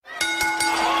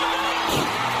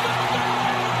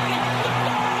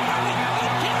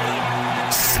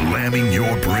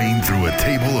train through a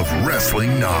table of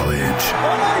wrestling knowledge.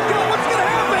 Oh my God, what's going to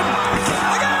happen?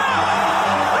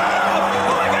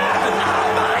 Oh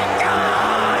my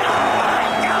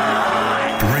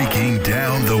God! Breaking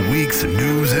down the week's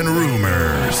news and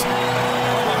rumors.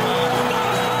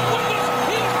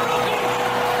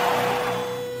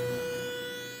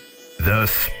 The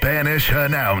Spanish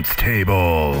Announce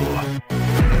Table.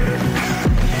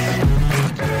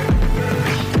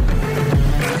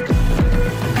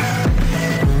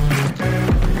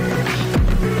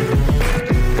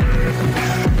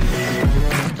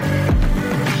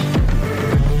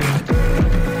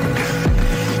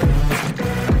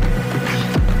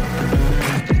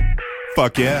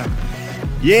 Fuck yeah.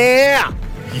 Yeah.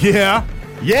 Yeah.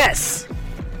 Yes.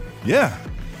 Yeah.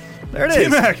 There it is.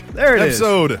 T-Mac. There it is.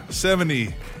 Episode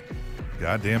 70.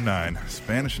 Goddamn 9.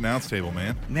 Spanish Announce Table,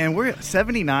 man. Man, we're at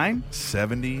 79.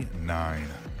 79.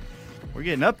 We're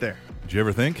getting up there. Did you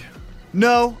ever think?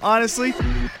 No, honestly.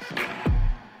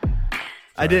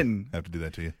 I didn't. I have to do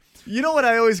that to you. You know what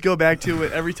I always go back to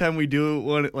every time we do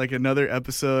one, like another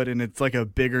episode and it's like a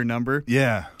bigger number?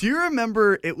 Yeah. Do you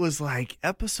remember it was like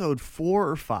episode 4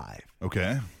 or 5?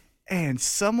 Okay. And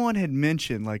someone had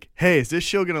mentioned, like, hey, is this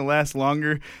show going to last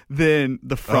longer than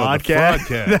the Oh, the fraudcast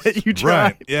fraudcast. that you tried?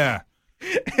 Right, yeah.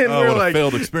 And Oh, we're what like, a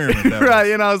failed experiment that right.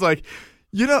 was. And I was like,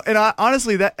 you know, and I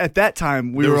honestly, that at that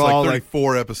time, we There were was all like like,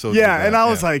 34 episodes yeah. of that. And I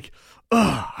was like,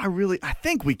 I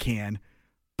think we can.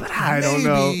 But I don't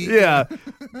know. Maybe. Yeah.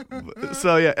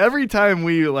 So, yeah, every time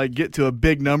we like get to a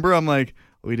big number, I'm like,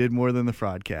 we did more than the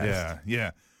fraudcast. Yeah,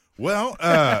 yeah. Well,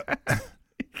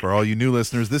 for all you new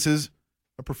listeners, this is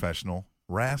a professional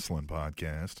wrestling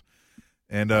podcast.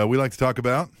 And we like to talk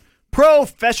about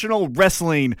Professional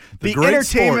wrestling. the The great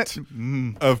entertainment. sport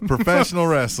of professional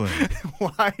wrestling.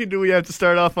 Why do we have to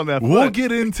start off on that We'll foot?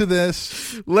 get into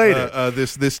this Later.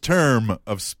 This term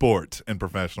of sport and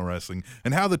professional wrestling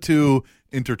and how the two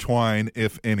intertwine,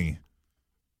 if any,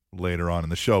 later on in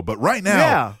the show. But right now,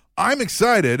 Yeah. I'm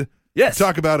excited Yes. to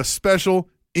talk about a special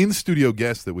in-studio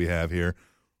guest that we have here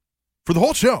for the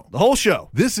whole show. The whole show.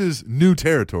 This is new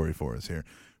territory for us here.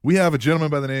 We have a gentleman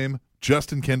by the name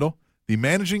Justin Kendall, the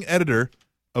managing editor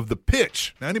of The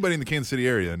Pitch. Now, anybody in the Kansas City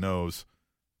area knows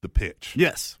The Pitch.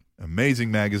 Yes.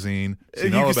 Amazing magazine. You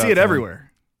Seen all can about see it them.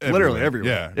 everywhere. Literally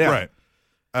everywhere. Yeah,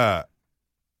 right.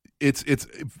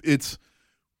 It's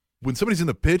when somebody's in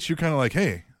The Pitch, you're kind of like,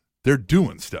 hey, they're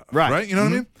doing stuff. Right. You know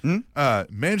what I mean?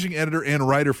 Mm-hmm. Managing editor and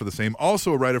writer for the same.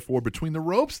 Also a writer for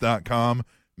BetweenTheRopes.com,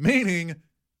 meaning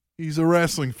he's a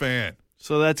wrestling fan.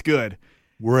 So that's good.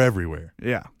 We're everywhere.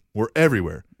 Yeah. We're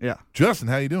everywhere. Yeah. Justin,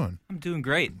 how you doing? I'm doing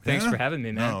great. Thanks Yeah? for having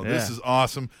me, man. No, Yeah. this is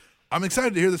awesome. I'm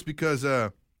excited to hear this because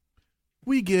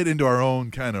we get into our own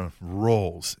kind of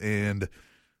roles, and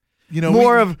you know,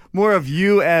 more of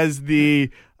you as the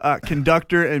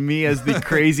conductor and me as the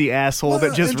crazy asshole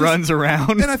that just runs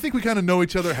around. And I think we kind of know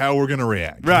each other, how we're going to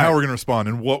react, Right. how we're going to respond,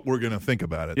 and what we're going to think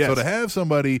about it. Yes. So to have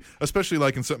somebody, especially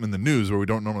like in something in the news where we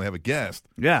don't normally have a guest,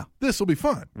 Yeah. this will be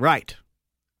fun. Right.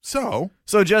 So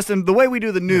Justin, the way we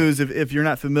do the news, if you're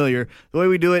not familiar, the way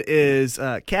we do it is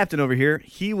Captain over here,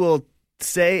 he will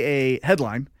say a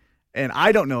headline, and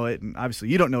I don't know it, and obviously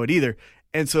you don't know it either.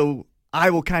 And so I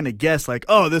will kind of guess like,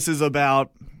 oh, this is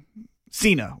about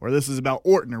Cena, or this is about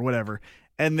Orton, or whatever.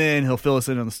 And then he'll fill us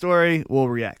in on the story. We'll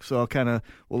react. So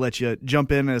we'll let you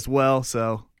jump in as well.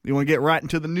 So you want to get right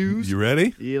into the news? you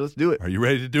ready? Yeah, let's do it. Are you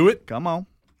ready to do it? Come on.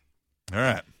 All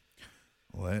right.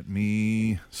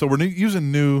 So we're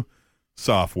using new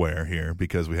software here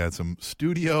because we had some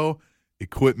studio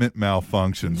equipment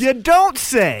malfunctions. You don't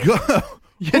say.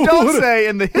 You Who don't would've- say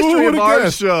in the who history of would've our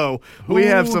guessed? show, we Who-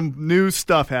 have some new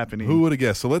stuff happening. Who would have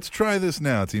guessed? So let's try this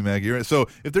now, T-Mac. You ready? So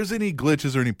if there's any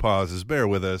glitches or any pauses, bear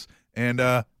with us. And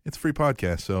it's a free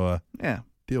podcast, so Yeah,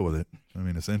 deal with it. I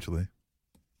mean, essentially.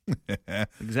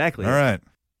 exactly. All right.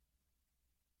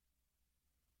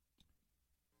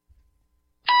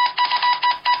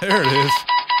 There it is.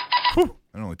 Whew.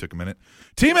 That only took a minute.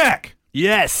 T-Mac,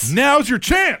 Yes. now's your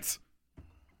chance.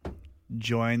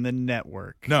 Join the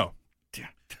network. No.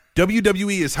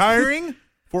 WWE is hiring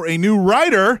for a new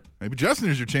writer. Maybe Justin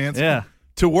is your chance. Yeah.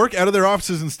 To work out of their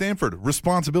offices in Stanford.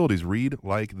 Responsibilities read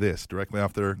like this, directly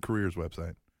off their careers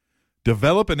website.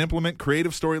 Develop and implement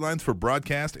creative storylines for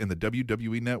broadcast in the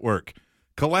WWE network.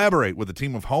 Collaborate with a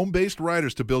team of home-based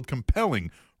writers to build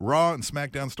compelling Raw and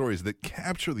SmackDown stories that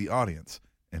capture the audience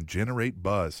and generate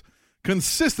buzz.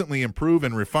 Consistently improve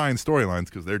and refine storylines,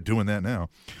 because they're doing that now.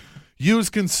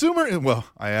 Use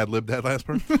I ad-libbed that last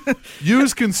part.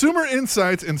 Use consumer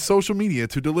insights and social media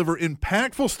to deliver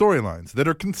impactful storylines that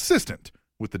are consistent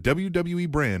with the WWE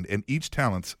brand and each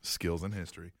talent's skills and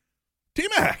history.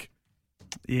 T-Mac.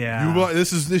 Yeah.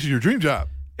 This is your dream job.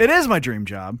 It is my dream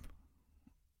job.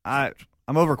 I'm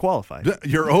overqualified.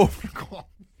 You're overqualified.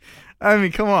 I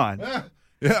mean, come on.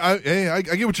 Yeah, I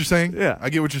get what you're saying. Yeah. I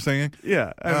get what you're saying.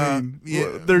 Yeah. I mean,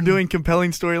 yeah. they're doing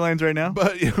compelling storylines right now.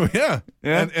 But yeah.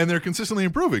 And they're consistently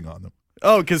improving on them.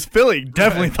 Oh, because Philly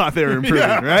definitely thought they were improving,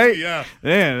 Yeah, right? yeah.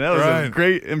 Man, that was a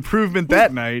great improvement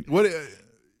that night. What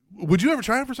would you ever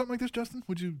try for something like this, Justin?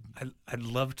 Would you? I'd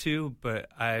love to, but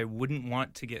I wouldn't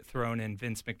want to get thrown in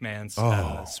Vince McMahon's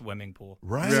swimming pool.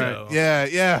 Right. So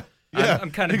Yeah.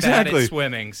 I'm kind of bad at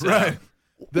swimming. So. Right.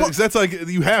 That's like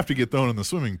you have to get thrown in the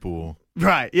swimming pool.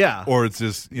 Right, yeah. Or it's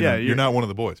just, you're not one of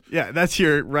the boys. Yeah, that's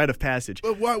your rite of passage.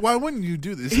 But why wouldn't you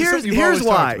do this? Here's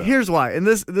why. Here's why. And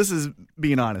this is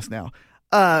being honest now.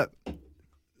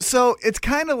 So it's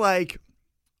kind of like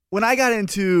when I got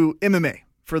into MMA.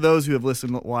 For those who have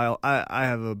listened a while, I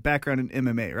have a background in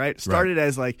MMA, right? Started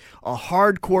as like a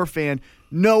hardcore fan.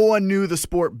 No one knew the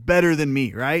sport better than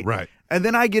me, right? Right. And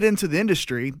then I get into the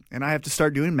industry, and I have to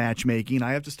start doing matchmaking.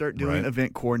 I have to start doing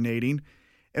event coordinating.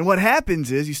 And what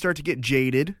happens is you start to get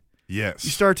jaded. Yes.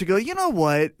 You start to go, you know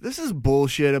what? This is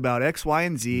bullshit about X, Y,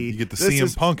 and Z. You get the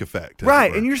CM Punk effect.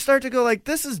 Right. And you start to go like,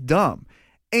 this is dumb.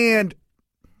 And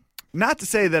not to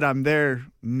say that I'm there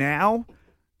now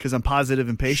because I'm positive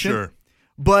and patient. Sure.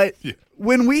 But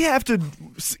when we have to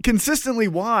consistently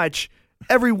watch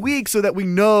every week so that we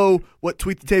know what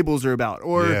Tweet the Tables are about,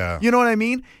 or you know what I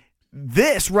mean?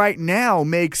 This right now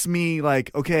makes me like,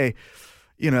 okay,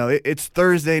 it's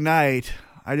Thursday night.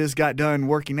 I just got done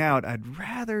working out. I'd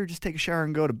rather just take a shower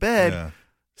and go to bed. Yeah.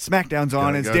 SmackDown's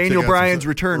on. It's Daniel Bryan's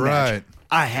return match.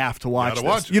 I have to watch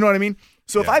this. You know what I mean?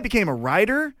 So if I became a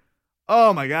writer,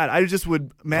 oh my God, I just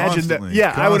would imagine that.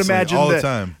 Yeah, I would imagine all that. The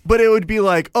time. But it would be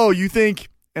like, oh, you think,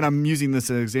 and I'm using this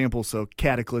as an example, so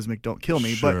cataclysmic, don't kill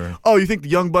me. Sure. But oh, you think the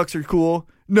Young Bucks are cool?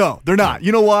 No, they're not.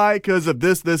 You know why? Because of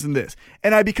this, this, and this.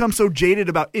 And I become so jaded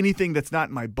about anything that's not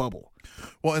in my bubble.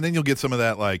 Well, and then you'll get some of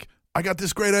that, like, I got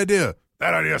this great idea.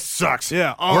 That idea sucks.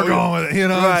 Yeah, we're going with it.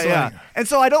 Right, yeah. And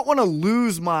so I don't want to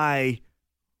lose my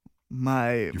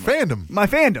fandom. My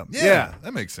fandom. Yeah,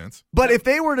 that makes sense. But if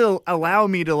they were to allow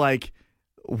me to like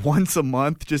once a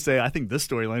month just say I think this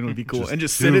storyline would be cool and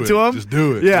just send it to them, just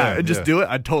do it. Yeah, and just do it.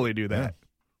 I'd totally do that.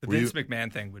 Yeah. The Vince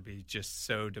McMahon thing would be just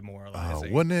so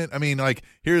demoralizing. Wouldn't it? I mean, like,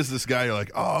 here's this guy. You're like,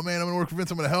 oh man, I'm gonna work for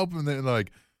Vince. I'm gonna help him. And then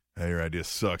like, hey, your idea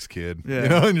sucks, kid.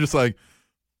 Yeah. And you're just like,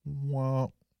 wah.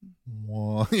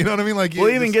 You know what I mean? Like, we'll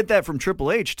even get that from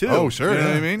Triple H too. Oh, sure. You know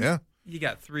what I mean? Yeah. You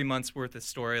got 3 months worth of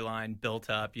storyline built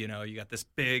up. You got this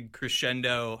big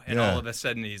crescendo, and all of a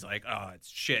sudden he's like, "Oh, it's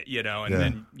shit," and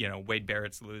then Wade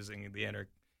Barrett's losing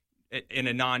in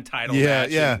a non-title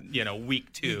match. In,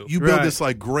 week 2. You build this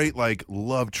like great like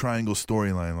love triangle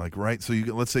storyline, like right. So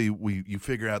let's say you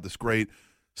figure out this great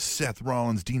Seth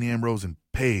Rollins, Dean Ambrose, and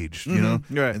Paige. You know,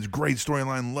 right. And it's a great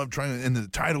storyline, love triangle, and the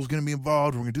title's going to be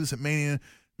involved. We're going to do this at Mania.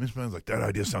 Vince McMahon's like, that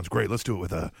idea sounds great. Let's do it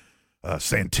with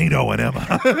Santino and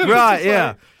Emma. Right,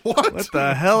 yeah. Like, what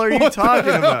the hell are you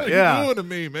talking about? What are you doing to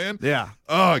me, man? Yeah.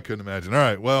 Oh, I couldn't imagine. All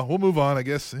right, well, we'll move on, I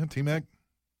guess. T-Mac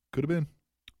could have been.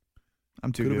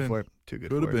 I'm too good for it. Too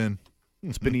good for it. Could have been.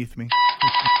 It's beneath me.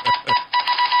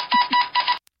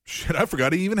 Shit, I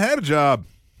forgot he even had a job.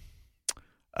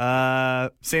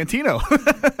 Santino.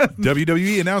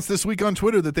 WWE announced this week on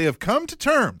Twitter that they have come to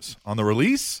terms on the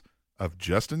release of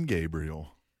Justin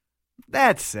Gabriel.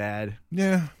 That's sad.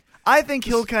 Yeah. I think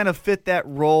he'll kind of fit that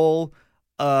role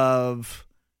of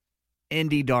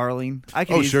indie darling.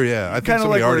 Sure, yeah. I think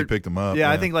somebody already picked him up.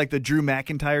 Yeah, I think like the Drew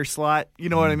McIntyre slot. You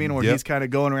know what I mean? Where he's kind of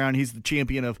going around. He's the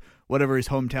champion of whatever his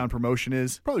hometown promotion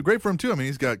is. Probably great for him, too. I mean,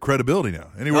 he's got credibility now.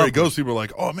 Anywhere he goes, people are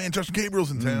like, oh, man, Justin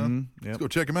Gabriel's in town. Let's go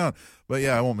check him out. But,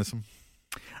 yeah, I won't miss him.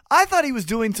 I thought he was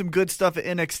doing some good stuff at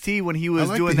NXT when he was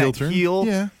doing that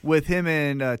heel with him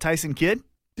and Tyson Kidd.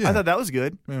 Yeah. I thought that was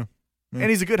good. Yeah. And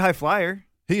he's a good high flyer.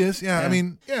 He is, yeah. I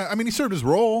mean, he served his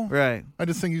role. Right. I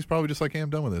just think he's probably just like, hey, I'm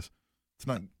done with this. It's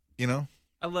not,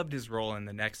 I loved his role in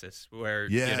the Nexus where,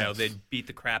 they'd beat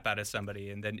the crap out of somebody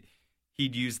and then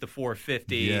he'd use the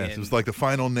 450. Yes, it was like the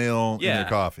final nail in their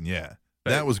coffin. Yeah.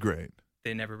 But that was great.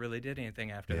 They never really did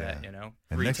anything after that, And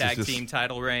 3 tag team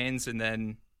title reigns and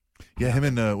then. Yeah, him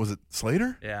and, was it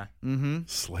Slater? Yeah. Mm-hmm.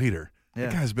 Slater. Yeah.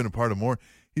 That guy's been a part of more.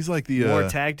 He's like the more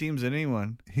tag teams than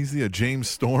anyone. He's the James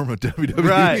Storm of WWE.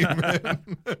 Right. Man.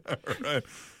 Right.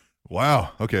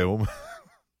 Wow. Okay, we'll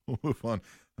move on.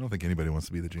 I don't think anybody wants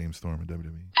to be the James Storm of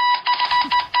WWE.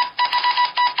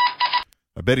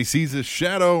 I bet he sees his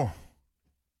shadow.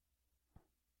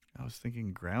 I was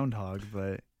thinking Groundhog,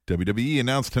 but WWE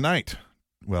announced tonight,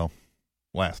 well,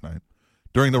 last night,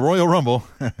 During the Royal Rumble,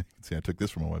 see, I took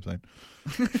this from a website.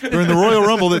 During the Royal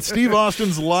Rumble, that Steve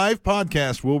Austin's live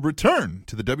podcast will return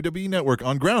to the WWE Network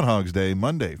on Groundhog's Day,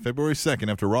 Monday, February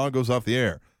 2nd, after Raw goes off the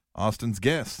air. Austin's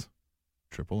guest,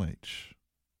 Triple H.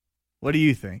 What do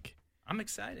you think? I'm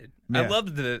excited. Yeah. I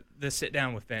loved the sit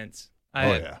down with Vince.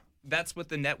 Yeah. That's what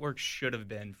the network should have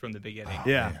been from the beginning.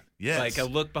 Yeah. Man. Yes. Like a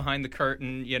look behind the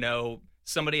curtain,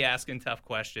 somebody asking tough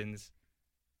questions.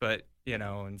 But,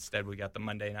 instead we got the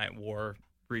Monday Night War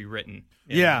rewritten.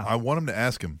 Yeah. I want him to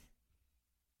ask him,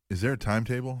 is there a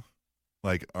timetable?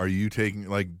 Like, are you taking,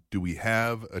 do we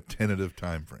have a tentative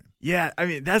time frame? Yeah, I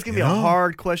mean, that's going to be a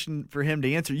hard question for him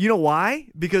to answer. You know why?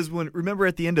 Because remember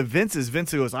at the end of Vince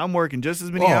goes, I'm working just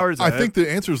as many hours. I think the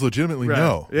answer is legitimately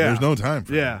no. Yeah. There's no time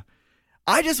frame. Yeah.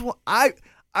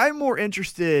 I'm more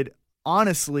interested,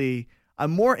 honestly, I'm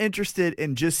more interested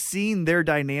in just seeing their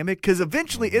dynamic because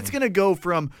eventually it's going to go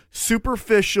from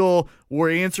superficial, we're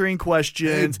answering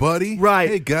questions. Hey, buddy. Right.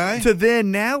 Hey, guy. To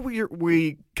then now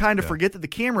we kind of forget that the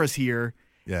camera's here.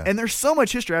 Yeah. And there's so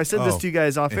much history. I said this to you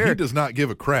guys off and air. He does not give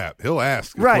a crap. He'll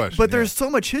ask a right, question. but there's so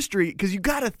much history because you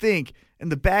got to think in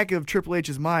the back of Triple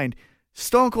H's mind,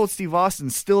 Stone Cold Steve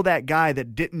Austin's still that guy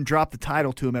that didn't drop the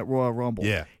title to him at Royal Rumble.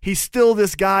 Yeah. He's still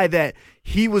this guy that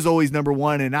he was always number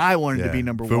one and I wanted to be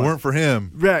number If one. it weren't for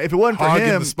him, right, if it wasn't for hogging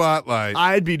him, the spotlight,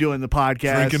 I'd be doing the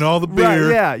podcast. drinking all the Right,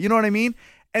 beer. yeah, you know what I mean?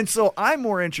 And so I'm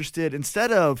more interested,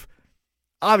 instead of,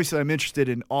 obviously I'm interested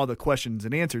in all the questions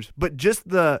and answers, but just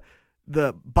the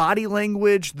body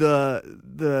language,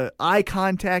 the eye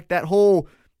contact, that whole,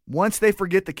 once they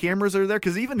forget the cameras are there,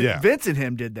 because even Vince and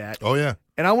him did that. Oh, yeah.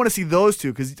 And I want to see those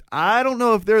two because I don't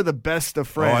know if they're the best of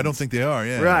friends. Oh, I don't think they are,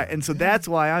 yeah. Right. And so that's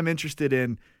why I'm interested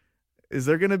in, is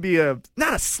there going to be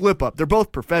not a slip up? They're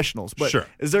both professionals, but Sure.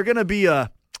 is there going to be I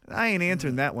ain't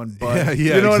answering that one, bud.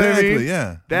 Yeah, you know exactly, what I mean?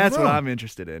 yeah. That's You're what wrong. I'm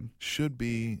interested in. Should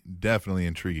be definitely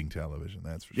intriguing television,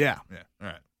 that's for sure. Yeah. Yeah. All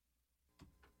right.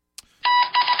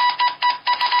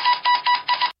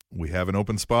 We have an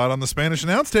open spot on the Spanish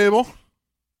announce table.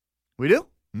 We do?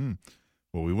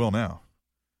 Well, we will now.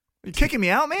 You kicking me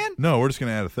out, man? No, we're just going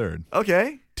to add a third.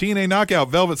 Okay. TNA Knockout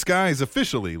Velvet Sky is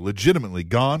officially, legitimately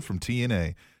gone from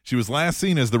TNA. She was last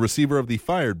seen as the receiver of the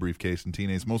fired briefcase in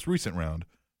TNA's most recent round,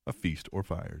 A Feast or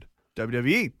Fired.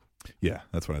 WWE. Yeah,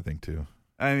 that's what I think, too.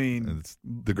 I mean, It's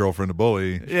the girlfriend of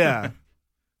Bully. yeah.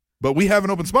 But we have an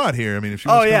open spot here. I mean, if she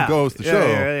wants to come go host the show,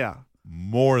 Yeah.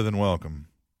 more than welcome.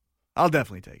 I'll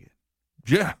definitely take it.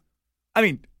 Yeah. I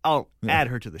mean, I'll add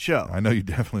her to the show. I know you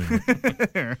definitely will.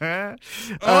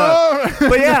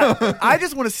 But yeah, I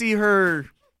just want to see her.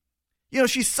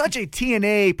 She's such a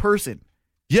TNA person.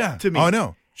 Yeah. To me. Oh, I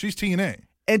know. She's TNA.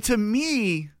 And to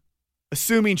me,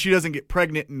 assuming she doesn't get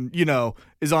pregnant and,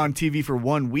 is on TV for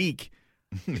 1 week,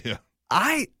 Yeah.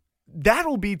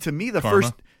 that'll be to me the Karma.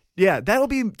 first. Yeah, that'll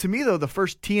be to me, though, the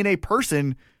first TNA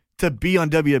person to be on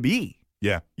WWE.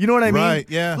 Yeah. You know what I mean? Right,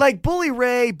 yeah. Like Bully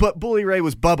Ray, but Bully Ray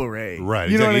was Bubba Ray. Right.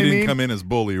 You know what He I didn't mean? come in as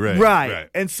Bully Ray. Right.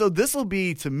 And so this will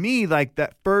be, to me, like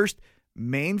that first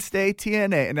mainstay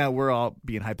TNA. And now we're all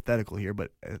being hypothetical here, but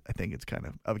I think it's kind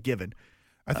of a given.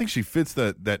 I think she fits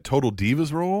that total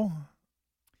divas role.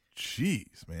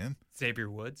 Jeez, man. Xavier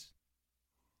Woods.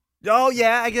 Oh,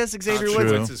 yeah, I guess Xavier True.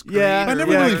 Woods. Woods is Yeah. I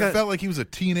never Yeah, really kinda- felt like he was a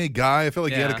TNA guy. I felt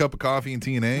like he had a Yeah. cup of coffee in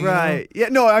TNA. you know? Right. Yeah,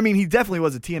 no, I mean, he definitely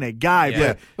was a TNA guy,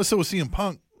 Yeah. But so was CM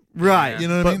Punk. but right. You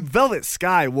know what but I mean? Velvet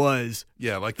Sky was.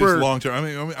 Yeah, like For- this long term. I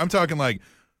mean, I'm talking like,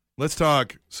 let's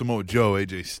talk Samoa Joe,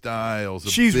 AJ Styles.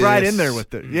 She's Abyss. right in there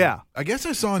with it. Yeah. I guess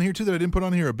I saw in here too that I didn't put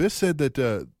on here. Abyss said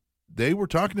that they were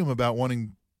talking to him about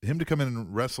wanting him to come in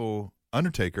and wrestle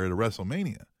Undertaker at a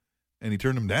WrestleMania, and he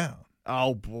turned him down.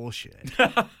 Oh, bullshit.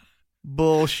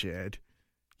 Bullshit.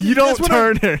 You don't That's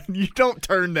what you don't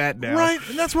turn that down. Right,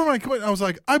 and that's where I was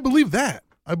like, I believe that.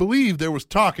 I believe there was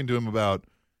talking to him about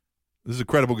this is a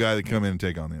credible guy that come in and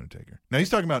take on the Undertaker. Now he's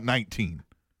talking about 19,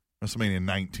 WrestleMania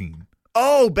 19.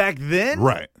 Oh, back then?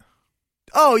 Right.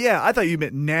 Oh, yeah. I thought you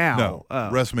meant now. No, Oh.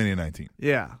 WrestleMania 19.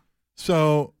 Yeah.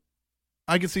 So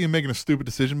I could see him making a stupid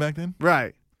decision back then.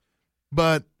 Right.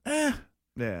 But,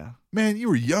 Yeah. man, you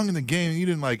were young in the game. You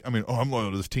didn't I'm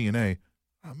loyal to this TNA.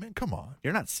 Oh, man, come on.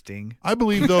 You're not Sting. I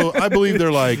believe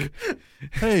they're like,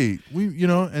 hey,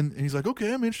 and he's like,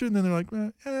 okay, I'm interested. And then they're like,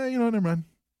 never mind.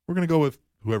 We're going to go with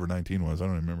whoever 19 was. I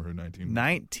don't remember who 19 was.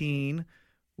 19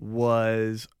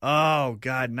 was, oh,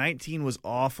 God, 19 was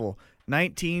awful.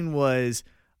 19 was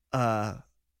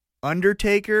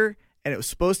Undertaker, and it was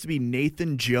supposed to be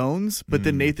Nathan Jones, but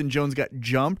then Nathan Jones got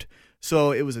jumped.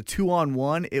 So it was a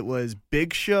 2-on-1. It was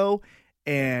Big Show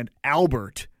and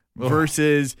Albert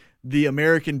versus the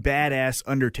American Badass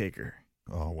Undertaker.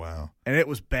 Oh, wow. and it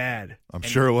was bad. I'm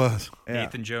sure it was. Yeah.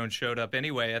 Nathan Jones showed up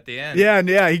anyway at the end. Yeah.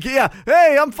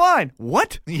 Hey, I'm fine.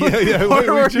 What? Yeah.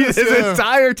 Where were you this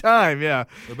entire time? Yeah.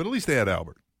 But at least they had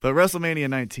Albert. But WrestleMania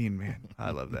 19, man,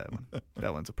 I love that one.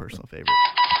 That one's a personal favorite.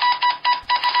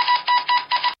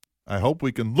 I hope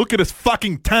we can look at his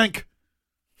fucking tank.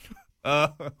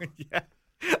 Yeah.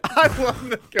 I love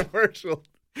the commercial.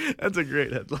 That's a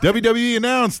great headline. WWE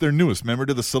announced their newest member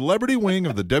to the celebrity wing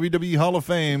of the WWE Hall of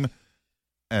Fame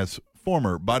as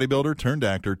former bodybuilder turned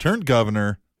actor turned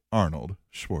governor Arnold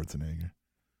Schwarzenegger.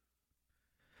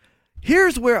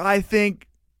 Here's where I think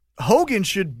Hogan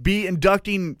should be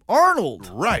inducting Arnold.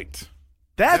 Right.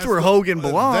 That's where Hogan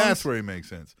belongs. That's where he makes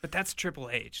sense. But that's Triple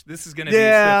H. This is going to be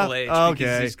Triple H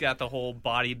because he's got the whole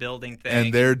bodybuilding thing.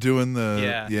 And they're doing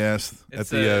the at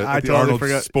the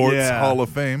Arnold Sports Hall of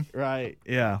Fame. Right.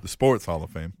 Yeah. The Sports Hall of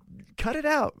Fame. Cut it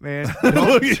out, man.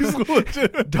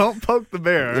 Don't poke the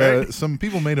bear. Right? Some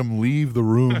people made him leave the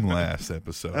room last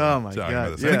episode. Oh my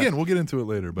god! And again, we'll get into it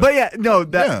later. But yeah, no.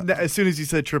 That as soon as you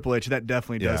said Triple H, that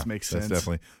definitely does make sense. That's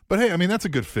definitely. But hey, I mean, that's a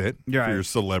good fit for your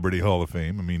celebrity Hall of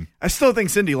Fame. I mean, I still think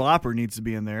Cyndi Lauper needs to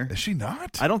be in there. Is she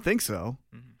not? I don't think so.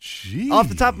 Jeez. Off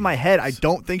the top of my head, I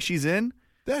don't think she's in.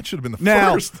 That should have been the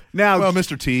first. Now, well,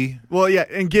 Mr. T. Well, yeah,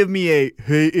 and give me a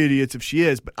hey idiots if she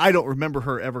is, but I don't remember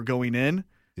her ever going in.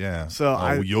 Yeah.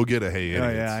 So you'll get a hey idiots. Oh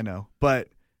yeah, I know. But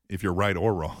if you're right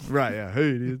or wrong. Right, yeah. Hey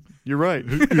idiot. You're right.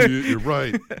 Hey, idiot, you're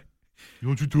right. You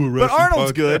want you to do a wrestling But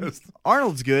Arnold's podcast? good.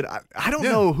 Arnold's good. I don't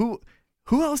know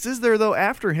who else is there though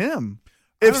after him.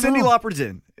 If Cyndi Lauper's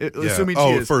in, assuming she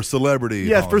is. For celebrity.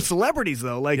 Yeah, for celebrities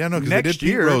though. Like because next they did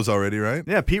year, Pete Rose already, right?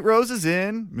 Yeah, Pete Rose is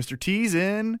in. Mr. T's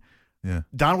in. Yeah.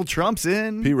 Donald Trump's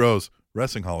in. Pete Rose,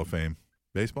 Wrestling Hall of Fame.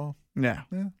 Baseball? Yeah.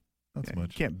 Not so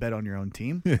much. You can't bet on your own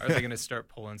team. Are they going to start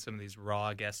pulling some of these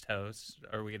Raw guest hosts?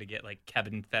 Are we going to get like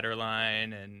Kevin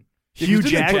Federline and Hugh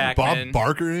Jackman? Bob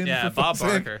Barker in? Yeah, Bob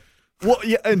Barker. Well,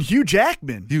 yeah, and Hugh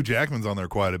Jackman. Hugh Jackman's on there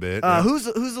quite a bit. Who's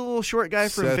the little short guy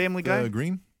from Family Guy?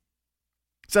 Green.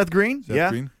 Seth Green?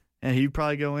 Seth Green. And he'd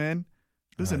probably go in.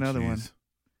 Who's another one?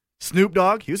 Snoop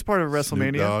Dogg. He was part of WrestleMania.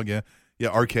 Snoop Dogg, yeah. Yeah,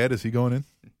 Arquette, is he going in?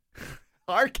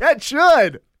 Arquette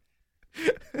should.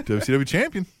 WCW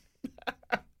champion.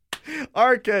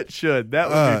 Arquette should. That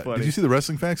would be funny. Did you see the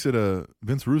wrestling facts that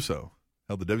Vince Russo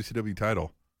held the WCW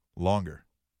title longer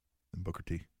than Booker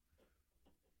T?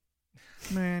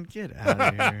 Man, get out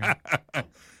of here.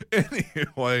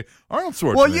 Anyway, Arnold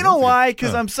Schwarzenegger. Well, you know why?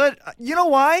 Because you know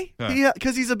why?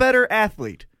 Because he's a better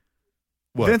athlete.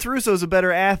 What? Vince Russo's a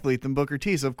better athlete than Booker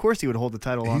T, so of course he would hold the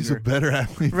title longer. He's a better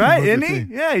athlete, right? than Isn't he?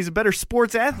 T. Yeah, he's a better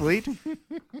sports athlete.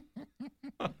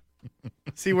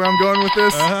 See where I'm going with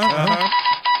this?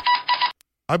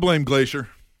 I blame Glacier.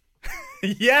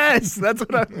 Yes, that's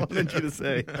what I wanted you to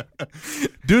say.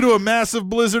 Due to a massive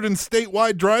blizzard and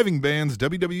statewide driving bans,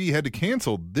 WWE had to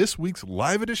cancel this week's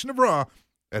live edition of Raw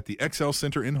at the XL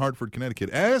Center in Hartford, Connecticut,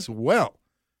 as well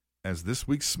as this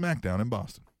week's SmackDown in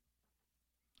Boston.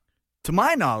 To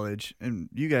my knowledge, and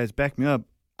you guys back me up,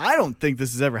 I don't think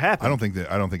this has ever happened. I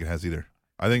don't think it has either.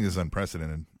 I think this is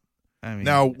unprecedented. I mean,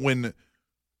 now,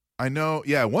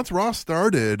 once Raw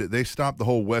started, they stopped the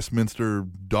whole Westminster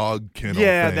dog kennel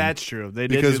thing. That's true. They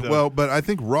did but I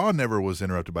think Raw never was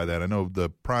interrupted by that. I know the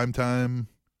primetime.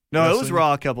 No, it was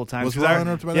Raw a couple times. Was Raw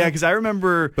interrupted by that? Yeah, because I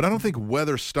remember. But I don't think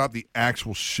weather stopped the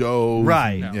actual show.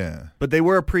 Right. No. Yeah. But they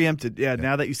were preempted. Yeah,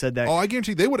 now that you said that. Oh, I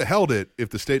guarantee they would have held it if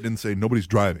the state didn't say nobody's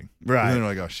driving. Right. And then they're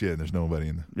like, oh, shit, there's nobody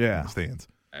in the stands.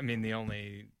 I mean,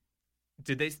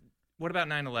 what about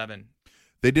 9/11?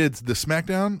 They did the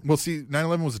SmackDown. Well, see,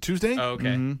 9/11 was a Tuesday. Oh, okay.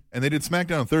 Mm-hmm. And they did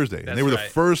SmackDown on Thursday. And they were right. the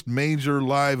first major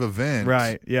live event.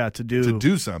 Right, yeah, to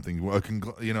do something,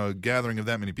 a gathering of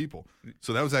that many people.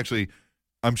 So that was actually,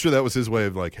 I'm sure that was his way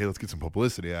of like, hey, let's get some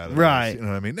publicity out of it. Right. You know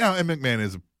what I mean? Now, and McMahon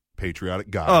is a patriotic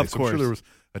guy. Oh, of so course. I'm sure there was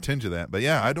a tinge of that. But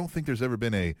yeah, I don't think there's ever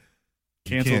been a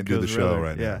canceled you can't do the show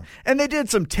right now. And they did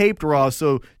some taped Raw,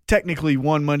 so technically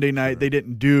one Monday night they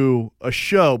didn't do a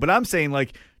show. But I'm saying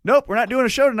like, nope, we're not doing a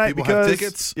show tonight People because have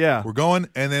tickets. Yeah, we're going,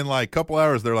 and then like a couple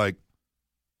hours they're like,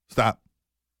 stop.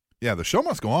 Yeah, the show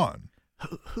must go on.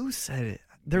 Who said it?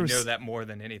 We know that more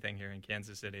than anything here in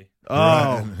Kansas City. Oh,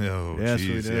 right. Oh, yes,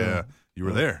 geez, we do. Yeah, you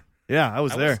were there. Yeah, I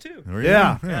was there. Too.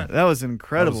 Yeah, that was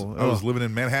incredible. I was living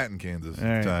in Manhattan, Kansas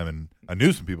at the time, and I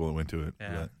knew some people that went to it.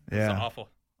 Yeah, but. it was awful.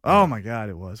 Oh my God,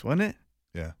 it was, wasn't it?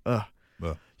 Yeah.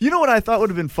 You know what I thought would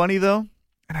have been funny though,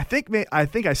 and I think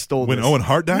I stole when this. Owen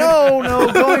Hart died. No,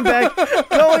 going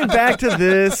back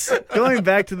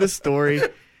to this story.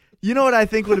 You know what I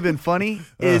think would have been funny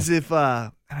is if,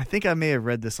 and I think I may have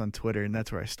read this on Twitter, and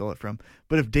that's where I stole it from.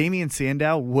 But if Damian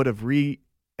Sandow would have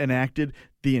reenacted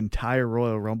the entire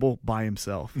Royal Rumble by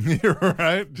himself. You're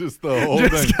right. Just the whole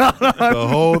Just thing. got on. The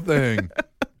whole thing.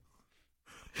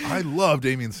 I love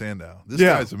Damien Sandow. This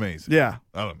Yeah. guy's amazing. Yeah.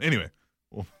 Anyway.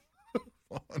 Well,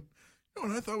 you know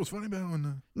what I thought was funny about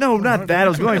when No, not that. I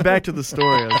was going back to the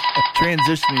story. I was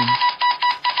transitioning.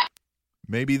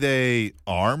 maybe they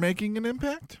are making an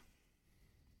impact?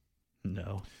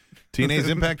 No. TNA's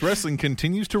Impact Wrestling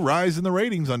continues to rise in the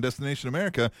ratings on Destination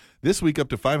America. This week up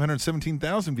to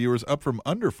 517,000 viewers, up from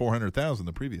under 400,000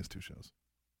 the previous two shows.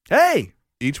 Hey,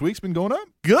 Each week's been going up.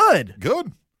 good.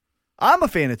 Good. I'm a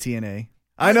fan of TNA.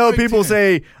 I know like people TNA.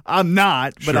 say I'm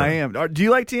not, but Sure. I am. Do you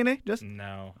like TNA? Justin?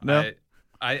 No. No?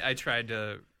 I tried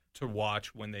to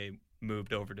watch when they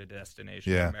moved over to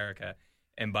Destination Yeah. America,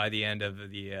 and by the end of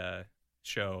the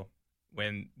show,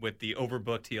 with the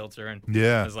overbooked heel turn,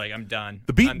 Yeah. I was like, I'm done.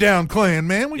 The Beatdown Clan,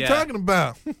 man. What are you Yeah. talking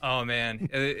about? Oh man,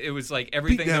 it was like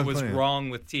everything Beatdown that was Clan. wrong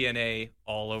with TNA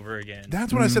all over again.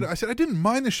 That's what I said. I said I didn't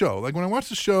mind the show. Like when I watched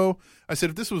the show, I said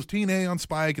if this was TNA on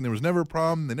Spike and there was never a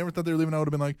problem, they never thought they were leaving, I would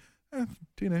have been like,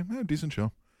 TNA, decent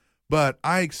show. But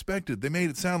I expected, they made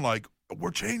it sound like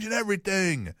we're changing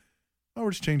everything. Oh,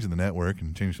 we're just changing the network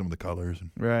and changing some of the colors,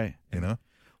 and Right. you know.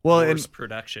 Well, Worse and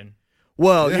production. you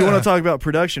Yeah. want to talk about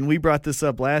production? We brought this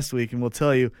up last week, and we'll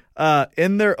tell you.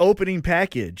 In their opening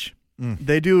package,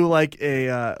 they do like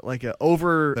a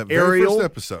over That very aerial. first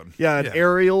episode. Yeah, an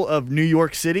aerial of New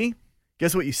York City.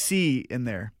 Guess what you see in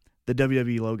there? The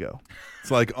WWE logo.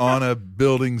 It's like on a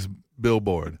building's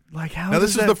billboard. Like how? Now does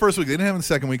this that... is the first week. They didn't have it the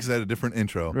second week because I had a different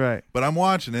intro. Right. But I'm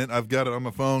watching it. I've got it on my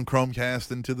phone,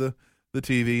 Chromecast into the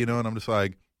TV, you know, and I'm just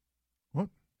like, what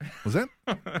was that?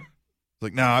 It's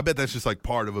like, no, I bet that's just like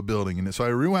part of a building. And so I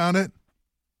rewound it.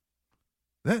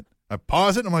 I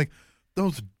pause it. And I'm like,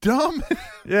 those dumb.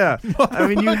 Yeah. I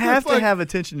mean, you have It's like- to have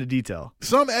attention to detail.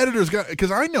 Some editors got,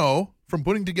 because I know from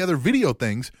putting together video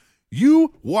things,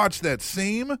 you watch that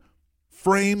same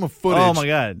frame of footage. Oh, my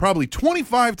God. Probably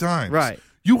 25 times. Right.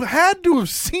 You had to have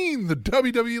seen the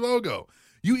WWE logo.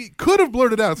 You could have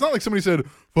blurred it out. It's not like somebody said,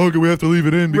 fuck it, we have to leave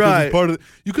it in because Right. it's part of it.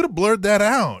 You could have blurred that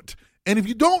out. And if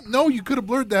you don't know you could have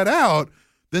blurred that out,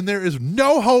 then there is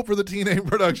no hope for the TNA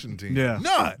production team. Yeah.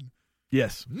 None.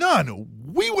 Yes. None.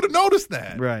 We would have noticed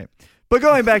that. Right. But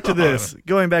going back to this,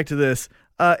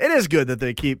 it is good that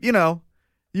they keep,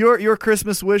 your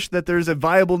Christmas wish that there's a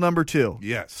viable number 2.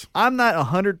 Yes. I'm not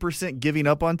 100% giving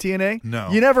up on TNA. No.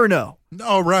 You never know.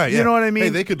 Oh, right. You Yeah. know what I mean? Hey,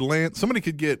 they could land. Somebody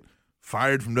could get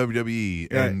fired from WWE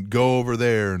Right. and go over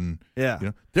there, and Yeah.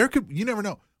 you never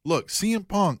know. Look, CM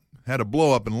Punk had a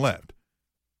blow up and left.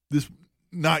 This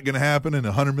not going to happen in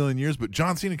 100 million years, but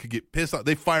John Cena could get pissed off.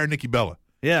 They fire Nikki Bella,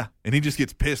 Yeah. and he just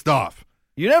gets pissed off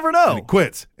You never and know. he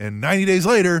quits. And 90 days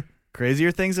later,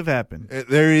 Crazier things have happened.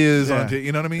 there he is Yeah. on.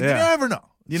 You know what I mean? Yeah. You never know.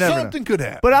 You never know. Something could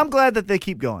happen. But I'm glad that they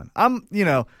keep going.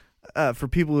 For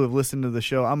people who have listened to the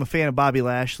show, I'm a fan of Bobby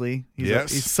Lashley.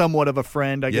 Yes. He's somewhat of a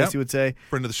friend, I guess you would say.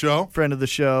 Friend of the show. Friend of the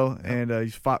show, and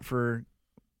he's fought for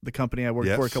the company I worked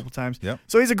Yes. for a couple times. Yep.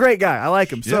 So he's a great guy. I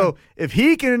like him. Yeah. So if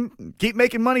he can keep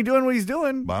making money doing what he's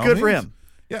doing, By all good for means. him.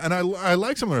 Yeah, and I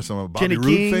like some of them. Bobby Kenny Roode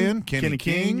King, fan. Kenny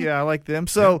King. Yeah, I like them.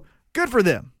 So good for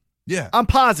them. Yeah. I'm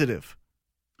positive.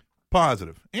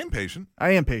 Positive and patient.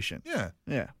 I am patient. Yeah.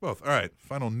 Yeah, Both. All right.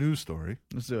 Final news story.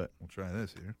 let's do it. We'll try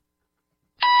this here.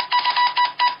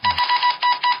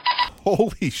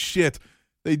 Holy shit.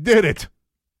 They did it.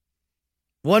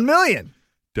 1 million.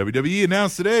 WWE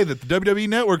announced today that the WWE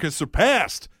Network has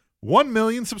surpassed 1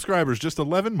 million subscribers just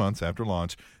 11 months after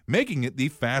launch, making it the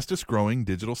fastest growing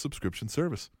digital subscription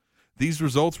service. These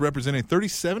results represent a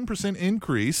 37%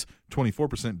 increase,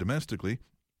 24% domestically,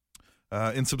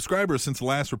 in subscribers since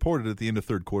last reported at the end of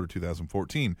third quarter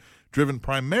 2014, driven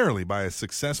primarily by a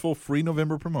successful free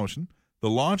November promotion, the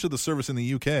launch of the service in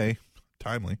the UK,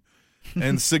 timely,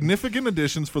 and significant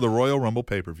additions for the Royal Rumble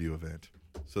pay-per-view event.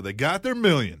 So they got their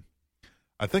million.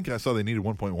 I think I saw they needed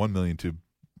 1.1 million to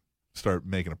start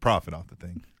making a profit off the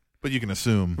thing. But you can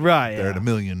assume Right, they're yeah. at $1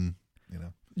 million,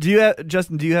 Do you have,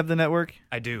 Justin, do you have the network?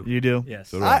 I do. You do? Yes.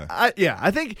 So do I.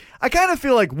 I think I kind of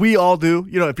feel like we all do.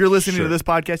 If you're listening Sure. to this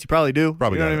podcast, you probably do.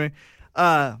 Probably you know got what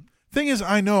I mean? Thing is,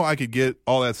 I know I could get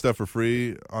all that stuff for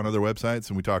free on other websites,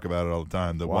 and we talk about it all the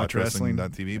time, the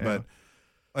watchwrestling.tv. Yeah. But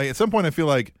like, at some point, I feel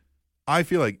like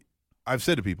I've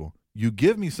said to people, you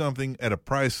give me something at a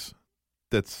price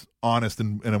that's honest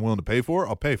and I'm willing to pay for,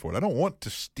 I'll pay for it. I don't want to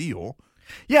steal.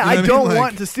 Yeah, You know I what I don't mean?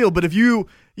 want to steal, but if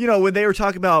when they were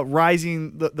talking about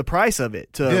rising the price of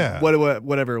it to Yeah.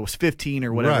 whatever it was, 15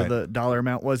 or whatever Right. the dollar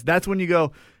amount was, that's when you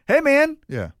go, hey man,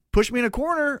 Yeah. push me in a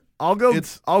corner, I'll go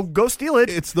It's- I'll go steal it.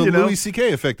 It's the you know? Louis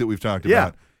C.K. effect that we've talked Yeah.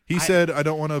 about. He said, I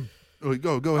don't want to Oh,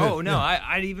 go ahead. Oh no, Yeah.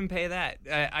 I'd even pay that.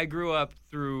 I grew up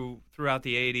throughout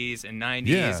the 80s and 90s,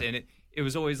 Yeah. and it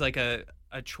was always like a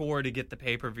chore to get the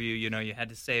pay-per-view. You had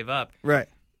to save up. Right.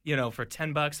 For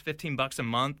 $10, $15 a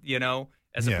month.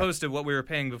 As Yeah. opposed to what we were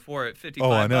paying before at $55.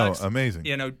 Oh, I know. Amazing.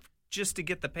 Just to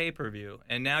get the pay-per-view,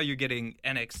 and now you're getting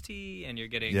NXT, and you're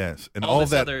getting Yes, and all all this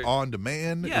that other, on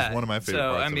demand is one of my favorite so,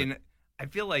 parts. I of mean, it. I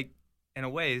feel like in a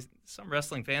way, some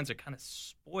wrestling fans are kind of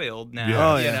spoiled now.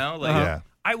 Yeah. Oh, yeah. Yeah.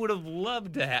 I would have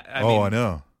loved to have. I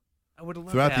know. I would have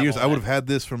loved Throughout to the years, all I would have that. had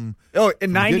this from. Oh, in from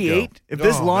the '98, get-go. if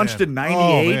this Oh, launched man. in '98,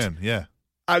 Oh, man. Yeah.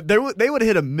 they would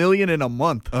have hit $1 million in a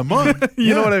month. A month. You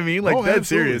Yeah. know what I mean? Like, Oh, that's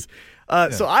absolutely. serious.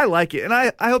 So I like it, and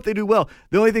I hope they do well.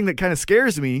 The only thing that kind of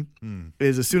scares me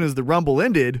is as soon as the Rumble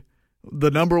ended, I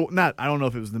don't know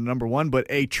if it was the number one, but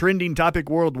a trending topic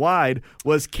worldwide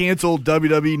was canceled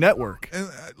WWE Network. And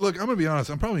look, I'm going to be honest.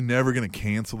 I'm probably never going to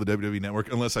cancel the WWE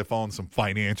Network unless I fall in some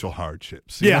financial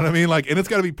hardships. You know what I mean? Like, and it's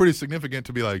got to be pretty significant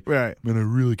to be like, Right. man, I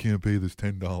really can't pay this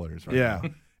 $10 right Yeah. now.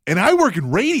 And I work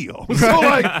in radio, so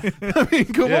like, I mean,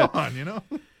 come on,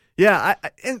 Yeah,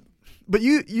 but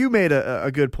you made a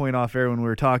good point off air when we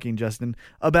were talking, Justin,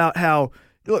 about how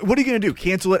what are you going to do?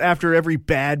 Cancel it after every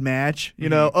bad match?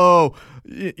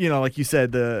 Like you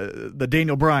said, the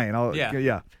Daniel Bryan.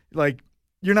 Like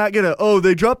you're not gonna.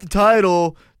 They dropped the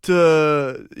title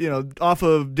to off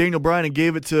of Daniel Bryan and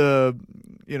gave it to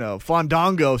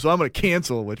Fandango, so I'm gonna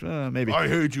cancel. Which maybe I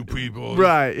hate you people.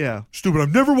 right? Yeah, Stupid.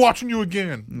 I'm never watching you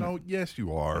again. No, yes,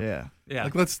 you are. yeah, Yeah.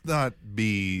 Like, let's not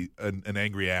be an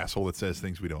angry asshole that says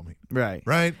things we don't mean. right.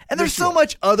 Right? And there's Yes, so you are.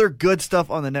 much other good stuff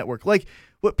on the network. Like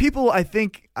what people,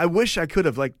 I wish I could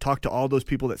have talked to all those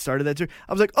people that started that too.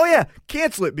 I was like, oh yeah,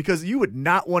 cancel it because you would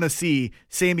not want to see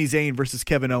Sami Zayn versus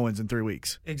Kevin Owens in 3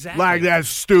 weeks. Exactly. Like that's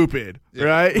stupid,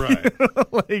 right? right.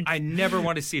 Like, I never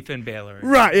want to see Finn Balor.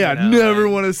 right? Yeah, never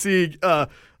like- want to see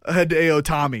Hideo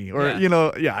Tommy or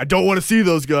Yeah. I don't want to see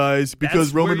those guys because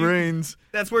That's where Roman you- Reigns.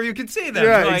 That's where you can see them.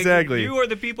 Right, Like, exactly. You are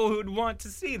the people who'd want to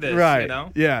see this. Right. You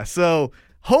know? Yeah. So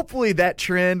hopefully that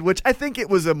trend, which I think it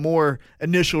was a more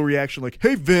initial reaction, like,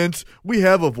 "Hey Vince, we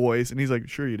have a voice," and he's like,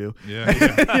 "Sure you do." Yeah.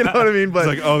 yeah. You know what I mean? But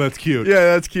It's like, oh, that's cute. yeah,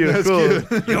 that's cute. That's cool.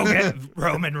 cute. You'll get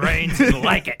Roman Reigns and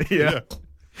like it. Yeah.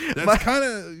 That's kind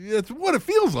of it's what it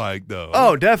feels like, though.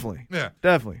 Oh, definitely. yeah.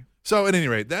 Definitely. So, at any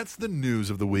rate, that's the news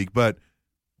of the week. But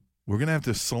we're gonna have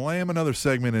to slam another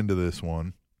segment into this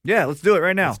one. Yeah, let's do it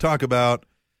right now. Let's talk about.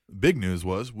 Big news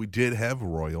was we did have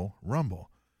Royal Rumble.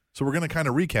 So we're going to kind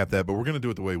of recap that, but we're going to do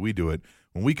it the way we do it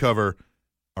when we cover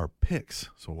our picks.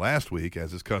 So last week,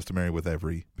 as is customary with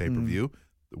every pay-per-view,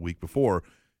 the week before,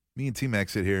 me and T-Mac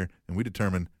sit here and we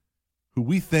determine who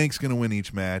we think's going to win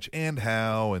each match and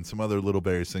how and some other little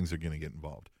various things are going to get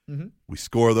involved. Mm-hmm. We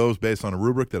score those based on a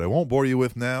rubric that I won't bore you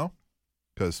with now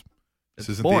because this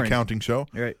isn't boring. the accounting show.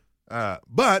 Right.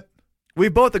 But We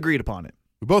both agreed upon it.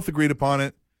 we both agreed upon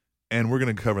it, and we're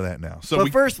going to cover that now. So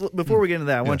But first, before we get into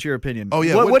that, I want your opinion. Oh,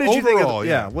 yeah. What did you think of? Overall,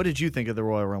 yeah. What did you think of the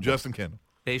Royal Rumble? Justin Kendall.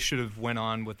 They should have went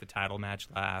on with the title match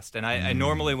last. And I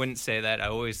normally wouldn't say that. I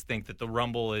always think that the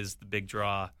Rumble is the big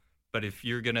draw. But if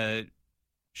you're going to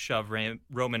shove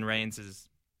Roman Reigns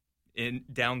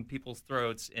down people's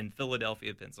throats in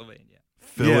Philadelphia, Pennsylvania.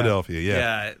 Philadelphia, yeah.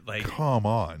 Yeah, like Come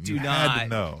on. do You not had to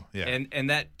know. Yeah. And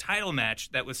that title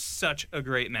match, that was such a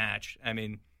great match. I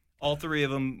mean, all three of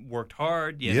them worked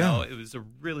hard. You know, it was a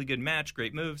really good match,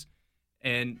 great moves.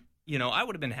 And, I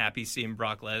would have been happy seeing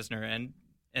Brock Lesnar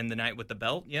and the night with the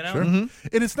belt, Sure. Mm-hmm.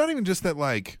 And it's not even just that,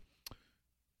 like,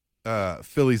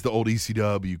 Philly's the old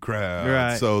ECW crowd.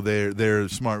 Right. So they're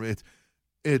smart.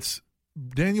 It's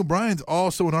Daniel Bryan's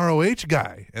also an ROH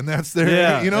guy. And that's their,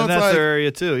 Yeah, and that's like, their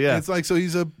area too. Yeah. it's like, so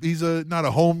he's a not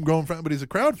a homegrown friend, but he's a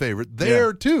crowd favorite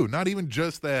there too. Not even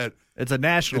just that. It's a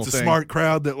national It's a thing. smart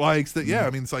crowd that likes that. Yeah. I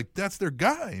mean, it's like, that's their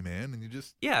guy, man. And you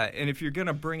just, Yeah, and if you're going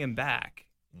to bring him back,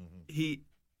 he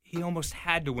almost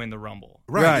had to win the Rumble.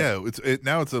 right. Yeah.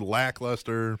 Now it's a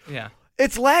lackluster. Yeah.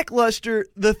 It's lackluster.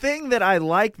 The thing that I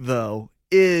like, though,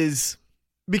 is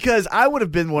because I would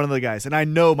have been one of the guys, and I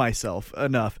know myself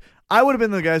enough, I would have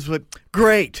been the guys who would,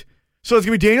 great. So it's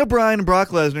going to be Daniel Bryan and Brock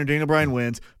Lesnar. Daniel Bryan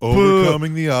wins.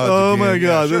 Overcoming the odds. Oh, my again.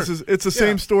 God. Yeah, sure. It's the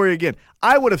same story again.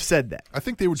 I would have said that. I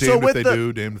think they were So damned if with they the-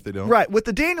 do, damned if they don't. Right. With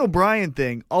the Daniel Bryan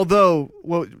thing, although,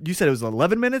 well, you said it was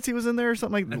 11 minutes he was in there or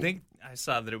something like that? I think I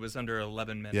saw that it was under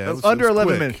 11 minutes. Yeah, it was under 11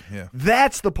 quick. minutes. Yeah.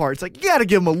 That's the part. It's like, you got to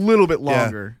give him a little bit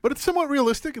longer. Yeah. But it's somewhat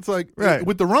realistic. It's like Right.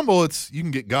 with the Rumble, you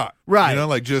can get got. Right.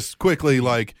 Like just quickly,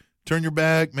 like turn your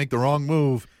back, make the wrong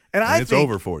move, And I it's think-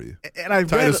 over for you. And I read,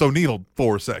 Titus O'Neil,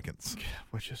 4 seconds.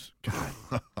 which is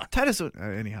God. Titus.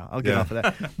 Anyhow, I'll get Yeah. off of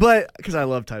that. But because I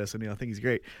love Titus O'Neil, I think he's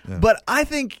great. Yeah. But I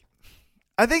think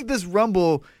this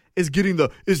Rumble is getting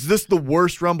is this the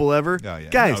worst Rumble ever? Yeah.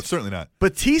 Guys, no, certainly not.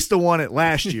 Batista won it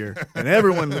last year, and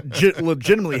everyone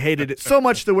legitimately hated it so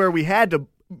much to where we had to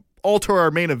alter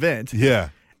our main event. Yeah.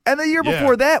 And the year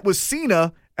before that was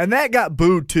Cena, and that got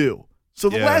booed too. So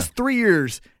the last 3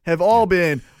 years have all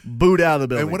been booed out of the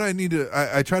building. And what I need to,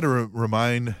 I try to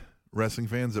remind wrestling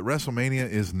fans that WrestleMania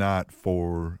is not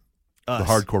for the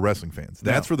hardcore wrestling fans.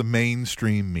 That's for the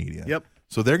mainstream media. Yep.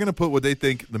 So they're going to put what they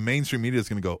think the mainstream media is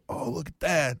going to go, oh, look at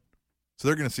that. So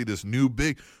they're going to see this new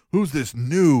who's this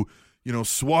new,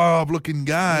 suave-looking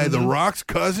guy, The Rock's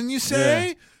cousin, you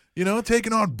say? Yeah.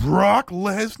 Taking on Brock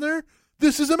Lesnar?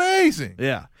 This is amazing.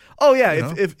 Yeah. Oh,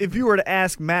 yeah. If you were to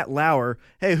ask Matt Lauer,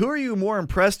 hey, who are you more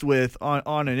impressed with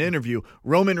on an interview,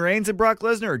 Roman Reigns and Brock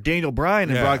Lesnar or Daniel Bryan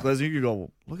and Brock Lesnar? You could go,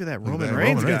 well, look at that Roman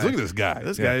Reigns guy. Look at this guy.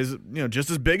 This guy is just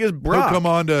as big as Brock. He'll come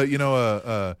on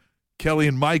to, Kelly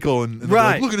and Michael and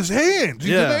right. Like, look at his hands.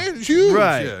 He's huge.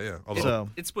 Right. Yeah.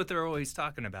 It's what they're always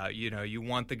talking about. You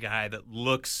want the guy that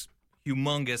looks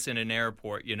humongous in an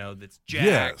airport, that's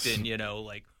jacked and,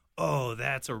 like, oh,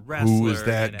 that's a wrestler. Who is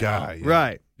that guy? Yeah.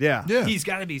 Right. Yeah. He's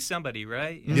got to be somebody,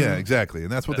 right? Yeah, exactly.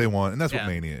 And that's what they want. And that's what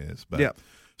Mania is. But. Yeah.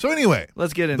 So anyway,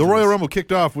 let's get into the Royal this. Rumble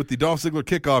kicked off with the Dolph Ziggler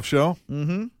kickoff show.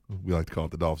 Mm-hmm. We like to call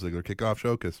it the Dolph Ziggler kickoff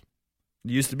show because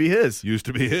used to be his,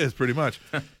 pretty much.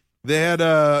 They had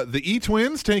the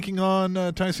E-Twins taking on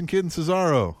Tyson Kidd and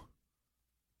Cesaro.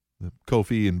 The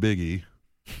Kofi and Biggie.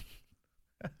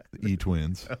 The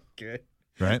E-Twins. Okay.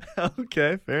 Right?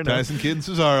 Okay, fair enough. Tyson Kidd and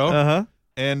Cesaro. Uh-huh.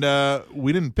 And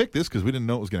we didn't pick this because we didn't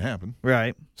know it was going to happen.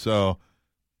 Right. So,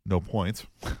 no points.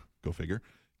 Go figure.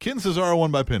 Kidd and Cesaro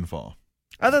won by pinfall.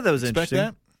 I thought that was Expect interesting.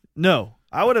 that? No.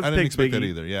 I would have I didn't picked expect Biggie. that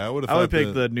either. Yeah, I would have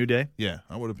picked the New Day. Yeah,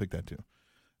 I would have picked that too.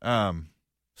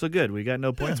 So good. We got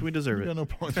no points. Yeah, we deserve we it. got no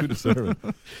points. We deserve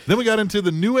it. Then we got into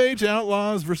the New Age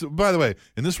Outlaws versus. By the way,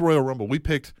 in this Royal Rumble, we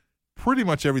picked pretty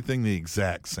much everything the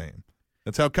exact same.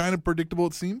 That's how kind of predictable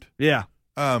it seemed. Yeah.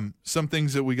 Some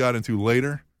things that we got into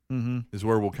later is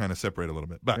where we'll kind of separate a little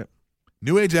bit. But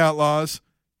New Age Outlaws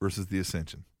versus the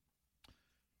Ascension.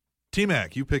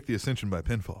 T-Mac, you picked the Ascension by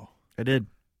pinfall. I did.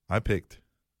 I picked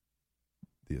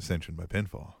the Ascension by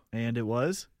pinfall. And it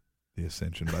was? The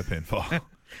Ascension by pinfall.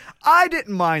 I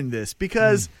didn't mind this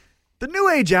because the New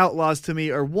Age Outlaws to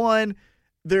me are one,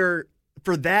 they're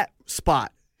for that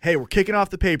spot. Hey, we're kicking off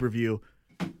the pay-per-view.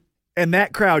 And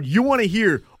that crowd, you want to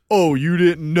hear, oh, you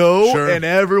didn't know? Sure. And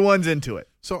everyone's into it.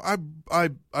 So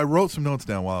I wrote some notes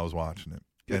down while I was watching it.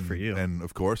 Good for you. And,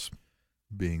 of course,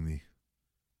 being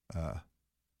the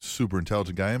super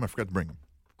intelligent guy I am, I forgot to bring them.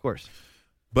 Of course.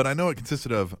 But I know it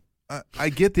consisted of, I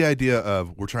get the idea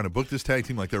of we're trying to book this tag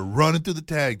team like they're running through the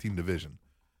tag team division.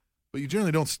 But you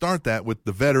generally don't start that with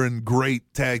the veteran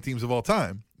great tag teams of all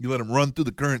time. You let them run through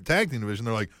the current tag team division.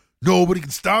 They're like, nobody can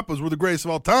stop us. We're the greatest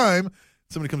of all time.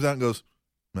 Somebody comes out and goes,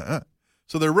 nah.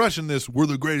 So they're rushing this, we're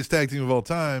the greatest tag team of all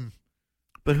time.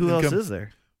 But who else is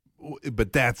there?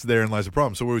 But that's therein lies the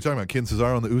problem. So what are we talking about? Ken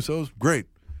Cesaro and the Usos? Great.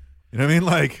 You know what I mean?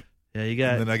 Like, yeah, you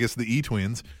got. And then I guess the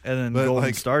E-Twins. And then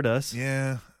Golden Stardust.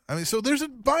 Yeah. I mean, so there's a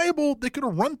viable, they could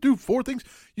have run through 4 things.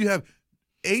 You have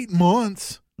 8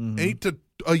 months, 8 to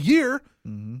a year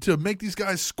to make these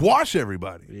guys squash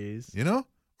everybody. Jeez. You know?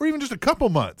 Or even just a couple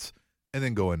months and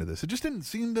then go into this. It just didn't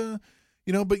seem to,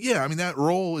 but yeah, I mean, that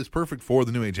role is perfect for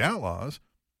the New Age Outlaws.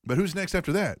 But who's next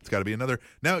after that? It's got to be another.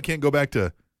 Now it can't go back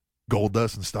to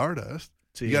Goldust and Stardust.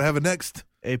 So you got to have a next.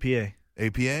 APA.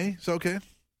 So, okay.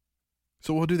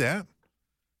 So we'll do that.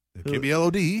 It can't be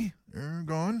LOD. They're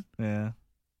gone. Yeah.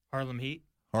 Harlem Heat.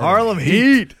 Harlem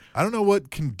Heat. I don't know what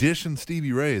condition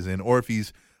Stevie Ray is in, or if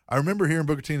he's. I remember hearing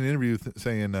Booker T in an interview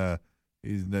saying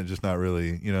he's just not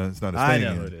really. It's not his thing. I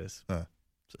know it is.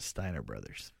 It's the Steiner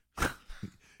brothers.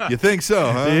 You think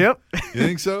so, huh? Yep. You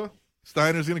think so?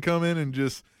 Steiner's going to come in and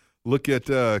just look at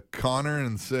Connor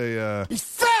and say, he's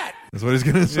fat! That's what he's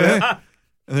going to say? Yeah.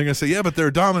 And they're going to say, yeah, but they're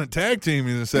a dominant tag team.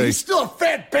 He's going to say, he's still a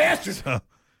fat bastard!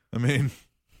 I mean,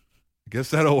 I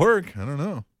guess that'll work. I don't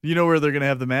know. You know where they're going to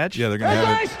have the match? Yeah, they're going to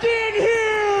have it. As I stand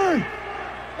here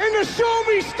in the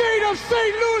show-me state of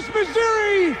St. Louis,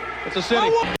 Missouri. It's a city.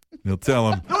 He'll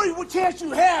tell him. The only chance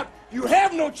you have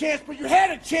no chance, but you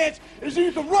had a chance, is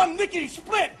you can run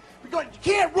lickety-split. Because you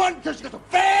can't run because you got the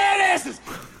fat asses.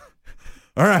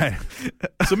 All right.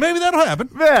 So maybe that'll happen.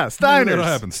 Yeah, Steiners. Maybe that'll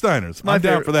happen. Steiners. I'm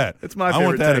down for that. It's my favorite I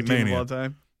want that tag at team Mania. of all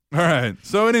time. All right.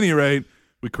 So at any rate,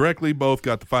 we correctly both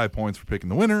got the 5 points for picking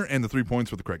the winner and the 3 points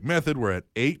for the correct method. We're at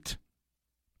 8-8.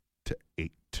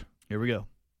 Here we go.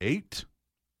 8-8.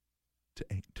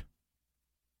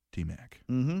 T-Mac.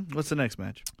 What's the next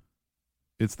match?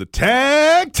 It's the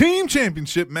Tag Team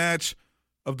Championship match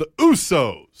of the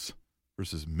Usos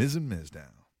versus Miz and Mizdow.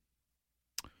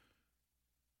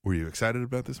 Were you excited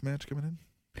about this match coming in?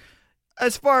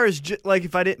 As far as like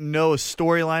if I didn't know a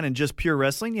storyline and just pure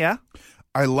wrestling, yeah.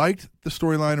 I liked the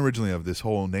storyline originally of this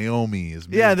whole Naomi is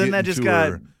then that just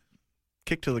got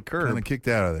kicked to the curb. Kind of kicked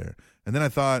out of there. And then I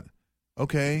thought,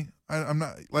 okay, I'm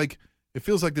not like it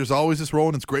feels like there's always this role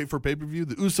and it's great for pay-per-view.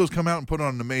 The Usos come out and put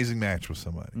on an amazing match with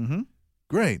somebody. Mm-hmm.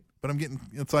 Great. But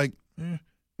it's like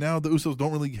now the Usos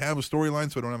don't really have a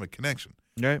storyline, so I don't have a connection.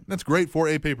 Right. And that's great for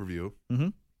a pay-per-view. Mm-hmm.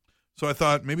 So I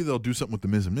thought maybe they'll do something with the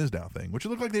Miz and Mizdow thing, which it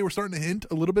looked like they were starting to hint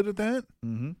a little bit at that.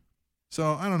 Mm-hmm.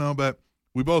 So I don't know, but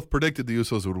we both predicted the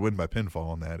Usos would win by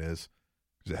pinfall, and that is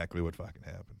exactly what fucking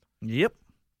happened. Yep.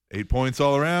 8 points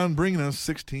all around, bringing us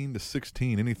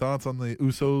 16-16. Any thoughts on the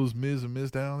Usos, Miz and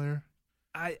Mizdow there?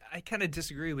 I kind of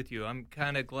disagree with you. I'm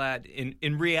kind of glad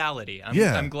in reality.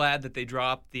 I'm glad that they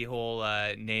dropped the whole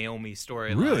Naomi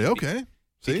storyline. Really? Okay.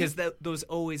 See? Because those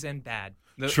always end bad.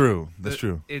 That's true.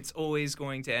 It's always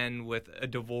going to end with a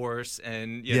divorce,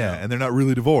 and and they're not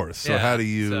really divorced. So how do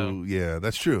you?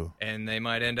 That's true. And they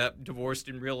might end up divorced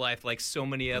in real life, like so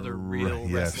many other real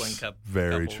wrestling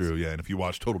Very couples. true. Yeah, and if you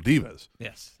watch Total Divas,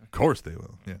 yes, of course they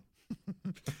will. Yeah.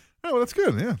 Oh, well, that's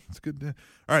good. Yeah, that's good.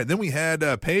 All right, then we had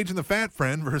Paige and the Fat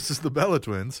Friend versus the Bella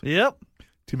Twins. Yep.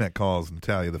 T-Mac calls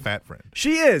Natalia the Fat Friend.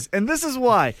 She is, and this is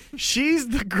why. She's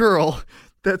the girl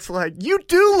that's like, you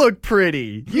do look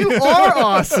pretty. You are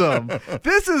awesome.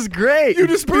 This is great. You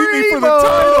just beat me for the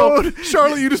title.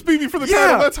 Charlotte, you just beat me for the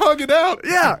title. Let's hug it out.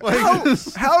 Yeah. Like,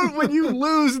 how when you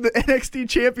lose the NXT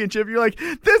championship, you're like,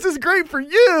 this is great for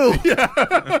you.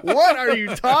 Yeah. What are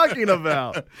you talking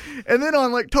about? And then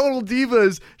on like Total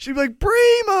Divas, she'd be like,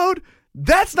 Brie mode.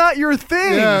 That's not your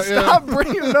thing. Stop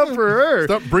bringing it up for her.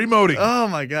 Stop Brie-moding. Oh,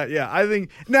 my God. Yeah. I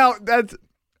think now that's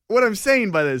what I'm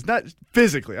saying by this, not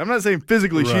physically. I'm not saying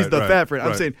physically she's the fat friend.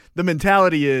 I'm saying the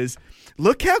mentality is,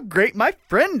 look how great my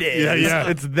friend is. Yeah.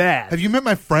 It's that. Have you met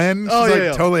my friend?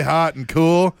 She's totally hot and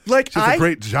cool. Like, she has a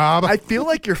great job. I feel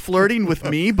like you're flirting with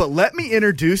me, but let me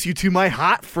introduce you to my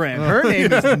hot friend. Her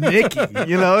name is Nikki.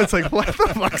 It's like, what the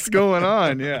fuck's going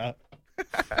on? Yeah.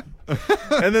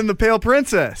 And then the Pale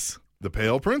Princess. The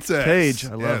Pale Princess. Paige.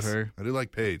 I love her. I do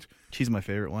like Paige. She's my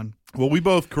favorite one. Well, we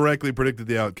both correctly predicted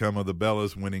the outcome of the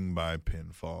Bellas winning by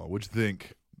pinfall. What'd you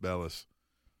think, Bellas?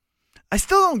 I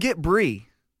still don't get Brie.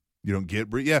 You don't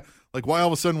get Brie? Yeah. Like, why all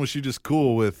of a sudden was she just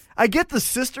cool with... I get the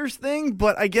sisters thing,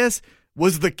 but I guess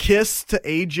was the kiss to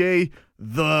AJ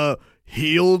the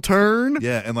heel turn?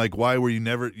 Yeah, and like, why were you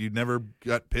never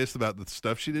got pissed about the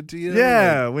stuff she did to you?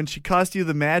 Yeah, when she cost you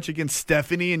the match against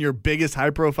Stephanie in your biggest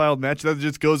high-profile match, that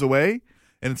just goes away?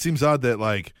 And it seems odd that,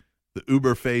 like, the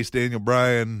uber-faced Daniel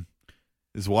Bryan...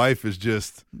 His wife is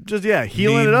just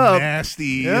healing it up.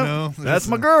 Nasty, That's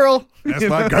my girl. That's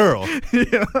my girl.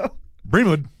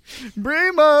 Bremod.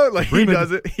 Like, he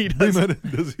does it. He does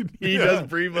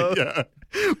Bremo. Yeah.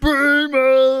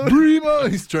 Bremo.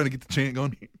 He's trying to get the chant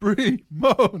going.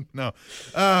 Bremo. No.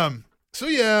 So,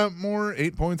 yeah, more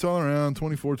 8 points all around,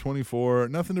 24-24.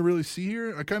 Nothing to really see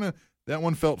here. That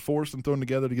one felt forced and thrown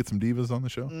together to get some divas on the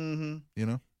show.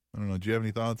 Mm-hmm. I don't know. Do you have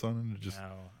any thoughts on it?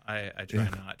 No, I try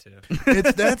not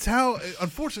to. That's how,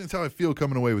 unfortunately, it's how I feel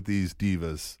coming away with these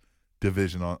divas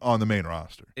division on the main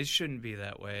roster. It shouldn't be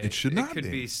that way. It should not be. It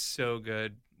could be so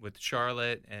good with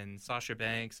Charlotte and Sasha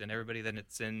Banks and everybody that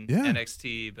it's in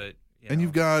NXT, but and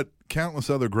you've got countless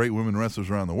other great women wrestlers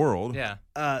around the world.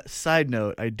 Yeah. Side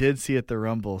note, I did see at the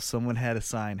Rumble someone had a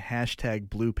sign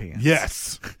 #BluePants.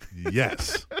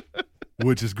 Yes.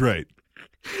 Which is great.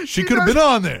 She could have been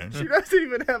on there. She doesn't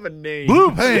even have a name.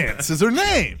 Blue Pants is her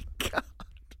name. God.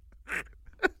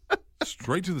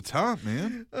 Straight to the top,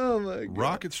 man. Oh, my God.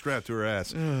 Rocket strapped to her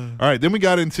ass. All right, then we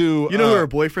got into... You know who her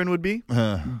boyfriend would be?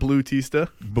 Blue Tista.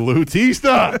 Blue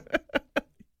Tista.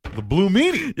 The Blue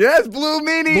Meanie. Yes, Blue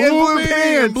Meanie and Blue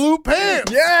Pants. And Blue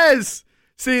Pants. Yes.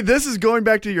 See, this is going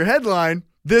back to your headline.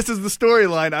 This is the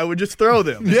storyline. I would just throw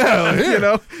them.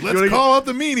 Yeah. Let's call up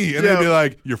the Meanie. And they'd be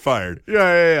like, you're fired.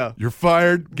 Yeah. You're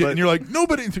fired. And you're like,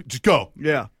 nobody, just go.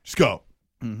 Yeah. Just go.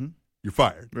 Mm-hmm. You're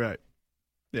fired. Right.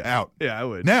 Yeah. Out. Yeah, I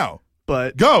would. Now.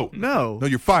 But. Go. No,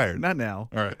 you're fired. Not now.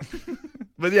 All right.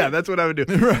 But yeah, that's what I would do.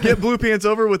 Right. Get Blue Pants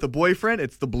over with a boyfriend.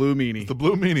 It's the Blue Meanie. It's the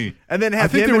Blue Meanie. And then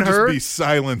have him and her. I think there would just be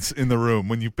silence in the room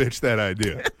when you pitch that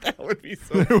idea. That would be so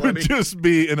funny. There would just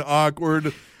be an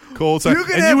awkward, cold silence.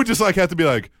 You would just have to be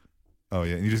like, oh,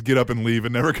 yeah. And you just get up and leave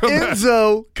and never come back.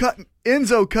 Enzo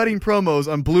cutting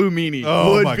promos on Blue Meanie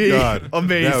would be amazing. That would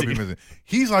be amazing.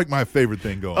 He's like my favorite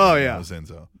thing going on. Oh, yeah.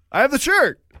 Enzo. I have the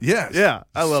shirt. Yes. Yeah.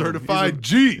 I love Certified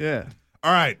G. Yeah.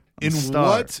 All right. In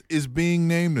what is being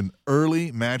named an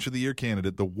early match of the year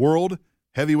candidate, the World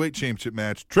Heavyweight Championship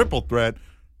match, triple threat,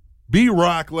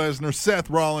 Brock Lesnar, Seth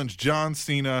Rollins, John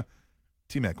Cena.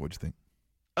 T-Mac, what'd you think?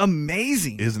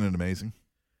 Amazing. Isn't it amazing?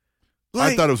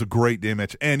 I thought it was a great day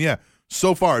match. And yeah,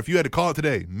 so far, if you had to call it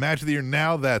today, match of the year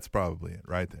now, that's probably it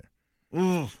right there.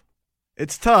 Oof.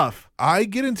 It's tough.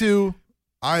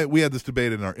 We had this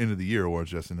debate in our end of the year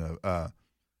awards, Justin.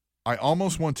 I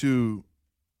almost want to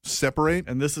separate.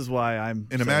 And this is why I'm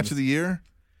in a match of the year,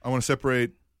 I want to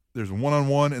separate. There's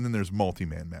one-on-one and then there's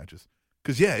multi-man matches.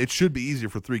 Because, yeah, it should be easier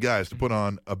for three guys to put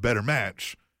on a better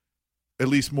match, at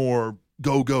least more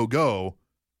go, go, go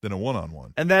than a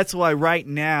one-on-one. And that's why right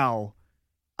now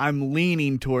I'm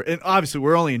leaning toward – and obviously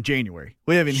we're only in January.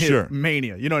 We haven't hit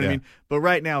Mania. You know what I mean? But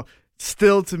right now,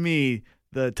 still to me,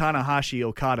 the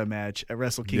Tanahashi-Okada match at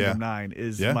Wrestle Kingdom 9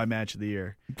 is my match of the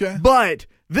year. Okay. But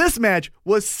this match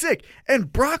was sick.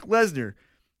 And Brock Lesnar –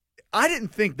 I didn't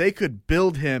think they could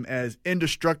build him as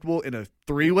indestructible in a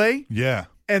three-way. Yeah.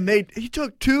 And he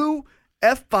took two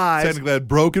F5s. Technically that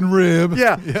broken rib.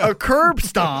 Yeah. A curb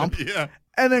stomp. Yeah.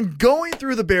 And then going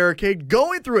through the barricade,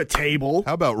 going through a table.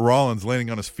 How about Rollins landing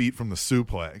on his feet from the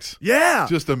suplex? Yeah.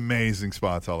 Just amazing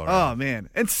spots all around. Oh, man.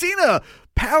 And Cena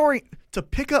powering to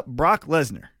pick up Brock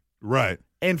Lesnar. Right.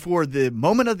 And for the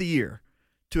moment of the year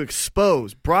to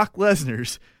expose Brock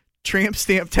Lesnar's tramp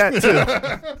stamp tattoo.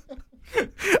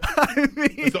 I mean,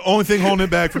 it's the only thing holding it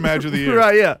back from match of the year.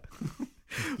 Right, yeah.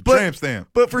 Tramp stamp.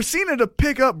 But for Cena to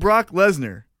pick up Brock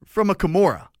Lesnar from a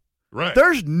Kimura, right?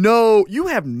 You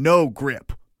have no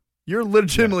grip. You're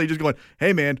legitimately just going,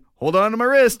 hey, man, hold on to my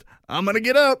wrist. I'm going to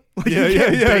get up. Like,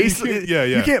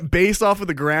 you can't base off of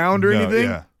the ground or anything.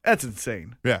 Yeah. That's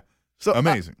insane. Yeah. So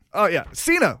amazing. Yeah.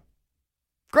 Cena,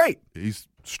 great. He's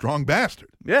a strong bastard.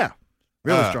 Yeah.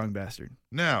 Really strong bastard.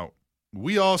 Now,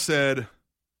 we all said...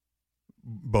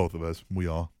 Both of us,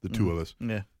 the two of us.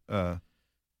 Yeah.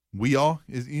 We all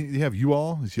you have you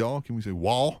all? Is y'all? Can we say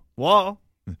Wall? Wall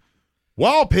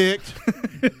picked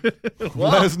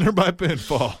Lesnar by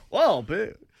pinfall. Wall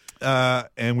picked.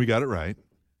 And we got it right.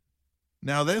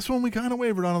 Now this one we kind of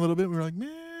wavered on a little bit. We were like,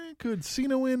 man, could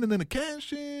Cena win and then a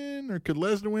cash in, or could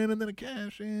Lesnar win and then a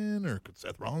cash in, or could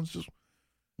Seth Rollins just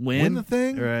win the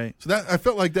thing? Right. So that I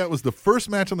felt like that was the first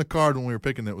match on the card when we were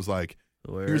picking. That was like.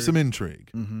 Here's some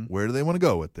intrigue. Mm-hmm. Where do they want to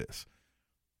go with this?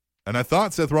 And I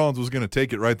thought Seth Rollins was going to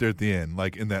take it right there at the end.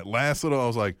 Like in that last little, I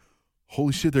was like,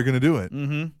 holy shit, they're going to do it.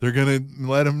 Mm-hmm. They're going to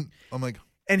let him. I'm like.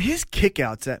 And his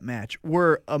kickouts that match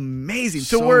were amazing.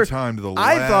 Time to the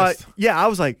last. I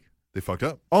was like. They fucked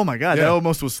up. Oh, my God. That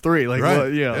almost was 3. Like, right.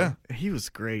 well, yeah. He was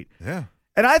great. Yeah.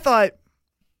 And I thought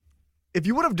if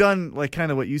you would have done like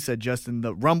kind of what you said, Justin,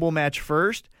 the Rumble match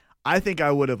first, I think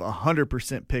I would have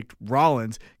 100% picked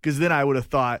Rollins because then I would have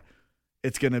thought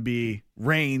it's going to be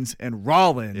Reigns and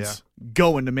Rollins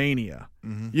going to Mania.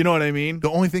 Mm-hmm. You know what I mean?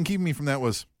 The only thing keeping me from that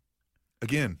was,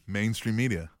 again, mainstream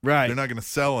media. Right. They're not going to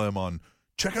sell him on,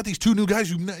 check out these two new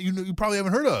guys you probably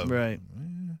haven't heard of. Right.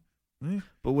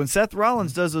 But when Seth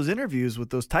Rollins does those interviews with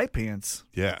those tight pants.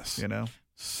 Yes. You know?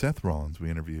 Seth Rollins, we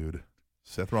interviewed.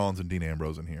 Seth Rollins and Dean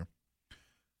Ambrose in here.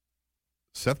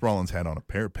 Seth Rollins had on a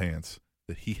pair of pants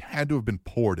that he had to have been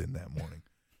poured in that morning.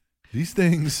 These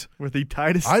things were the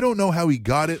tightest. I don't know how he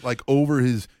got it like over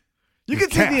his. You can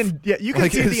calf. see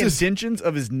the indentions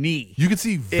of his knee. You could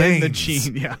see veins in the jeans.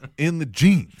 In the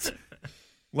jeans.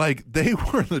 Like they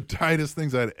were the tightest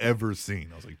things I'd ever seen.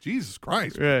 I was like, Jesus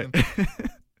Christ! Right.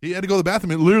 He had to go to the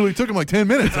bathroom. It literally took him like 10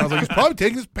 minutes. I was like, he's probably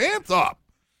taking his pants off.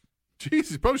 Jeez,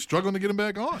 he's probably struggling to get them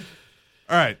back on.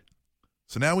 All right.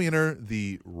 So now we enter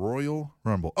the Royal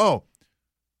Rumble. Oh,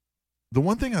 the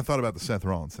one thing I thought about the Seth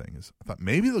Rollins thing is I thought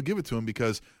maybe they'll give it to him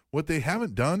because what they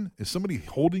haven't done is somebody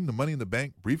holding the Money in the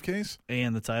Bank briefcase.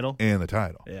 And the title.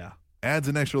 Yeah. Adds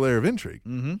an extra layer of intrigue.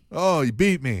 Mm-hmm. Oh, you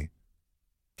beat me.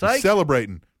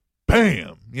 Celebrating.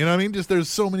 Bam. You know what I mean? Just there's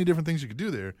so many different things you could do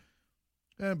there.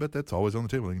 Yeah, but that's always on the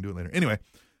table. They can do it later. Anyway,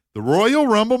 the Royal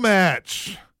Rumble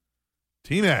match.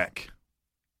 T-Mac.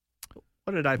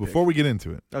 What did I pick? Before we get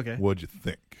into it, okay, what'd you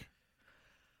think?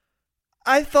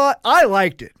 I thought I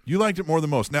liked it. You liked it more than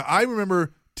most. Now, I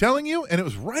remember telling you, and it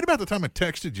was right about the time I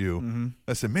texted you, mm-hmm.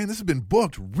 I said, man, this has been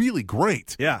booked really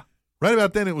great. Yeah. Right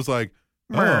about then, it was like,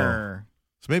 oh.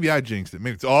 So maybe I jinxed it.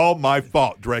 Maybe it's all my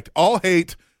fault. Direct all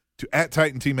hate to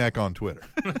 @TitanTMac on Twitter.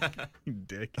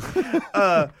 Dick.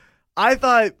 I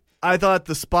thought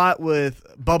the spot with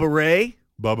Bubba Ray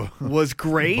was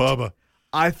great. Bubba.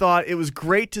 I thought it was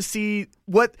great to see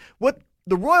what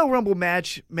the Royal Rumble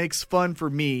match makes fun for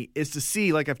me is to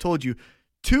see, like I've told you,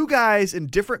 two guys in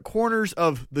different corners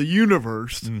of the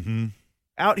universe mm-hmm.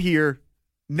 out here.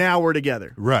 Now we're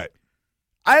together. Right.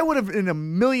 I would have in a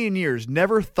million years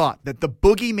never thought that the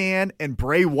Boogeyman and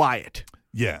Bray Wyatt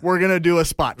Yeah. we're going to do a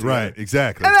spot together. Right,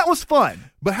 exactly. And that was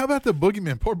fun. But how about the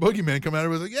Boogeyman? Poor Boogeyman come out and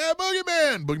was like, yeah,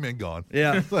 Boogeyman. Boogeyman gone.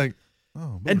 Yeah. It's like,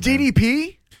 oh, And Boogeyman.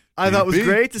 DDP, I thought was DDP?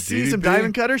 great to see some DDP?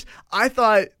 diamond cutters. I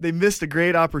thought they missed a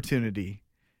great opportunity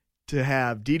to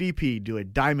have DDP do a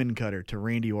diamond cutter to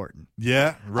Randy Orton.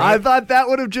 Yeah, right. I thought that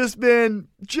would have just been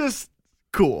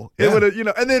cool. It Yeah. would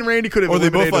have, and then Randy could have Or they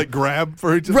both eliminated- like grab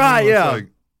for each other. Right, It's yeah. like,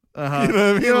 Uh-huh. You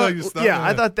know what I mean? Like, just yeah, not-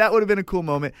 I thought that would have been a cool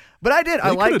moment. But I did. I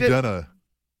they liked could it. have done a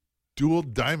dual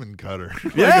diamond cutter.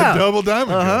 Like Yeah. a double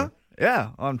diamond Uh-huh. cutter.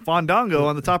 Yeah, on Fandango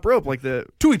on the top rope like the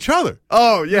To each other.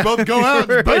 Oh, yeah. Both go out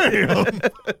and Right. bam.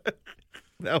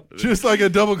 That would've- Just like a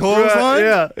double Right,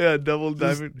 clothesline. yeah, double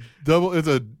diamond Double. It's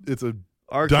a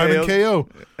RKO. diamond KO.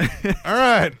 All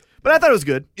right. But I thought it was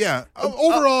good. Yeah.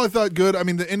 Overall, I thought good. I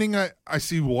mean, the ending, I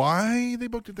see why they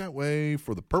booked it that way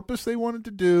for the purpose they wanted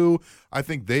to do. I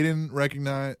think they didn't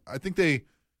recognize. I think they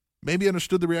maybe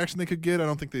understood the reaction they could get. I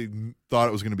don't think they thought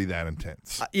it was going to be that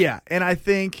intense. Yeah, and I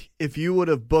think if you would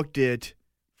have booked it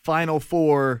Final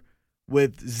Four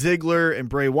with Ziggler and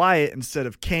Bray Wyatt instead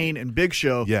of Kane and Big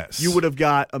Show, Yes. you would have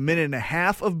got a minute and a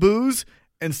half of booze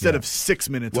instead of 6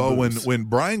 minutes Well, of booze. when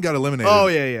Brian got eliminated, Oh,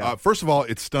 yeah. First of all,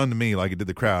 it stunned me like it did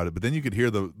the crowd, but then you could hear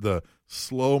the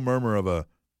slow murmur of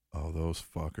those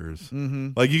fuckers. Mm-hmm.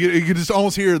 Like you could just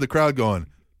almost hear the crowd going,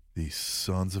 these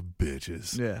sons of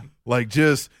bitches. Yeah. Like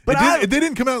just, But they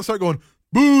didn't come out and start going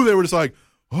boo. They were just like,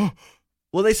 oh,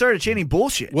 Well, they started chanting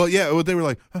bullshit. well, yeah. They were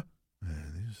like, huh,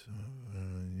 this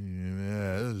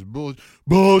is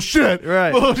bullshit.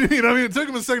 Right. Bullshit. You know what I mean? It took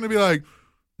them a second to be like,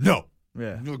 no.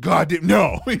 Yeah. God damn,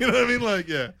 no. You know what I mean? Like,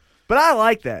 yeah. But I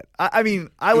like that. I mean,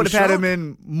 I would was have had shock. him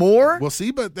in more, Well,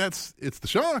 see, but it's the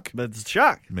shock. but it's a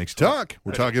shock. It makes you talk.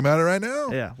 We're talking about it right now.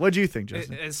 Yeah. What do you think,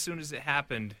 Justin? As soon as it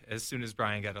happened, as soon as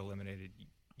Brian got eliminated,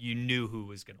 you knew who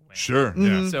was going to win. Sure.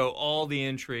 Mm-hmm. Yeah. So all the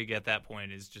intrigue at that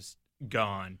point is just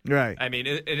gone. Right. I mean,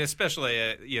 and especially,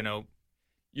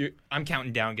 I'm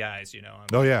counting down guys, I'm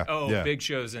Oh, yeah. Oh, Yeah. Big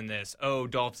Show's in this. Oh,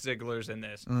 Dolph Ziggler's in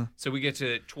this. So we get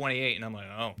to 28, and I'm like,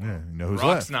 oh, Yeah, you know who's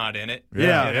Rock's left. not in it.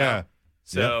 Yeah. you know? Yeah.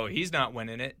 So he's not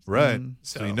winning it. Right. Mm-hmm.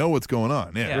 So you know what's going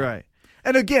on. Yeah. Yeah. Right.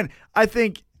 And again, I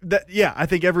think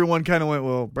everyone kind of went,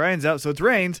 well, Brian's out, so it's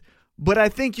Reigns. But I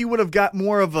think you would have got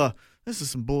more of a, this is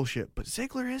some bullshit, but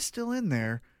Ziggler is still in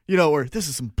there. Or this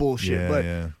is some bullshit, Yeah, but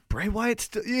yeah. Bray Wyatt's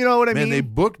still, you know what I Man, mean? they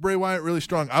booked Bray Wyatt really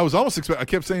strong. I was almost expecting. I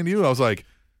kept saying to you, I was like,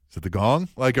 "Is it the gong?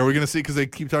 Like, are we going to see?" Because they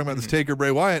keep talking about this Taker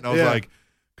Bray Wyatt, and I was Yeah. like,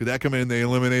 "Could that come in? They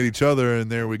eliminate each other, and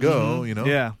there we go." You know?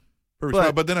 Yeah. Perfect But-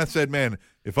 spot. But then I said, "Man,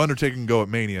 if Undertaker can go at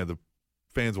Mania, the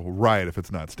fans will riot if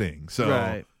it's not Sting." So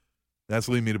Right. that's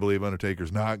leading me to believe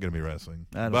Undertaker's not going to be wrestling.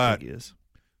 I don't but think he is.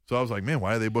 so I was like, "Man,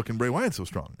 why are they booking Bray Wyatt so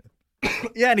strong?"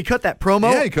 Yeah, and he cut that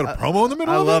promo. Yeah, he cut a promo in the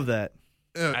middle. I of love it. that.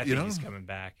 I You think know, he's coming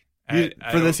back. You-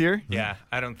 I for this don't- year? Yeah,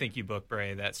 I don't think you book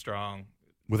Bray that strong.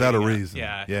 without a You know, reason.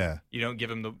 Yeah. Yeah. You don't give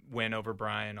him the win over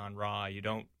Brian on Raw. You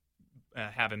don't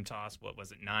have him toss,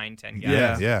 9, 10 guys?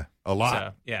 Yeah. Yeah. A lot.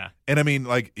 So, yeah. And I mean,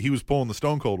 like, he was pulling the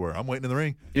Stone Cold where I'm waiting in the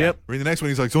ring. Yep. Ring the next one,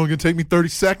 he's like, it's only going to take me 30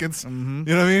 seconds. Mhm.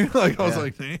 You know what I mean? Like, I was Yeah.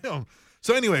 like, damn.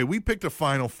 So anyway, we picked a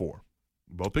Final Four.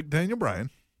 Both picked Daniel Bryan.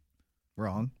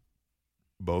 Wrong.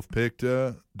 Both picked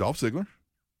Dolph Ziggler.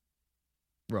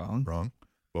 Wrong. Wrong.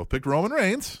 Both picked Roman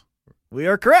Reigns. We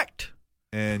are correct.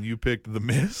 And you picked The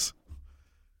Miz.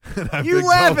 And I You picked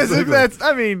laugh Dolph as if Ziggler. that's,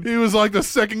 I mean, He was like the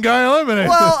second guy eliminated.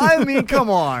 well, I mean, come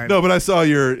on. No, but I saw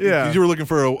your. Yeah. You were looking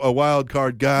for a wild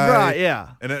card guy. Right,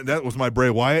 yeah. And that was my Bray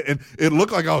Wyatt. And it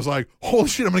looked like I was like, holy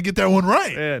shit, I'm going to get that one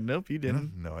right. Yeah, nope, you You know?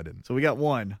 didn't. No, I didn't. So we got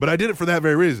one. But I did it for that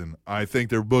very reason. I think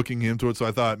they're booking him to it, so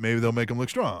I thought maybe they'll make him look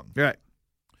strong. Right.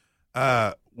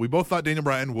 We both thought Daniel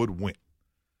Bryan would win.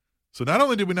 So not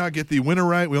only did we not get the winner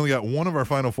right, we only got one of our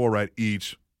Final Four right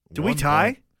each. Did we 1 tie?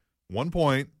 point. 1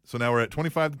 point. So now we're at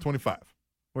 25 to 25.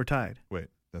 We're tied. Wait,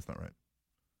 that's not right.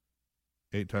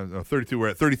 8 times 32. We're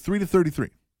at 33 to 33.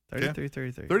 33,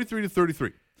 33. 33 to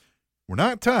 33. We're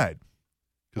not tied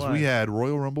because Why? we had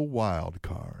Royal Rumble wild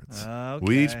cards. Okay.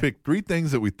 We each picked 3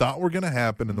 things that we thought were going to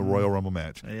happen in the Royal Rumble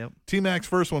match. Yep. T-Mac's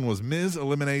first one was Miz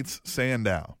eliminates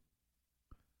Sandow,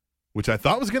 which I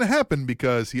thought was going to happen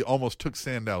because he almost took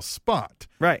Sandow's spot.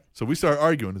 Right. So we started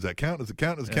arguing, does that count? Does it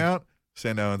count? Does it Yeah. count?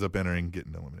 Sandow ends up entering,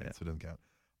 getting eliminated, so it doesn't count.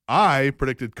 I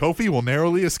predicted Kofi will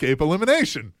narrowly escape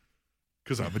elimination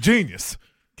because I'm a genius.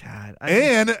 God.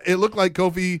 And it looked like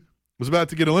Kofi was about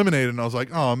to get eliminated, and I was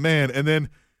like, oh, man. And then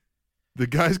the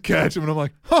guys catch him, and I'm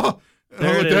like, huh. And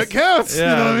I'm There like, it that is. counts. Yeah,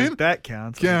 You know what I mean? that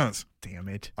counts. Counts. Damn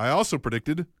it. I also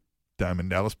predicted Diamond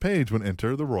Dallas Page would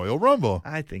enter the Royal Rumble.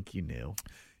 I think you knew.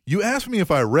 You asked me if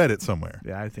I read it somewhere.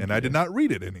 Yeah, I think And you I did did. not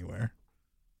read it anywhere.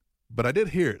 but I did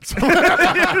hear it. So.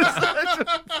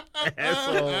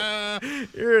 Asshole.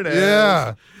 You're an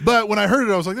Yeah. But when I heard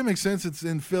it, I was like, that makes sense. It's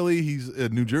in Philly. He's a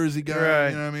New Jersey guy. Right.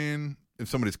 You know what I mean? If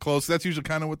somebody's close, that's usually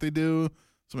kind of what they do.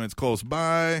 Somebody that's close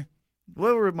by.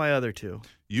 What were my other two?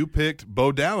 You picked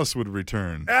Bo Dallas would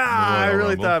return. I really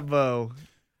Rumble. thought Bo.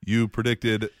 You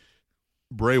predicted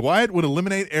Bray Wyatt would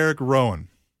eliminate Eric Rowan.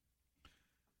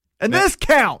 And this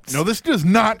counts. No, this does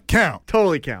not count.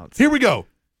 Totally counts. Here we go.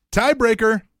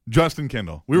 Tiebreaker, Justin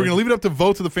Kendall. We were going to leave it up to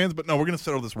votes of the fans, but no, we're going to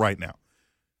settle this right now.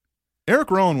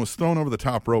 Eric Rowan was thrown over the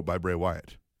top rope by Bray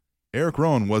Wyatt. Eric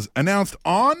Rowan was announced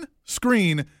on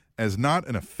screen as not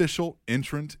an official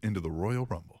entrant into the Royal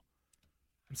Rumble.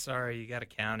 I'm sorry, you got to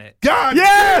count it. God!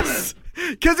 Yes!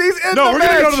 Because he's in No, the we're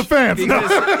match. going to go to the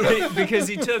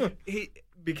fans.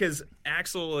 Because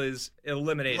Axel is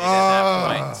eliminated at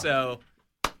that point, so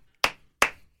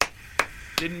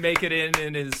didn't make it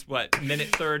in his minute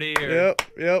 30 or Yep.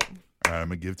 All right, I'm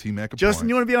going to give T-Mac a Justin, point.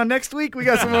 you want to be on next week? We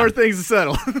got some more things to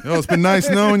settle. It's been nice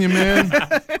knowing you, man.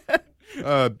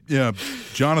 Yeah,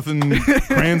 Jonathan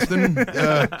Cranston.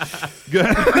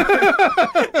 Good.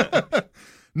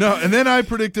 No, and then I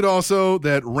predicted also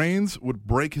that Reigns would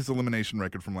break his elimination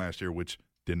record from last year, which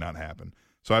did not happen.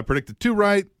 So I predicted 2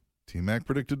 right. T-Mac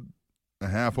predicted a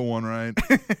half of 1 right.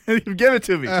 Give it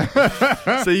to me.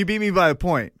 So you beat me by a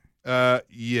point.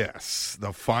 Yes.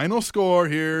 The final score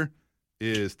here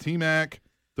is T-Mac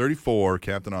 34,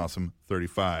 Captain Awesome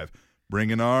 35.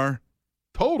 Bringing our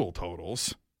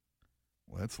totals.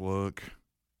 Let's look.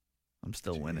 I'm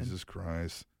still winning. Jesus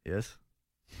Christ. Yes.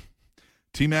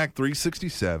 T-Mac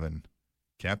 367,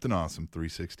 Captain Awesome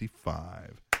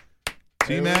 365. There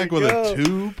T-Mac we with go. a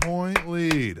 2-point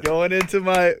lead. Going into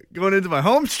my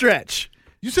home stretch.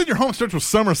 You said your home stretch was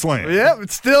SummerSlam. Yep,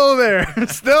 it's still there.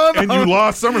 Still in the And you home-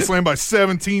 lost SummerSlam by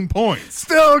 17 points.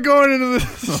 Still going into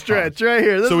the stretch right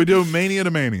here. This So we do Mania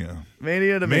to Mania.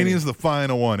 Mania to Mania Mania. is the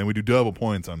final one, and we do double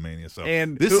points on Mania. So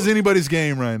And this who- is anybody's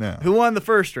game right now. Who won the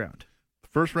first round? The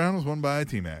first round was won by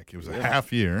T-Mac. It was a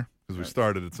half year because we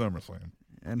started at SummerSlam.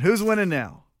 And who's winning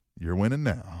now? You're winning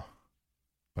now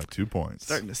by 2 points.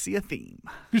 Starting to see a theme.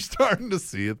 You're starting to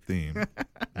see a theme.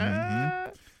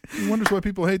 He wonders why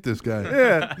people hate this guy.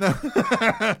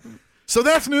 Yeah. So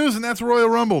that's news, and that's Royal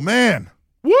Rumble. Man,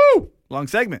 woo! Long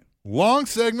segment. Long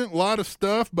segment, a lot of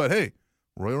stuff, but hey,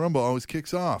 Royal Rumble always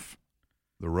kicks off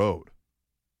the road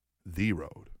to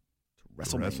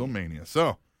WrestleMania.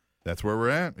 So that's where we're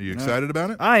at. Are you excited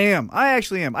about it? I am. I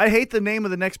actually am. I hate the name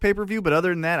of the next pay-per-view, but other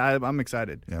than that, I'm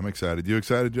excited. Yeah, I'm excited. You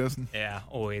excited, Justin? Yeah,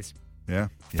 always. Yeah.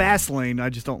 Fastlane, I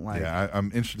just don't like. Yeah, I'm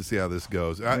interested to see how this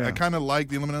goes. I kind of like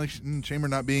the Elimination Chamber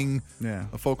not being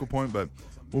a focal point, but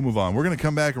we'll move on. We're going to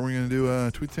come back and we're going to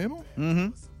do Tweet the Table? Mm-hmm.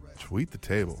 Tweet the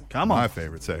Table. Come on. My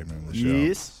favorite segment of the show.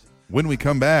 Yes. When we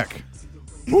come back,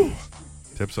 to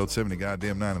episode 70,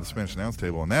 goddamn 9 of the Spanish Announce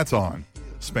Table, and that's on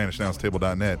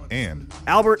SpanishAnnounceTable.net and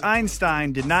Albert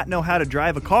Einstein did not know how to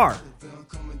drive a car.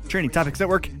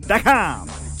 TrainingTopicsNetwork.com.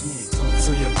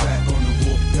 So you're back on the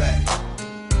wolf back.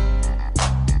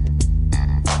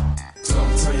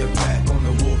 Turn your back on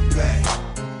the wolf back.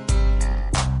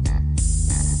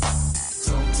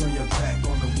 Turn your back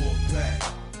on the wolf back.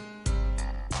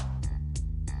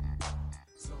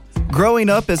 Growing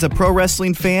up as a pro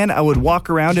wrestling fan, I would walk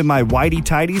around in my whitey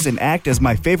tighties and act as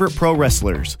my favorite pro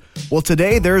wrestlers. Well,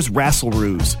 today there's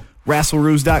Rasselroos.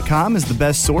 Rasselroos.com is the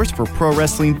best source for pro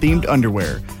wrestling themed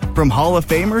underwear. From Hall of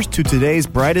Famers to today's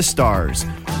brightest stars.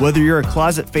 Whether you're a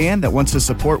closet fan that wants to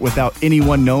support without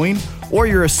anyone knowing, or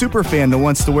you're a super fan that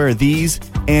wants to wear these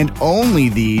and only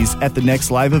these at the next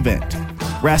live event,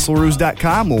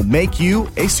 Rasselroos.com will make you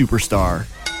a superstar.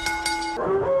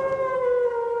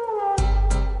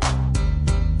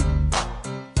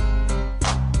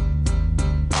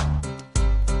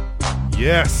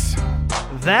 yes.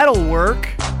 That'll work,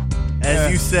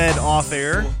 as you said off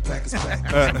air.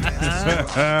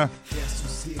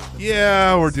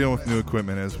 Yeah, we're dealing with new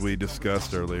equipment as we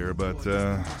discussed earlier, but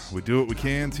we do what we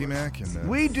can, T-Mac. And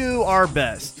We do our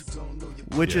best,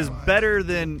 which is better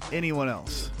than anyone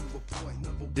else.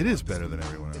 it is better than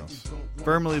everyone else.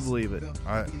 Firmly believe it.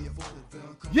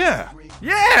 Yeah.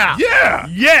 Yeah! Yeah.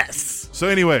 Yes! So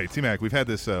anyway, T-Mac, we've had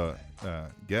this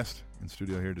guest in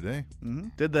studio here today. Mm-hmm.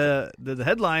 Did the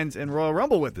headlines in Royal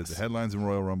Rumble with Did us. the headlines in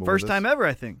Royal Rumble First with us. time ever,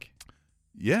 I think.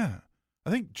 Yeah. I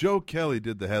think Joe Kelly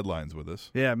did the headlines with us.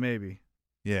 Yeah, maybe.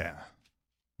 Yeah.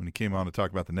 When he came on to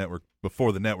talk about the network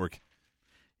before the network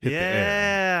hit the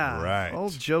Yeah. air. Right.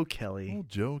 Old Joe Kelly. Old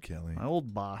Joe Kelly. My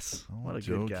old boss. What a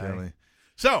Joe good guy. Kelly.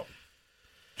 So,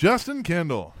 Justin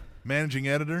Kendall, managing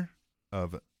editor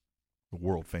of the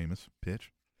world famous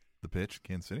Pitch. The Pitch,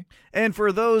 Kansas City. And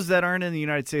for those that aren't in the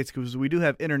United States, because we do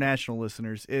have international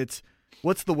listeners,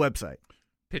 what's the website?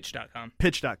 Pitch.com.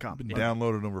 Pitch.com. Been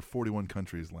downloaded in over 41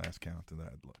 countries last count that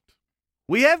I'd looked.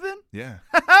 We have been? Yeah.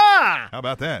 Ha How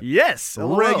about that? Yes.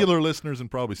 Regular listeners in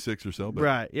probably 6 or so. But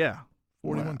Right, yeah.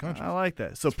 41 countries. I like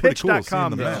that. So It's pretty cool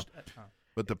pitch.com. seeing the map.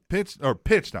 But the Pitch, or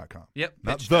Pitch.com. Yep.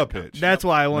 Not Pitch.com. the Pitch. That's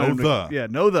why I wanted No to. Yeah,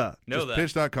 know the. Know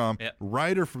Just that. Pitch.com. Yep.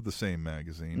 Writer for the same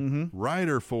magazine.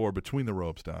 Writer for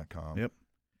BetweenTheRopes.com. Yep.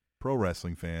 Pro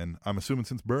wrestling fan. I'm assuming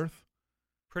since birth?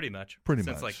 Pretty much. Pretty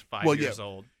Since much. like 5 Well, years yeah.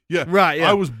 old. Yeah. Right, yeah.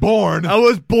 I was born I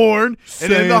was born and in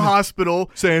Saying- the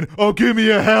hospital. saying, oh, give me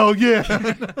a hell yeah.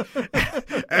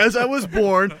 As I was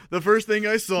born, the first thing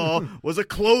I saw was a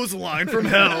clothesline from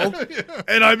hell,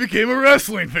 and I became a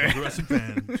wrestling fan. Wrestling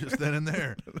fan. Just then and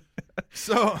there.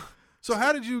 So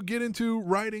how did you get into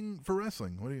writing for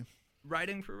wrestling? What do you?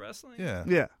 Writing for wrestling? Yeah.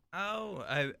 Yeah. Oh,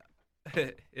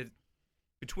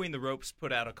 Between the Ropes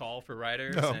put out a call for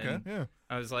writers. Oh, okay. And Yeah.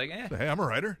 I was like, Hey, I'm a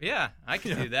writer. yeah, I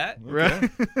can do that. Right.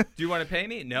 Do you want to pay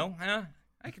me? No?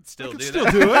 I can still I can do still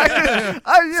that. do it. Yeah.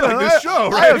 It's like this show I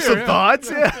right have here, some yeah.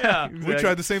 thoughts. Yeah. Yeah. We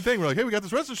tried the same thing. We're like, hey, we got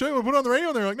this wrestling show. We put it on the radio.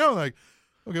 And they're like, no. Like,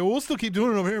 okay, well, we'll still keep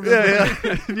doing it over here. Yeah,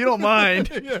 yeah. If you don't mind,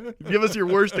 give us your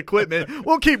worst equipment.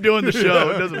 We'll keep doing the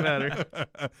show. It doesn't matter.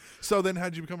 So then,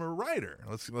 how'd you become a writer?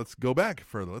 Let's go back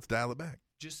further. Let's dial it back.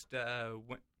 Just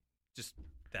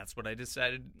that's what I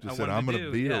decided Just I said wanted I'm to going do.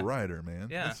 to be Yeah. a writer, man.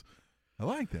 Yeah. I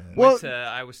like that. Well- Went to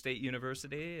Iowa State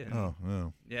University. And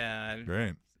Oh, yeah.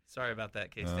 great. Sorry about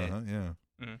that, K-State. Yeah.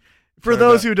 For Sorry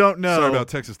those about- who don't know, Sorry about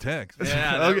Texas Tech.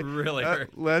 Yeah, that Okay. really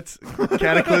hurt. Let's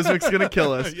Cataclysmic's gonna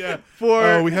kill us. Yeah. For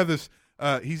Oh, we have this.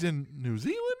 He's in New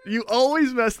Zealand? you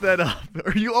always mess that up,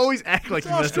 or you always act like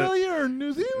you messed it up. Australia or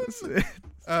New Zealand?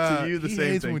 To you, the he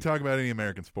same hates thing. when we talk about any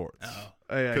American sports. Oh.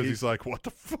 Oh, yeah, Because he's like, what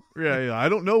the fuck? yeah. I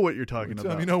don't know what you're talking Tell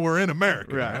him, about. you know, we're in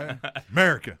America. Right. Right?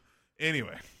 America.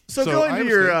 Anyway. So going to Iowa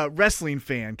your State- wrestling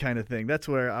fan kind of thing, that's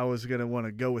where I was going to want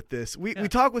to go with this. We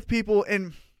talk with people,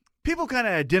 and people kind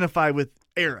of identify with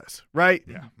eras, right?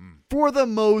 Yeah. For the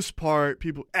most part,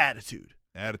 people attitude.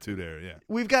 Attitude era, yeah.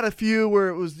 We've got a few where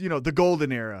it was, the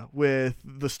golden era with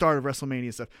the start of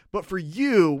WrestleMania stuff. But for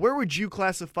you, where would you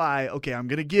classify, okay, I'm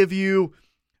going to give you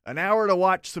an hour to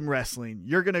watch some wrestling.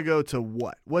 You're going to go to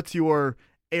what? What's your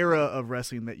era of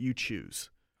wrestling that you choose?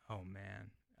 Oh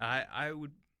man, I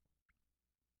would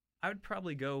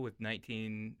probably go with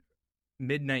mid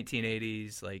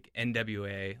 1980s, like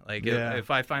NWA. Like Yeah.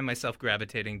 if I find myself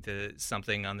gravitating to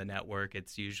something on the network,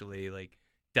 it's usually like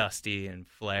Dusty and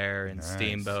Flair and Nice.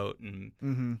 Steamboat and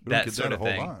Mm-hmm. We don't that get sort a of whole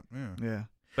thing. lot. Yeah. Yeah.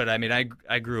 But I mean,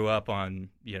 I grew up on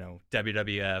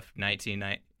WWF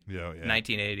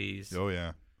 1980s, Oh,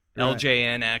 yeah.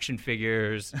 LJN action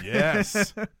figures.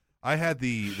 Yes. I had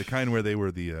the kind where they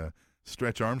were the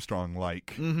Stretch Armstrong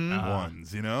like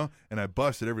ones, and I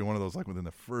busted every one of those like within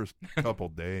the first couple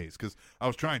days because I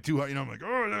was trying too hard. I'm like,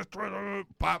 oh, that's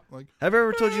pop. Like, Have I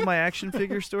ever told you my action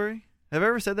figure story? Have I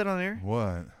ever said that on air?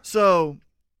 what? So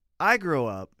I grew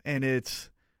up, and it's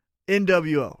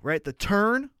NWO, right? The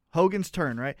turn, Hogan's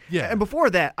turn, right? Yeah. And before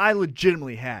that, I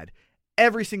legitimately had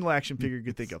every single action figure you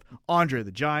could think of. Andre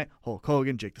the Giant, Hulk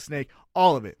Hogan, Jake the Snake,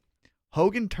 all of it.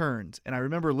 Hogan turns, and I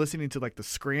remember listening to like the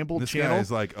Scrambled This channel. guy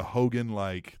is like a Hogan,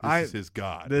 like this is his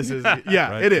god. This is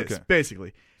yeah, Right? it is Okay.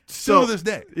 basically. Still So to this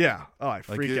day. yeah, oh, I Like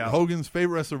freaked out. Hogan's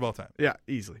favorite wrestler of all time. Yeah,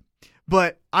 easily.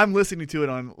 But I'm listening to it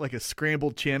on like a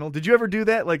scrambled channel. Did you ever do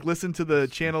that? Like listen to the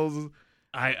channels?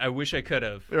 I wish I could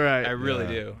have. Right. I really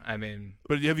Yeah. do. I mean,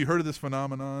 But have you heard of this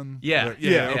phenomenon? yeah, Where-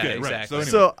 yeah, okay, exactly. right. So,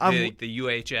 anyway. So I'm the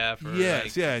UHF. Or yes,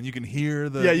 like, yeah, and you can hear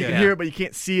the yeah, you can hear it, but you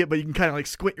can't see it. But you can kind of like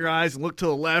squint your eyes and look to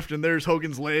the left, and there's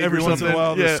Hogan's leg. Every or once in a something.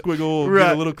 while, yeah. the squiggle will Right.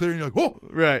 get a little clearer, and you're like, whoa.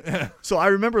 Right. So I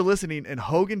remember listening, and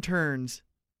Hogan turns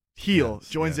heel, Yes,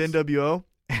 joins yes. NWO,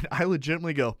 and I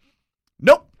legitimately go,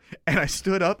 nope. And I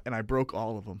stood up and I broke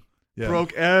all of them. Yeah.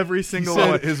 Broke every He single said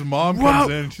one. his mom Wow,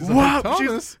 comes in, and she's wow. like,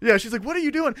 Thomas. She's like, what are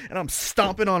you doing? And I'm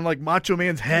stomping on like Macho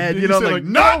Man's head. Did You you know, I'm say, like,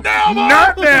 like, not "Not now, Mom!"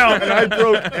 not now. And I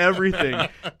broke everything.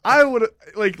 I would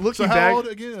like So looking how back. old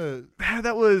again?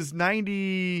 That was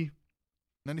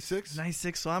 96.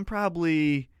 96? So I'm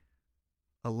probably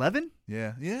 11.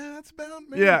 Yeah. Yeah, that's about,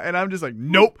 man. Yeah, and I'm just like,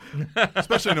 nope.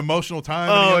 Especially an emotional time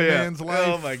Oh in a young yeah. man's life.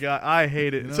 Oh my god, I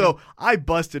hate it. You know? So I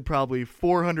busted probably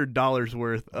 $400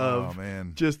 worth of Oh,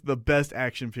 man. just the best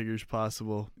action figures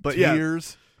possible. But yeah,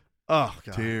 Tears. oh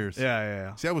god, Tears.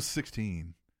 Yeah. See, I was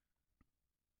 16.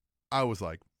 I was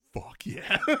like, fuck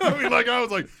yeah. I mean, like, I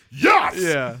was like, yes!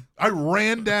 Yeah. I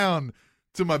ran down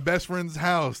to my best friend's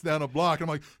house down a block. I'm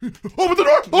like, open the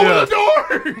door, open the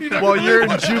door. You know? While you're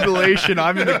in jubilation,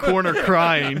 I'm in the corner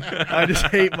crying. I just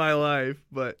hate my life.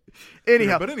 But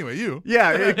anyhow. But anyway, you.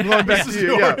 Yeah, going back to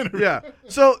you. Yeah.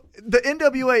 So the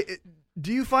NWA,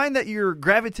 do you find that you're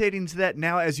gravitating to that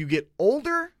now as you get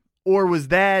older, or was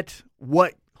that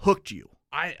what hooked you?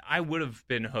 I would have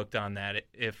been hooked on that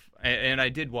and I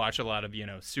did watch a lot of,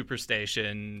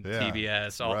 Superstation,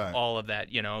 TBS, all of that,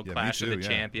 Clash of the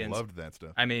Champions. Loved that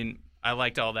stuff. I mean, I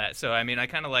liked all that. So, I mean, I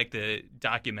kind of like the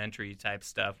documentary type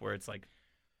stuff where it's like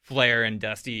Flair and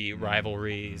Dusty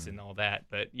rivalries and all that.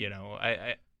 But,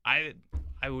 I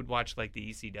would watch like the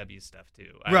ECW stuff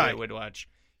too. I would watch,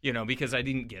 because I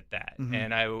didn't get that. Mm-hmm.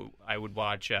 And I would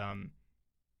watch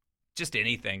just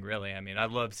anything, really. I mean, I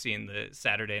love seeing the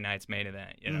Saturday night's main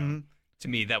event. To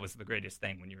me, that was the greatest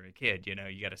thing when you were a kid. You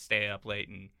got to stay up late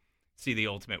and see the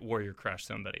Ultimate Warrior crush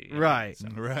somebody. Right.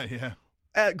 Right,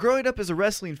 yeah. Growing up as a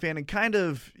wrestling fan and kind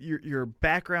of your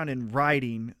background in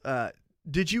writing,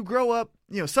 did you grow up,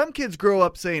 some kids grow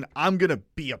up saying, I'm going to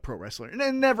be a pro wrestler. And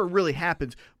it never really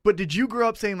happens. But did you grow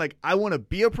up saying, like, I want to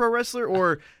be a pro wrestler?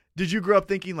 Or did you grow up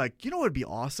thinking, like, what would be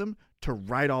awesome? To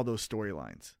write all those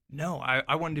storylines. No,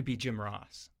 I wanted to be Jim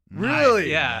Ross. Really?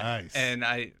 Nice. Yeah. Nice. And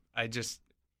I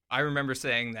remember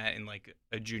saying that in like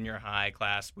a junior high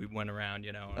class. We went around,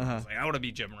 and I was like, I want to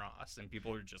be Jim Ross. And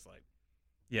people were just like,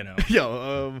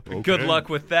 good luck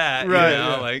with that.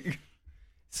 Right.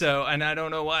 So, and I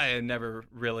don't know why I never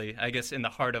really, I guess in the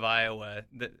heart of Iowa,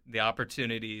 the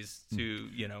opportunities to,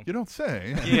 You don't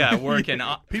say. Yeah, work in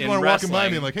people are walking by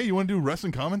me like, hey, you want to do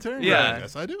wrestling commentary? Yeah. Right.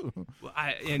 Yes, I do.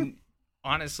 And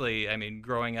honestly, I mean,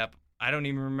 growing up, I don't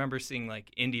even remember seeing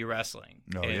like indie wrestling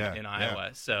in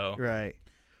Iowa. So right.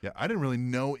 Yeah, I didn't really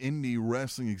know indie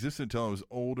wrestling existed until I was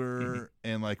older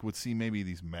and like would see maybe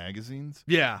these magazines.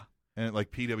 Yeah. And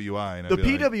like PWI. And the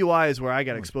PWI is where I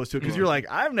got exposed to it because you're like,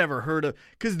 I've never heard of,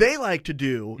 because they like to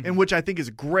do, and which I think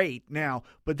is great now,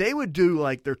 but they would do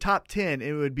like their top 10, and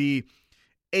it would be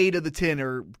 8 of the 10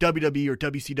 are WWE or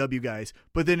WCW guys,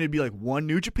 but then it'd be like one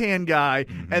New Japan guy,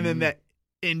 and then that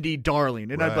indie darling.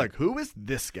 And I'd be like, who is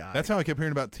this guy? That's how I kept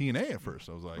hearing about TNA at first.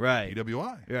 I was like,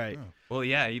 PWI. Right. Oh. Well,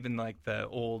 yeah, even like the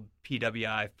old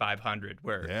PWI 500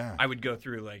 where I would go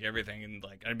through like everything and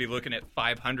like I'd be looking at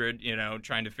 500,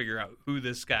 trying to figure out who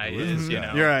this guy is,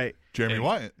 You're right. Jeremy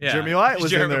Wyatt. Yeah. Jeremy Wyatt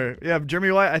was in there. Yeah,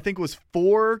 Jeremy Wyatt I think was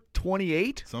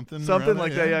 428. Something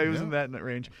like that. Yeah, he was in that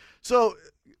range. So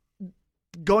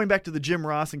going back to the Jim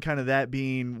Ross and kind of that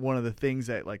being one of the things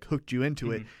that like hooked you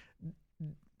into it,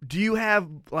 do you have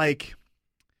like,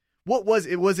 what was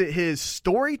it? Was it his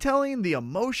storytelling, the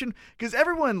emotion? Because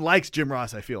everyone likes Jim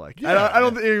Ross, I feel like. I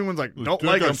don't think anyone's like, don't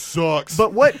like him. Sucks.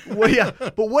 But what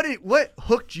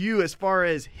hooked you as far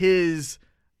as his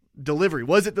delivery?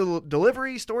 Was it the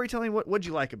delivery, storytelling? What'd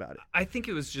you like about it? I think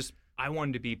it was just I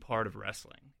wanted to be part of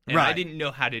wrestling. And right. I didn't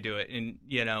know how to do it. And,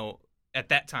 at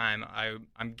that time,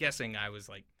 I'm guessing I was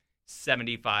like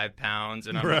 75 pounds.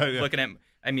 And I'm looking at,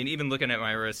 even looking at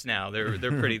my wrists now, they're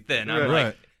pretty thin. I'm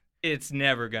like, it's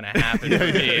never going to happen for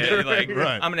me.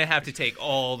 I'm going to have to take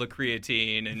all the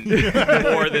creatine and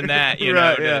more than that,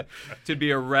 to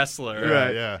be a wrestler.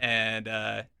 Right. Yeah.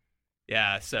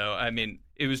 And, so,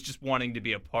 it was just wanting to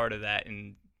be a part of that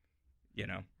and,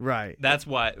 Right. That's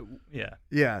why,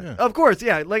 Yeah. Of course,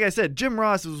 yeah. Like I said, Jim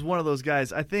Ross was one of those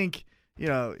guys, I think,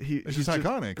 he's just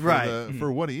iconic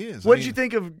for what he is. What did you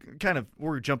think of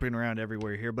we're jumping around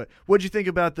everywhere here, but what did you think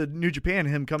about the New Japan,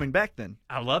 him coming back then?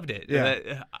 I loved it.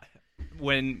 Yeah.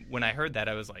 When I heard that,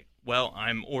 I was like, well,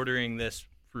 I'm ordering this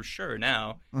for sure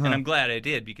now. And I'm glad I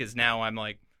did because now I'm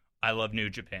like, I love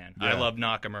New Japan. Yeah. I love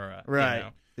Nakamura.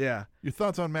 Right. Yeah. Your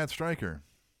thoughts on Matt Stryker?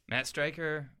 Matt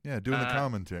Stryker? Yeah, doing the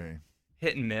commentary.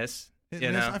 Hit and miss.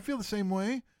 I feel the same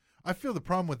way. I feel the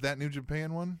problem with that New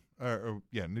Japan one.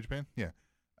 New Japan. Yeah.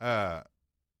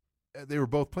 They were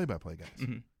both play-by-play guys.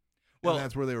 Mm-hmm. Well, and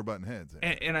that's where they were butting heads.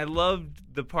 And I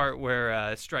loved the part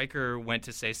where Stryker went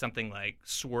to say something like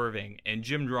swerving, and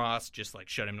Jim Ross just like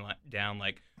shut him down.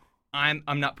 Like, I'm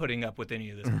not putting up with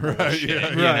any of this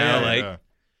bullshit. Yeah.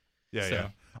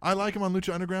 I like him on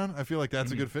Lucha Underground. I feel like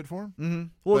that's a good fit for him. Mm-hmm.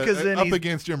 Well, because then up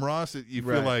against Jim Ross, you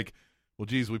feel like, well,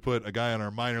 geez, we put a guy on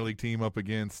our minor league team up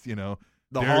against, the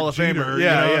Derek Hall of Jeter, Famer.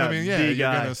 Yeah, what I mean? Yeah, you're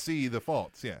guy. going to see the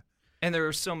faults. Yeah. And there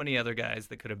were so many other guys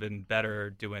that could have been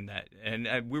better doing that. And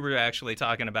we were actually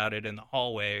talking about it in the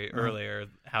hallway earlier,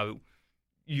 how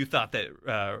you thought that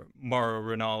Mauro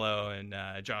Ranallo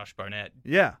and Josh Barnett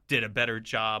did a better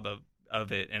job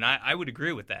of it. And I would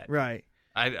agree with that. Right.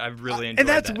 I've really enjoyed and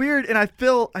that's that. weird, and I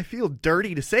feel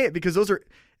dirty to say it because those are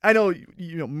I know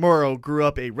Murrow grew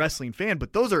up a wrestling fan,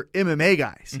 but those are MMA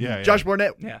guys. Yeah, Josh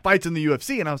Barnett Yeah. fights in the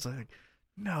UFC, and I was like,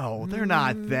 no, they're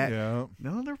not that. Yeah.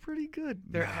 No, they're pretty good.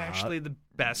 They're actually the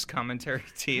best commentary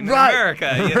team Right. in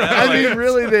America. You know? I mean,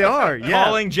 really, they are. Yeah.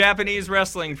 Calling Japanese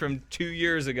wrestling from 2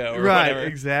 years ago or Right, whatever.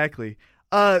 exactly.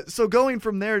 So going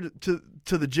from there to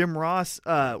the Jim Ross,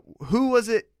 who was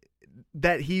it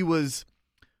that he was?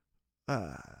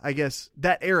 I guess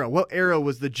that era. What era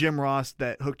was the Jim Ross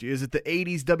that hooked you? Is it the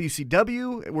 '80s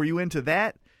WCW? Were you into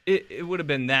that? It would have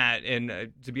been that,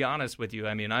 and to be honest with you,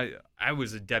 I mean, I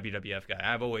was a WWF guy.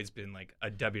 I've always been like a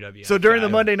WWF. So during guy.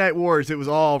 the Monday Night Wars, it was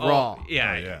all Raw.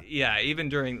 Yeah. Even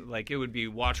during it would be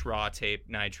watch Raw, tape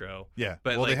Nitro. Yeah.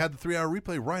 But well, like, they had the 3-hour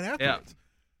replay right afterwards.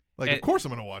 Like, of course I'm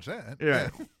going to watch that. Yeah.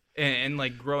 and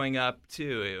like growing up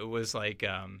too, it was like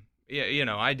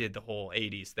I did the whole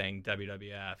 '80s thing,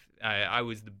 WWF. I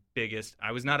was the biggest.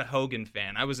 I was not a Hogan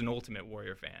fan. I was an Ultimate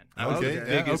Warrior fan. I was the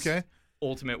biggest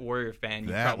Ultimate Warrior fan you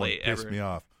that probably one pissed ever. me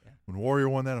off. Yeah. When Warrior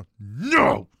won that,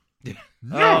 no!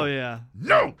 Oh yeah.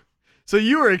 No! So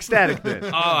you were ecstatic then. Oh,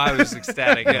 I was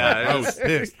ecstatic. Yeah, I was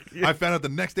pissed. I found out the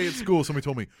next day at school, somebody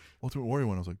told me, Ultimate Warrior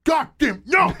won. I was like, God damn,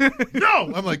 no!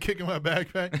 No! I'm like kicking my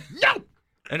backpack. No!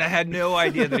 And I had no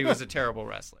idea that he was a terrible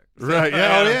wrestler. Right,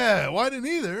 yeah, oh yeah. Well, I didn't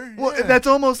either. Well, Yeah. that's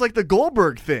almost like the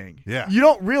Goldberg thing. Yeah. You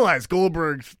don't realize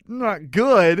Goldberg's not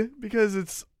good because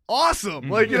it's awesome.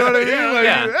 Like, you know what I mean? Like,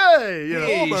 Yeah. hey, you know.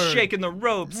 He's Goldberg. shaking the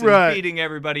ropes Right. and beating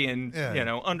everybody in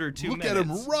under 2 Look minutes. at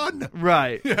him run.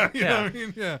 Right. Yeah, you know Yeah. what I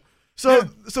mean? Yeah. So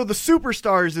the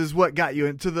superstars is what got you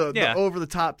into the Yeah. over the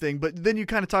top thing, but then you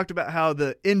kind of talked about how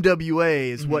the NWA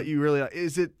is what you really like.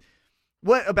 Is it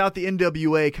what about the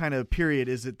NWA kind of period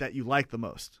is it that you like the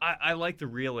most? I like the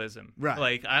realism. Right.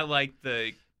 Like, I like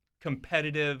the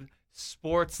competitive,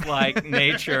 sports-like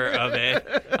nature of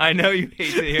it. I know you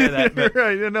hate to hear that, but,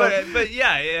 Right, you know. but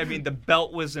yeah, I mean, the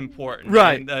belt was important.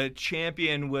 Right. And the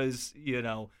champion was,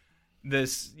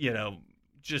 this,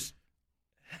 just...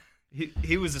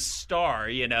 He was a star,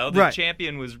 The Right.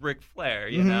 champion was Ric Flair,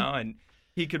 you know, and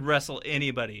he could wrestle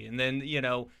anybody. And then,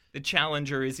 the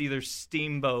challenger is either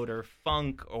Steamboat or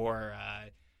Funk or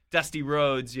Dusty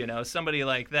Rhodes, somebody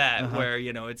like that, where,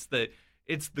 it's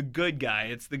the good guy.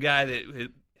 It's the guy that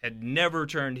had never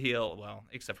turned heel, well,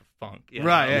 except for Funk. You know?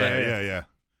 Right, But- Yeah.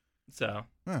 So,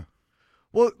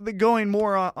 Well, going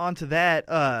more onto that,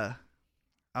 I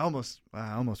almost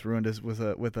ruined this with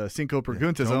a Cinco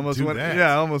Preguntas. don't I almost do went, that.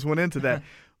 yeah, I almost went into that.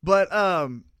 But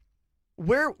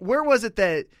where was it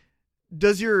that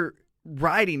does your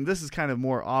writing? This is kind of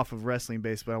more off of wrestling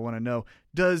based, but I want to know: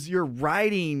 does your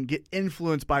writing get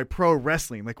influenced by pro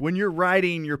wrestling? Like when you're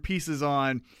writing your pieces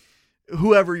on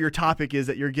whoever your topic is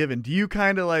that you're given, do you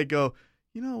kind of like go,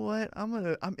 you know what?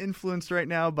 I'm influenced right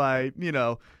now by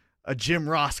a Jim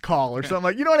Ross call or something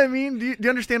like, you know what I mean? Do you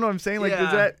understand what I'm saying? Like,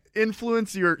 does Yeah. that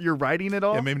influence your writing at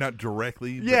all? Yeah, maybe not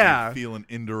directly, but Yeah. you're feeling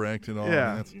indirect and all.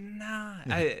 Yeah. That's, nah,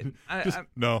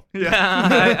 no.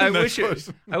 I Next wish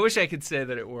question. I wish I could say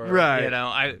that it were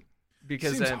Right.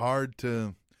 because Seems hard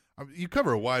to. You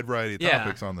cover a wide variety of Yeah.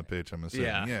 topics on the pitch. I'm assuming.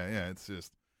 Yeah. Yeah. It's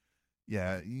just.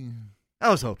 Yeah. I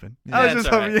was hoping. Yeah, I was that's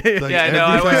just all hoping. right. Yeah, Like Yeah, I know.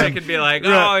 I every wish I time- could be like,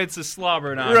 Right. oh, it's a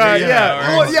slobber knocker. Right, you yeah. know,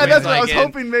 or Well, yeah, it's that's what I like was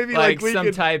hoping maybe, like, we some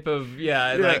could- type of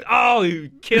Yeah. like, oh,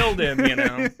 you killed him,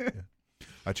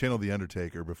 I channel The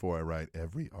Undertaker before I write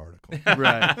every article.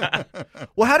 Right.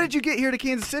 Well, how did you get here to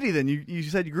Kansas City then? You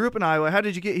said you grew up in Iowa. How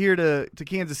did you get here to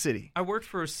Kansas City? I worked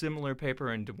for a similar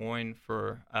paper in Des Moines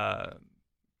for a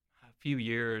few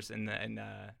years, and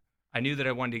I knew that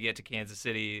I wanted to get to Kansas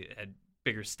City. It had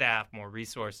bigger staff, more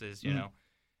resources, you know,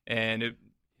 and it,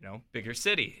 bigger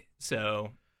city.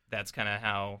 So that's kind of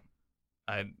how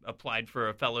I applied for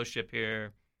a fellowship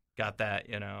here, got that,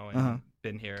 and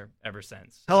been here ever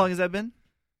since. How long has that been?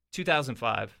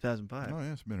 2005. 2005. Oh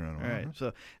yeah, it's been around a All while. right.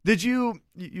 So, did you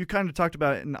kind of talked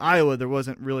about it in Iowa? There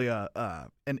wasn't really an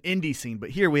indie scene, but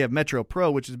here we have Metro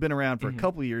Pro, which has been around for a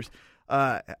couple of years.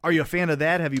 Are you a fan of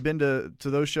that? Have you been to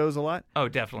those shows a lot? Oh,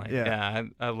 definitely. Yeah. Yeah,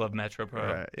 I love Metro Pro.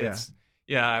 Right,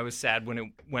 yeah. I was sad when it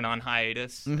went on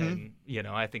hiatus, and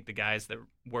I think the guys that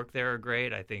work there are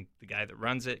great. I think the guy that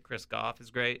runs it, Chris Goff,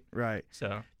 is great. Right.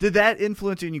 So Did that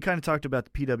influence you? And you kind of talked about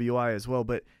the PWI as well,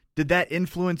 but did that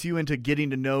influence you into getting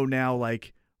to know now,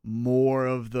 like, more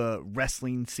of the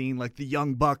wrestling scene, like the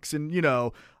Young Bucks and,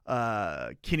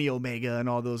 Kenny Omega and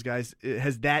all those guys?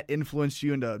 Has that influenced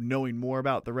you into knowing more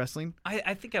about the wrestling?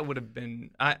 I think I would have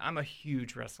been. I'm a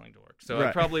huge wrestling dork, so Right.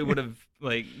 I probably would have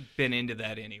been into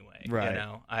that anyway. Right.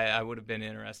 I would have been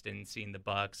interested in seeing the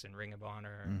Bucks and Ring of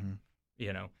Honor. And,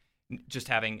 just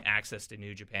having access to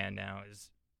New Japan now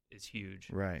is huge.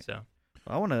 Right. So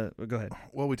I want to go ahead.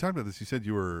 Well, we talked about this. You said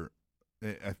you were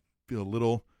I feel a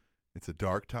little. It's a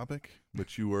dark topic,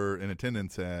 but you were in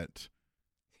attendance at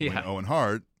when Owen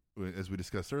Hart, as we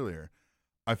discussed earlier.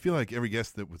 I feel like every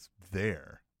guest that was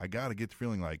there, I got to get the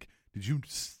feeling like, did you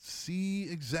see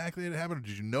exactly what happened, or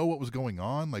did you know what was going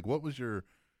on? Like, what was your?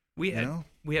 We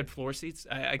had floor seats.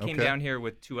 I came down here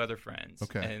with 2 other friends,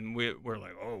 and we're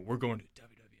like, oh, we're going to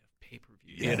WWF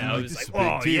pay-per-view. Yeah, you know, like, it's like, a big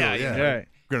oh deal. yeah, Yeah. Right.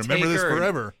 We're gonna remember this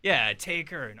forever.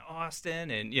 Taker and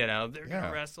Austin, and they're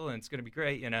gonna wrestle, and it's gonna be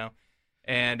great.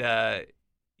 And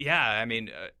I mean,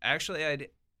 actually,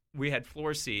 we had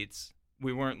floor seats.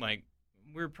 We weren't like,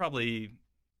 we were probably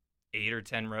 8 or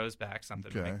 10 rows back,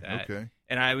 something like that. Okay.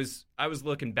 And I was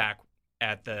looking back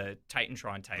at the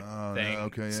Titantron type thing.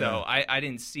 Okay. Yeah. So I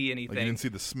didn't see anything. Like you didn't see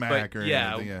the smack or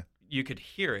anything. Yeah. You could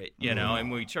hear it,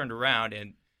 and we turned around,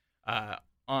 and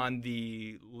on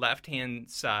the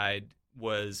left-hand side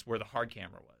was where the hard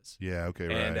camera was. Yeah, okay,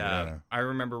 right. And I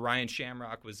remember Ryan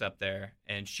Shamrock was up there,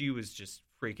 and she was just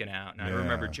freaking out. And I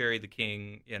remember Jerry the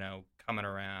King, coming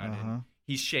around, and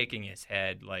he's shaking his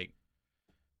head, like,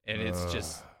 and it's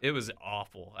just, it was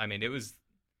awful. I mean,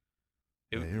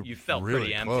 you felt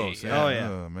really pretty close. empty. Yeah. Oh, yeah.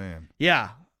 Oh, man. Yeah.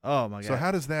 Oh, my God. So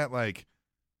how does that, like,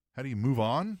 how do you move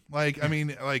on? Like, I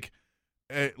mean, like,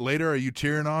 later are you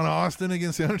cheering on Austin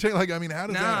against The Undertaker? Like, I mean, how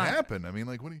does that happen? I mean,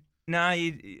 like, what do you? Nah,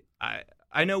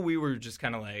 I know we were just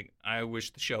kind of like, I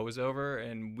wish the show was over,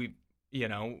 and we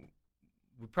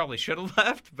probably should have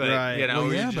left, but Right. we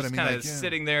were just but I mean, kind of like,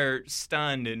 sitting there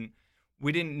stunned, and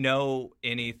we didn't know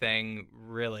anything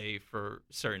really for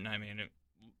certain. I mean, it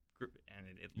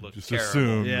looked just terrible.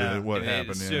 assumed Yeah. that what And happened.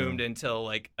 It assumed until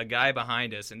like a guy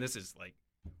behind us, and this is like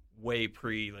way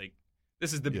pre, like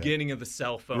this is the beginning of the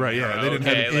cell phone. Right, yeah. era, They didn't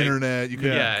have the internet. You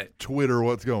couldn't Twitter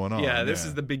what's going on. Yeah, this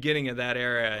is the beginning of that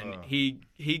era, and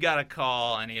he got a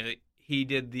call, and he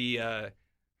did the,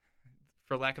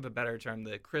 for lack of a better term,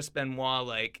 the Chris Benoit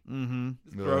like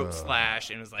throat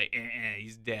slash, and was like,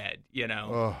 he's dead.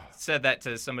 Said that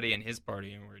to somebody in his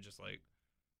party, and we were just like,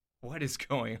 what is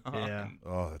going on? Yeah.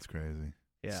 Oh, that's crazy.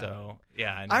 Yeah. So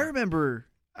yeah, I remember.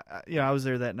 I was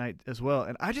there that night as well,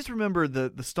 and I just remember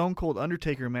the Stone Cold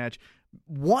Undertaker match,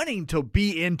 wanting to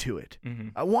be into it,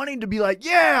 wanting to be like,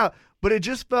 yeah, but it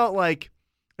just felt like,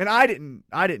 and I didn't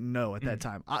know at that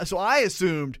time, so I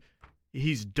assumed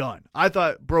he's done. I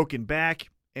thought broken back,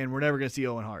 and we're never gonna see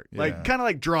Owen Hart, like kind of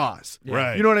like draws,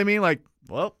 right? You know what I mean? Like,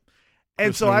 well, and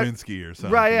Chris so Nowinski or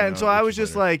something, right? Yeah, and so I was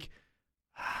just like,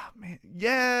 man,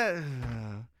 yeah.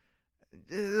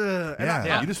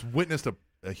 You just witnessed a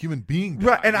human being die.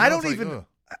 Right, and I don't it's even. Like,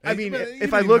 I mean, you if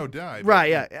didn't I even look, know died, right,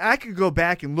 yeah, I could go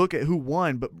back and look at who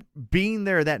won, but being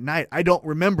there that night, I don't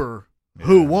remember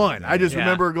who won. I just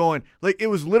remember going, like, it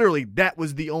was literally, that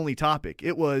was the only topic.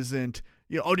 It wasn't,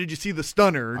 oh, did you see the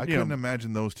stunner? I couldn't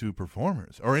imagine those two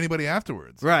performers or anybody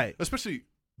afterwards. Right. Especially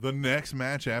the next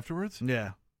match afterwards.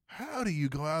 Yeah. How do you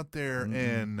go out there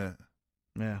and...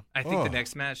 Yeah. I think the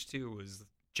next match too was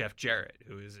Jeff Jarrett,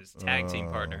 who is his tag team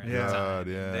partner at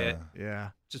the time.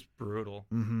 Yeah. Just brutal.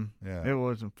 Mm-hmm. Yeah. It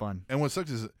wasn't fun. And what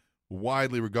sucks is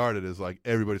widely regarded as like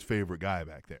everybody's favorite guy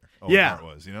back there. Owen Hart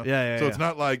was, Yeah. So it's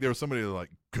not like there was somebody like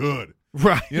good.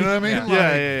 Right. You know what I mean?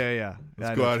 Yeah.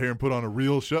 Let's go out here and put on a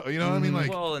real show. You know what I mean? Like,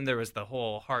 well, and there was the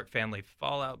whole Hart family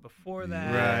fallout before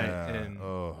that. Right.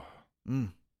 And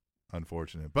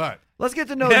unfortunate. But let's get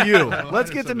to know you. Let's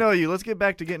get to know you. Let's get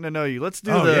back to getting to know you. Let's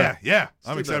do yeah.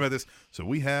 I'm excited about this. So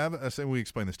we have we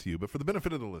explain this to you, but for the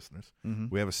benefit of the listeners,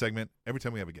 we have a segment every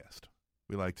time we have a guest.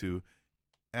 We like to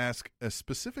ask a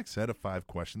specific set of 5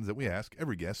 questions that we ask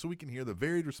every guest so we can hear the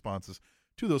varied responses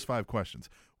to those 5 questions.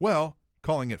 Well,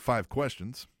 calling it 5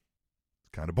 questions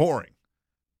is kind of boring.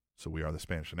 So we are the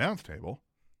Spanish announce table.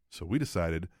 So we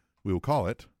decided we will call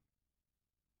it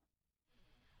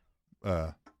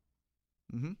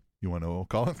You want to know what we'll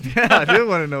call it? Yeah, I do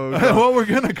want to know what we're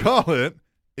going to call it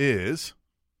is...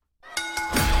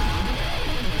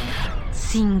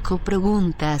 5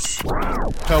 preguntas.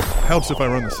 Helps if I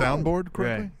run the soundboard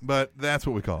correctly, but that's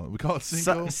what we call it. We call it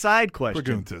cinco side question.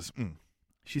 preguntas.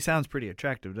 She sounds pretty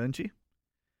attractive, doesn't she?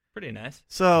 Pretty nice.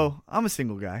 So I'm a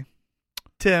single guy.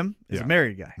 Tim is a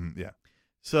married guy. Yeah.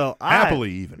 So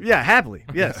happily even. Yeah, happily.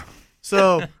 Yes.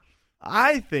 So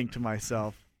I think to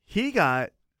myself, he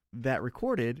got that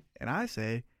recorded, and I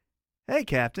say, "Hey,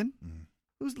 Captain,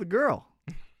 who's the girl?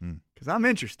 Because I'm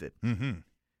interested."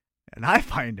 And I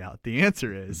find out the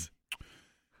answer is...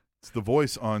 It's the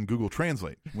voice on Google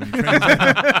Translate. When you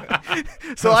translate.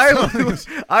 So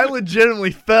I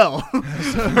legitimately fell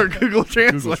for Google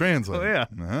Translate. Google Translate. Oh,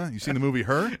 yeah. You seen the movie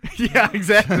Her? Yeah,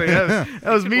 exactly. That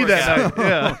was me that night.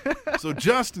 Yeah. So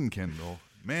Justin Kendall,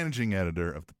 managing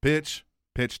editor of The Pitch,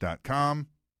 pitch.com,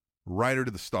 writer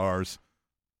to the stars,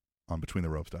 on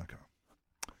BetweenTheRopes.com.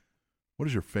 What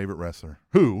is your favorite wrestler?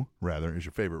 Who, rather, is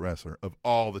your favorite wrestler of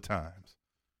all the times?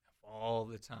 All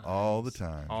the time. All the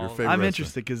time. All Your the favorite I'm wrestler.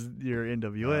 interested because you're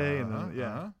NWA. And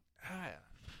yeah. Yep.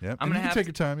 I'm And gonna you can have take to-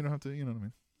 your time. You don't have to, you know what I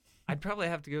mean? I'd probably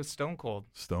have to go Stone Cold.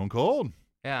 Stone Cold.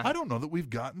 Yeah. I don't know that we've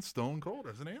gotten Stone Cold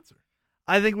as an answer.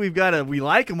 I think we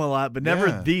like him a lot, but never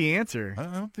Yeah. the answer. I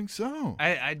don't think so.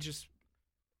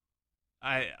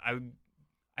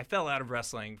 I fell out of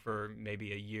wrestling for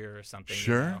maybe a year or something. you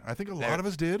Sure. know. I think a lot of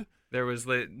us did. There was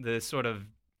the sort of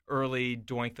early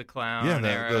Doink the Clown Yeah,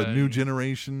 era. the new and-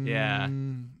 generation. Yeah.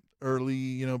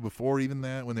 Early, before even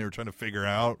that, when they were trying to figure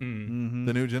out Mm-hmm.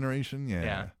 the new generation.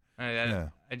 Yeah. Yeah.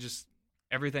 I just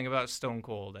everything about Stone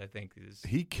Cold, I think, is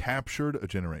He captured a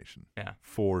generation. Yeah.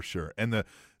 For sure. And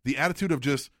the attitude of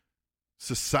just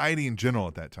society in general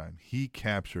at that time, he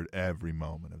captured every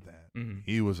moment of that. Mhm.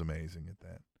 He was amazing at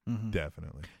that. Mhm.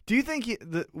 Definitely. Do you think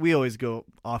we always go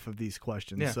off of these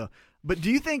questions? Yeah. But do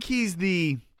you think he's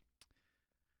the?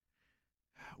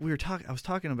 I was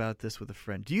talking about this with a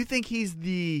friend. Do you think he's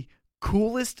the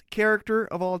coolest character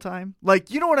of all time? Like,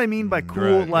 you know what I mean by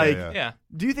cool? Right, Like, yeah. yeah.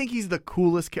 do you think he's the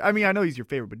coolest? I mean, I know he's your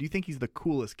favorite, but do you think he's the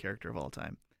coolest character of all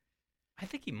time? I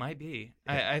think he might be.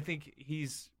 I think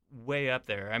he's way up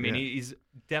there. I mean, Yeah. he's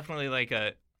definitely like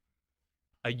a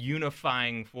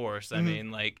unifying force. I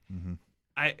mean, like Mhm.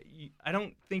 I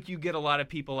don't think you get a lot of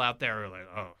people out there who are like,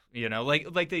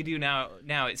 oh, like they do now.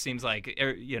 Now it seems like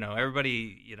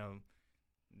everybody,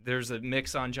 there's a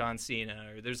mix on John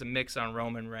Cena or there's a mix on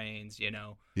Roman Reigns,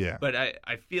 Yeah. But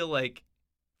I feel like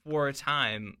for a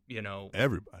time,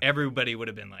 everybody would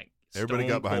have been like, Everybody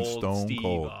got behind Stone Steve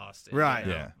Cold. Austin, Right.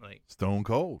 Yeah. Like, Stone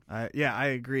Cold. I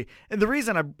agree. And the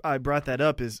reason I brought that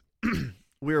up is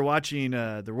we were watching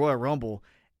the Royal Rumble,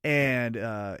 and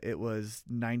it was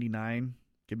 99.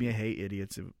 Give me a hate,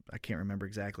 idiots. I can't remember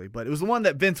exactly, but it was the one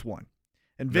that Vince won.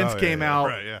 And Vince came out,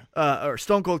 Right, yeah. or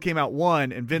Stone Cold came out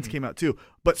 1, and Vince came out 2.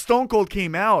 But Stone Cold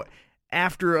came out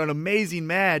after an amazing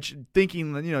match,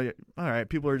 thinking, all right,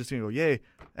 people are just going to go, yay,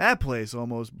 that place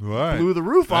almost Right. blew the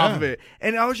roof off Yeah. of it.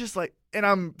 And I was just like, and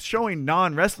I'm showing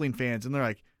non-wrestling fans, and they're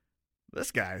like,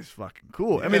 this guy is fucking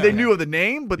cool. I mean, Yeah. they knew of the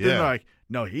name, but then Yeah. they're like,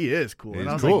 no, he is cool. He's and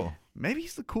I was cool. like, maybe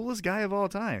he's the coolest guy of all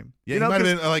time. Yeah, he might have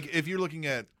been, like, if you're looking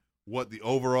at what the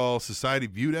overall society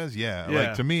viewed as, Yeah.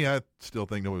 Like, to me, I still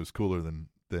think nobody was cooler than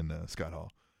Scott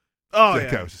Hall. Oh, That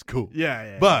yeah. guy was just cool.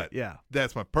 Yeah. But yeah.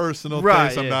 that's my personal Right,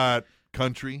 taste. I'm yeah. not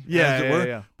country, Yeah, as it yeah, were.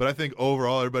 yeah. But I think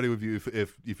overall, everybody would view,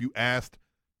 if you asked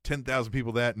 10,000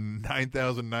 people that,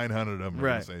 9,900 of them are going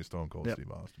Right. to say Stone Cold Yep.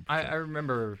 Steve Austin. I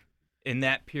remember in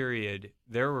that period,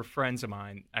 there were friends of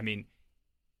mine. I mean,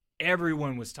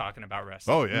 everyone was talking about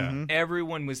wrestling. Oh, yeah. Mhm.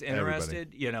 Everyone was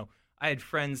interested. I had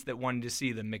friends that wanted to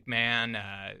see the McMahon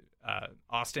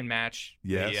Austin match,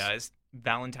 Yes. the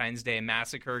Valentine's Day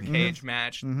Massacre cage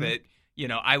match that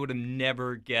I would have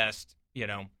never guessed.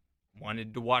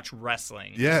 Wanted to watch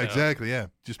wrestling. Yeah, So, exactly. Yeah.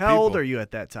 Just How old are you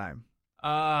at that time?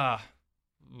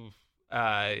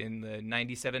 in the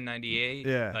 97, 98,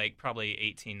 Yeah. like probably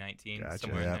 18, 19, Gotcha.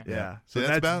 somewhere Yeah. in there. Yeah. So So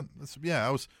that's that's- about, I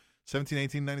was 17,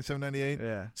 18, 97, 98.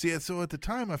 Yeah. See, so at the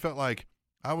time, I felt like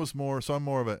I'm more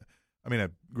of a, I mean, I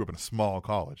grew up in a small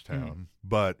college town,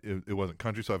 but it wasn't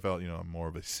country, so I felt, I'm more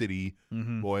of a city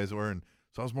boy, as it were. And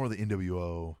so I was more of the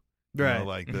NWO, Right.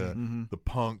 like the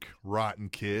punk, rotten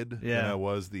kid. Yeah. And I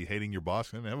was the hating your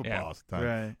boss. I didn't have a Yeah. boss at the time.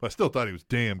 Right. But I still thought he was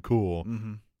damn cool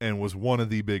Mm-hmm. and was one of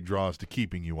the big draws to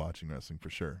keeping you watching wrestling for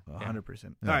sure.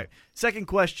 100%. Yeah. All right. Second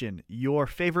question. Your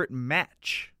favorite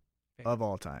match of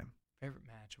all time? Favorite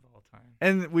match of all time.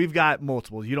 And we've got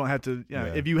multiple. You don't have to. Yeah.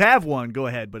 If you have one, go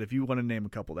ahead. But if you want to name a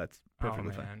couple, that's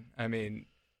perfectly Oh, fine. man. I mean,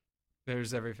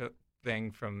 there's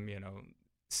everything from,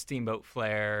 Steamboat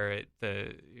Flair at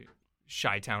the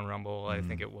Chi-Town Rumble, I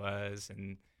think it was,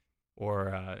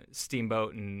 or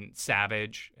Steamboat and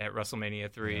Savage at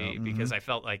WrestleMania 3, because I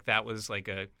felt like that was like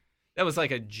a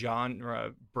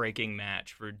genre breaking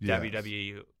match for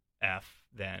WWF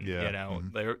then. Yeah.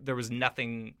 There was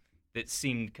nothing that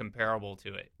seemed comparable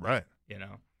to it. Right.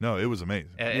 No, it was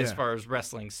amazing. As Yeah. far as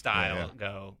wrestling style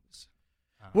goes.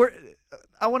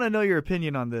 I want to know your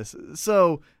opinion on this.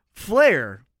 So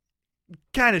Flair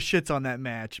kind of shits on that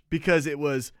match because it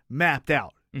was mapped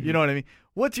out. You know what I mean?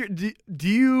 What's your do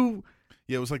you?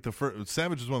 Yeah, it was like the first.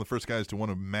 Savage was one of the first guys to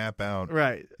want to map out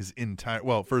Right. his entire.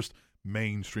 Well, first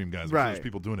mainstream guys. Right. There's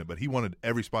people doing it, but he wanted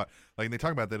every spot. Like they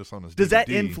talk about that on his. Does that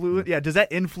DVD. influence? Yeah. Does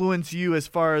that influence you as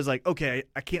far as like, okay,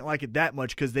 I can't like it that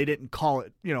much because they didn't call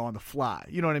it, on the fly.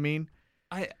 You know what I mean?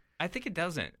 I think it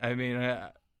doesn't. I mean,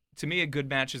 to me, a good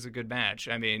match is a good match.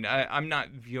 I mean, I'm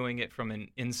not viewing it from an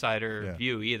insider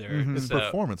view either. His So,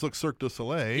 performance. Look, Cirque du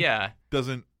Soleil. yeah,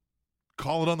 Doesn't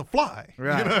call it on the fly.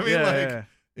 Right. You know what I mean? Yeah, like yeah.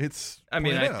 it's. I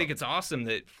mean, planned I out. think it's awesome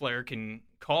that Flair can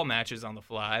call matches on the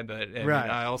fly, but I, Right.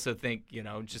 mean, I also think,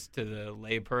 just to the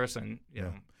lay person, you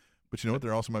know. But you know what?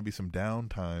 There also might be some down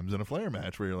times in a Flair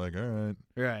match where you're like, all right,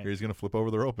 Right. here he's going to flip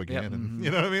over the rope again. Yep. And, you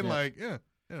know what I mean? Like,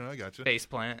 I got you. Face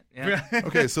plant. Yeah.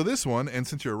 Okay, so this one, and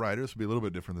since you're a writer, this will be a little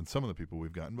bit different than some of the people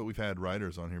we've gotten, but we've had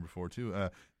writers on here before too.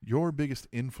 Your biggest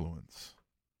influence?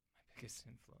 Biggest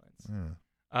influence.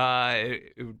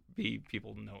 It would be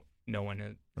people no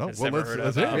one has ever heard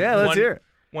let's of. hear it. Yeah, let's hear it.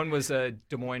 One was a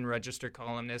Des Moines Register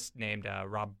columnist named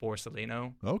Rob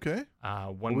Borsellino. Okay.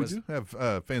 One we was do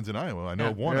have fans in Iowa. I know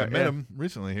of one. Yeah, I met yeah. him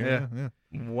recently here. Yeah.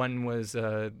 one was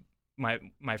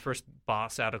my first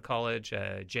boss out of college,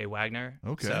 Jay Wagner.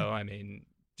 Okay. So I mean,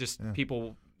 just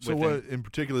people. So within- what in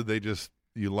particular?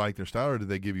 You like their style, or did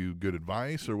they give you good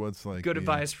advice, or what's like good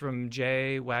advice from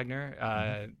Jay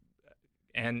Wagner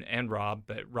and Rob,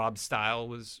 but Rob's style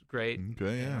was great.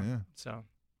 Okay. Yeah. So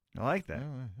I like that.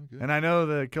 Yeah, okay. And I know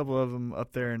that a couple of them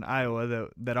up there in Iowa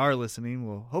that are listening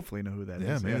will hopefully know who that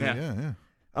is. man. Yeah. Yeah.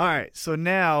 All right, so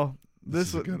now This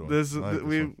is a good one. This I like this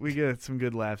one. we get some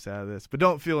good laughs out of this, but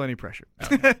don't feel any pressure.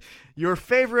 Your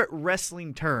favorite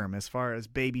wrestling term, as far as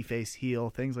babyface, heel,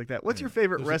 things like that. What's your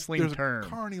favorite wrestling there's term? a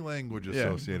carny language Yeah.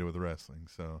 associated with wrestling.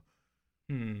 So,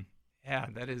 yeah,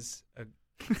 that is all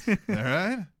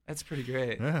right. that's pretty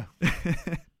great. Yeah.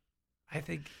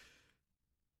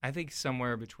 I think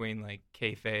somewhere between like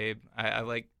kayfabe.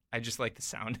 I just like the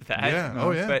sound of that. Yeah.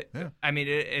 Oh, yeah. But Yeah. I mean,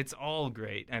 it's all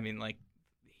great. I mean, like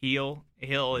heel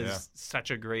is Yeah. such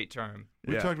a great term.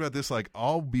 We Yeah. talked about this. Like,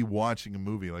 I'll be watching a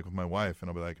movie like with my wife, and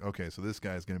I'll be like, "Okay, so this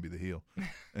guy's going to be the heel,"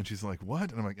 and she's like,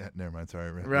 "What?" And I'm like, "Never mind. Sorry,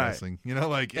 wrestling." You know,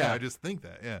 like, Yeah. I just think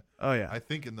that. Yeah. Oh yeah. I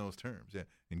think in those terms. Yeah.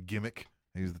 And gimmick.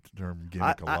 I use the term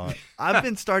gimmick a lot. I've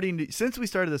been starting to, since we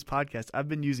started this podcast, I've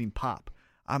been using pop.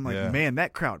 I'm like, Yeah. man,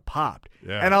 that crowd popped.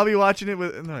 Yeah. And I'll be watching it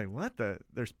with, and they're like, what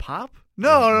there's pop?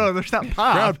 No, there's not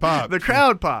pop. Crowd pop. The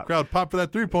crowd pop. Crowd pop for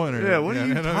that 3-pointer. Yeah, what are you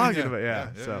you know what I mean? talking about? Yeah,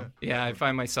 so. Yeah, I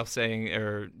find myself saying,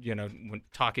 or when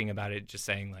talking about it, just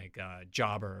saying like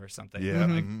jobber or something. Yeah.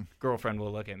 My Mhm. girlfriend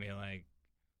will look at me like,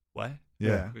 "What?"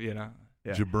 Yeah. You know.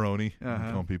 Yeah. Jabroni.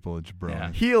 Uh-huh. Call people a jabroni.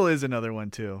 Yeah. Heel is another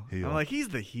one too. Heel. I'm like, he's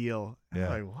the heel. Yeah.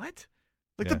 I'm like, what?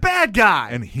 Like Yeah. the bad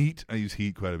guy. And heat. I use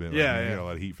heat quite a bit. Yeah, I yeah. get a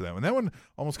lot of heat for that one. That one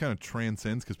almost kind of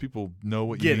transcends because people know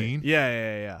what Get you it. mean.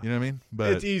 Yeah. You know what I mean?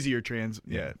 But It's easier to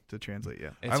translate. Yeah.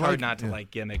 It's I hard like- not to yeah.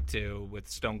 like gimmick too, with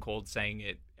Stone Cold saying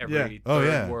it every Yeah. third Oh,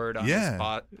 yeah. word on Yeah. his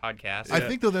podcast. I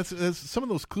think though that's some of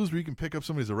those clues where you can pick up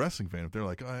somebody's a wrestling fan if they're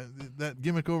like, oh, that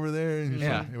gimmick over there. And you're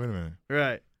Yeah. like, hey, wait a minute.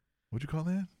 Right. What'd you call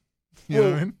that? You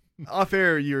know what I mean? Off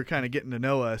air, you were kind of getting to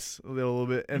know us a little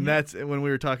bit, and that's when we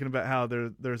were talking about how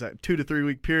there's that 2 to 3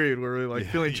 week period where we were like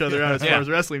feeling each other out as Yeah. far as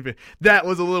wrestling fan. That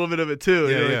was a little bit of it too.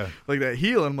 Yeah, You know, yeah. Like that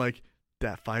heel. I'm like,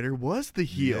 that fighter was the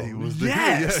heel. Yeah, he was the heel.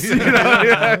 yes.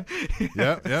 Yeah, You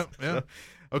know? Yep.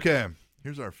 Okay,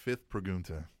 here's our fifth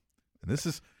pregunta. And this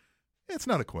is, it's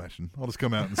not a question. I'll just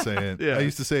come out and say it. Yeah. I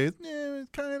used to say it,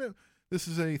 kind of. This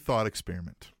is a thought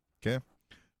experiment. Okay?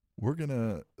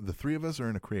 The three of us are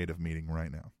in a creative meeting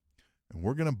right now. And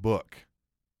we're going to book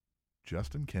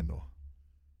Justin Kendall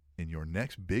in your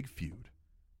next big feud.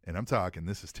 And I'm talking,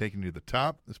 this is taking you to the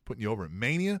top. This is putting you over at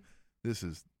Mania. This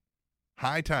is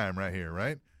high time right here,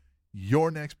 right?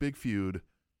 Your next big feud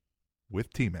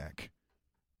with T-Mac.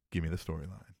 Give me the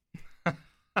storyline.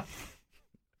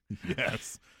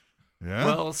 Yes. Yeah.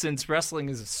 Well, since wrestling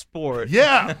is a sport,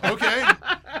 yeah. Okay.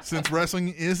 Since wrestling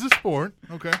is a sport.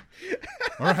 Okay.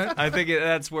 All right. I think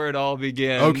that's where it all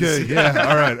begins. Okay. Yeah.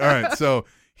 All right. So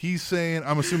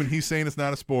I'm assuming he's saying it's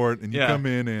not a sport, and you Yeah. come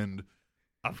in and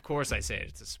Of course, I say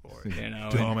it's a sport. You know,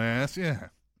 and dumbass. Yeah.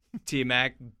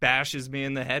 T-Mac bashes me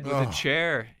in the head with Oh, a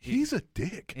chair. He's a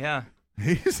dick. Yeah.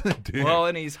 He's a dick. Well,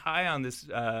 and he's high on this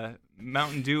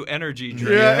Mountain Dew energy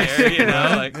drink Yeah. there, you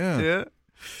know, like yeah. Yeah.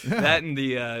 that and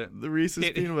the The Reese's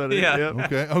It- peanut butter. yeah.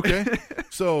 Yep. Okay.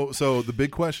 So the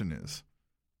big question is,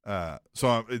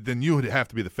 then you would have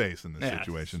to be the face in this Yeah.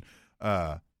 situation.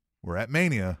 We're at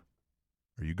Mania.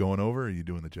 Are you going over? Or are you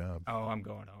doing the job? oh, I'm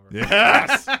going over.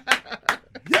 Yes.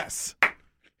 Yes.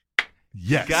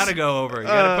 Yes. Gotta go over. You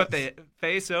gotta put the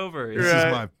face over. This Right.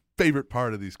 is my favorite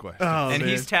part of these questions. Oh, and man.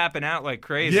 he's tapping out like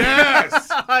crazy. Yes.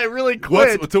 I really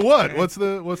quit. What's to what? What's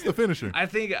the finisher? I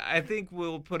think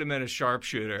we'll put him in a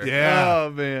sharpshooter. Yeah. Oh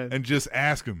man. And just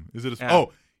ask him. Is it a Yeah.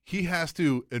 Oh, he has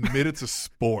to admit it's a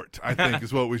sport, I think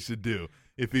is what we should do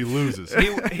if he loses.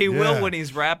 He Yeah. will when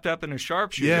he's wrapped up in a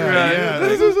sharpshooter. Yeah, yeah.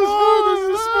 This is a sport. This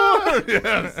is a sport.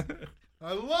 Yes.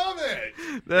 I love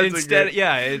it.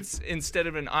 That's Instead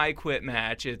of an I Quit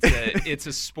match, it's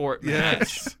a sport match.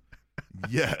 Yes.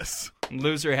 Yes.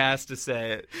 Loser has to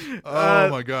say it. Oh,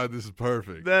 my God. This is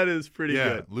perfect. That is pretty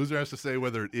good. Loser has to say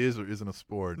whether it is or isn't a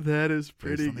sport. That is based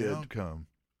pretty on the good. outcome.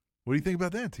 What do you think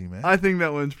about that, T-Man? I think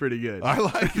that one's pretty good. I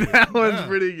like it. That one's Yeah.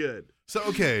 pretty good. So,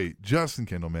 okay, Justin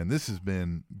Kendall, man, this has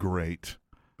been great.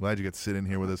 Glad you got to sit in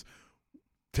here with us.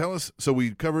 Tell us, so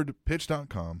we covered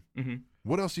pitch.com. Mm-hmm.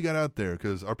 What else you got out there?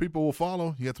 Because our people will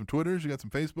follow. You got some Twitters, you got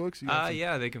some Facebooks. You got some...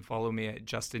 Yeah, they can follow me at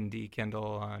Justin D.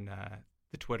 Kendall on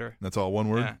the Twitter. That's all one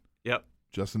word? Yeah. Yep.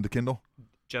 Justin DeKindle?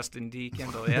 Justin D.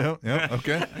 Kendall, yeah. yeah,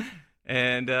 okay.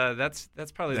 And that's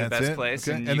probably the best place.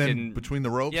 Okay. And then you can, Between the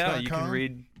Ropes. yeah, you can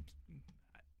read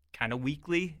kind of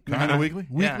weekly. Kind of weekly?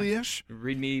 Yeah. Weekly-ish?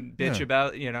 Read me bitch Yeah.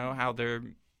 about, how they're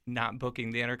not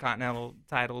booking the Intercontinental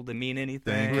title to mean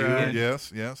anything. Thank you. and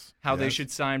Yes. How they yes.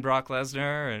 should sign Brock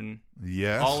Lesnar and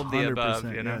Yes. all of the above,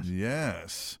 100%, you know. yes.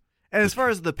 Yes. And as far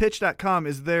as the pitch.com,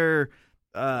 is there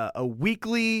a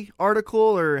weekly article,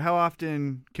 or how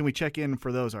often can we check in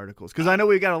for those articles? Because I know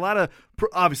we've got a lot of,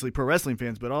 obviously, pro wrestling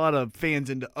fans, but a lot of fans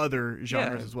into other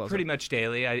genres as well. Pretty much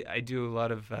daily. I do a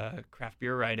lot of craft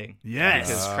beer writing. Yes.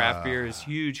 Because craft beer is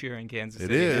huge here in Kansas It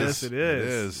City. is. Yes, it is. It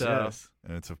is. So- Yes.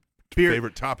 And it's a Beer-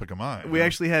 favorite topic of mine. We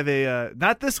actually have a,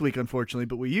 not this week, unfortunately,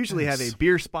 but we usually have a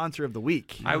beer sponsor of the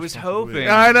week. I was hoping.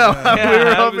 I know. Yeah. We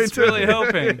were I hoping was to. really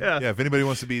hoping. yeah. Yeah, if anybody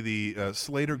wants to be the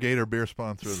Slater Gator beer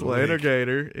sponsor of the Slater week,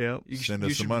 Gator, yep. You send you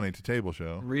us some should money to Table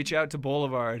Show. Reach out to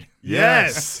Boulevard.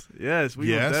 Yes. Yes, we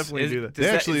Yes. will definitely do that. Does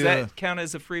actually, does that count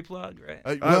as a free plug,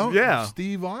 right? Well, yeah.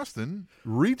 Steve Austin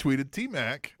retweeted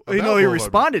T-Mac. Well, he about Boulevard.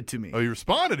 responded to me. Oh, he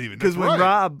responded even. Because That's when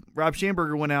right. Rob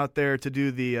Schamberger went out there to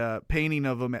do the painting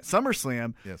of him at SummerSlam,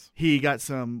 Yes. he got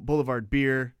some Boulevard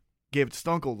beer, gave it to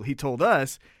Stone Cold. He told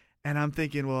us, and I'm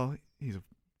thinking, well, he's a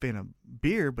fan of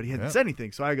beer, but he hadn't Yeah. said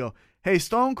anything. So I go, hey,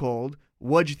 Stone Cold,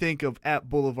 what'd you think of at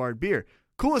Boulevard Beer?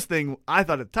 Coolest thing I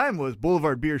thought at the time was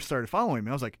Boulevard Beer started following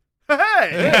me. I was like, hey,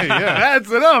 yeah.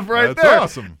 that's enough right That's there.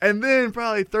 awesome. And then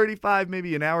probably 35,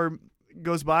 maybe an hour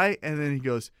goes by, and then he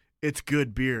goes, it's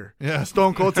good beer. Yeah.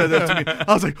 Stone Cold said that to me.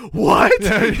 I was like, what?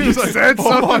 Yeah, he you was like, said oh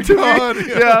something my to God. me?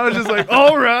 Yeah. Yeah, I was just like,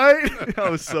 all right. I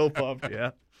was so pumped. Yeah,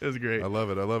 it was great. I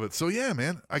love it. I love it. So, yeah,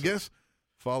 man, I guess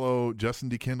follow Justin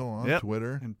D. Kendall on Yep.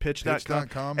 Twitter. And pitch.com.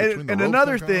 Pitch.com, And betweentheropes.com.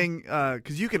 another thing,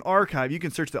 because you can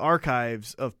search the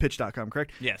archives of pitch.com,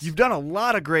 correct? Yes. You've done a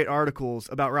lot of great articles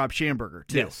about Rob Schamberger,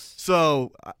 too. Yes.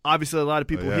 So, obviously, a lot of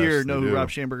people yes, here they know who do. Rob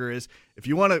Schamberger is. If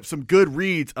you want some good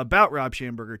reads about Rob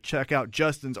Schamberger, check out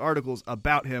Justin's articles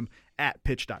about him at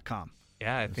pitch.com.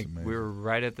 Yeah, I think amazing. we were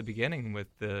right at the beginning with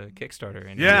the Kickstarter.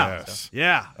 And Yes.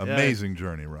 Yeah. Amazing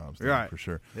journey, Rob's done, Right. for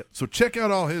sure. Yep. So check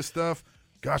out all his stuff.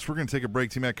 Gosh, we're going to take a break.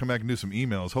 T-Mac, come back and do some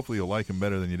emails. Hopefully you'll like him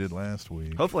better than you did last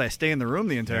week. Hopefully I stay in the room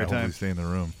the Yeah, entire hopefully time. stay in the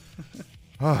room.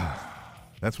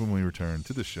 That's when we return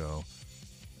to the show.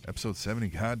 Episode 70,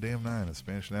 goddamn 9 of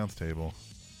Spanish Announce Table.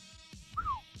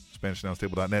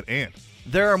 SpanishAnnounceTable.net and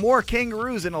There are more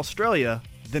kangaroos in Australia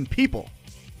than people.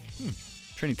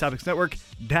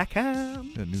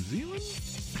 TrainingTopicsNetwork.com. New Zealand.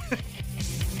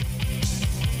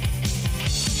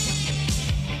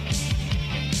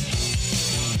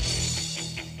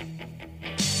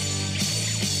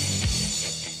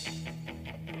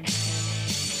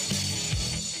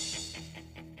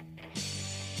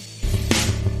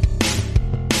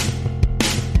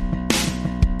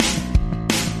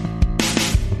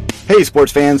 Hey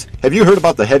sports fans, have you heard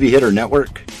about the Heavy Hitter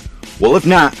Network? Well, if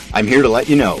not, I'm here to let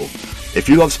you know. If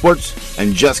you love sports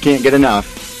and just can't get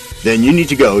enough, then you need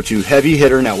to go to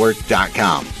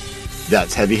HeavyHitterNetwork.com.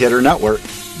 That's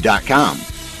HeavyHitterNetwork.com.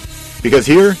 Because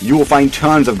here you will find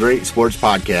tons of great sports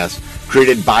podcasts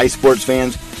created by sports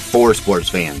fans for sports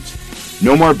fans.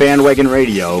 No more bandwagon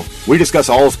radio. We discuss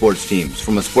all sports teams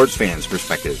from a sports fan's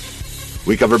perspective.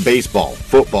 We cover baseball,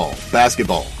 football,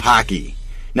 basketball, hockey.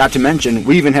 Not to mention,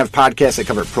 we even have podcasts that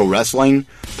cover pro wrestling,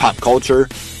 pop culture,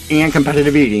 and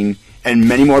competitive eating, and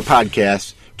many more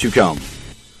podcasts to come.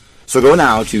 So go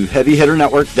now to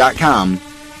HeavyHitterNetwork.com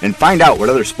and find out what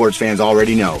other sports fans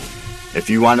already know. If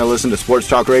you want to listen to sports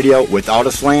talk radio without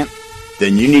a slant,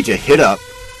 then you need to hit up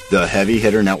the Heavy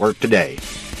Hitter Network today.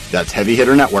 That's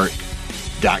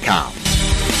HeavyHitterNetwork.com.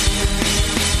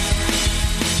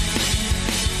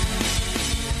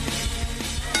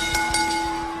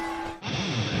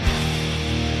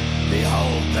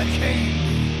 Behold the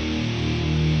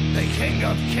King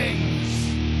of Kings.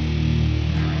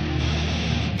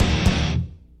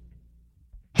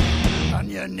 On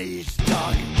your knees,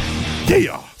 dog.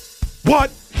 Yeah.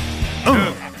 What?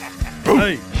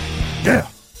 Hey, Yeah.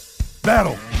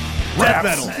 Battle. death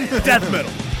Raps. metal. Death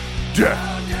metal.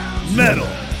 Death. Metal.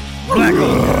 Black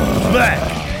on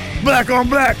black. Black on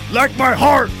black. Like my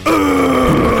heart.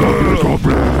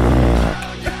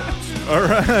 All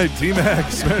right,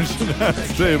 T-Mac smashing that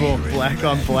table. Black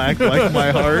on black, like my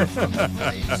heart.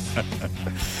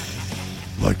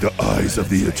 Like the eyes of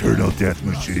the eternal death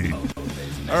machine.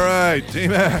 All right,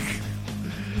 T-Mac.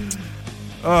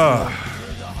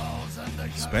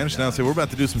 Spanish announcer. We're about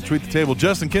to do some Tweet the Table.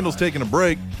 Justin Kendall's taking a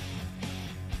break.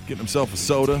 Getting himself a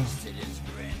soda.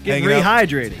 Getting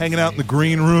rehydrated. Hanging out in the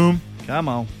green room. Come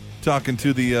on. Talking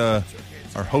to the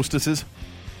our hostesses.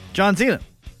 John Cena.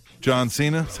 John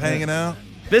Cena's hanging out.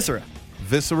 Viscera.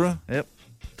 Yep.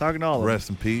 Talking to all of them. Rest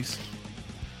in peace.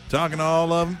 Talking to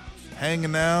all of them.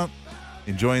 Hanging out.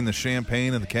 Enjoying the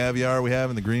champagne and the caviar we have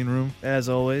in the green room. As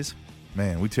always.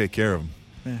 Man, we take care of them.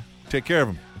 Yeah. Take care of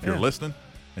them. If you're Yeah. listening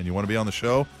and you want to be on the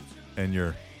show and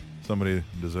you're somebody who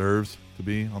deserves to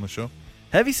be on the show.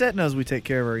 Heavy Set knows we take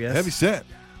care of our guests. Heavy Set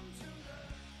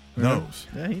knows.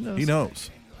 Yeah, he knows. He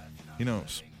knows. He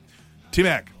knows.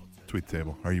 T-Mac, Tweet the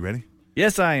Table. Are you ready?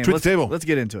 Yes, I am. Tweet the Table. Let's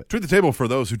get into it. Tweet the Table, for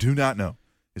those who do not know,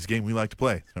 is a game we like to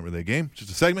play. It's not really a game. It's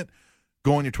just a segment.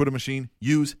 Go on your Twitter machine,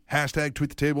 use hashtag Tweet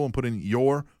the Table, and put in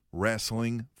your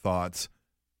wrestling thoughts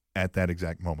at that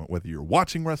exact moment. Whether you're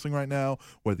watching wrestling right now,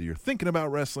 whether you're thinking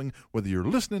about wrestling, whether you're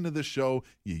listening to this show,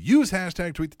 you use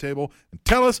hashtag Tweet the Table and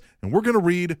tell us, and we're going to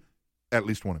read at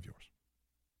least one of yours.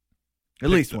 At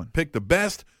least one. Pick the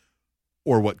best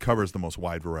or what covers the most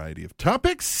wide variety of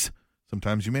topics.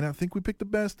 Sometimes you may not think we picked the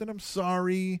best, and I'm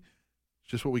sorry.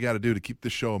 It's just what we got to do to keep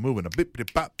this show moving. Hey,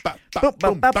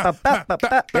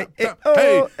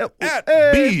 at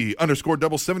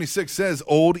B_76 says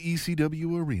Old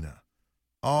ECW Arena.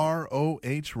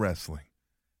 ROH Wrestling.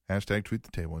 Hashtag Tweet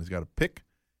the Table. And he's got a pick.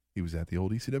 He was at the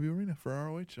old ECW Arena for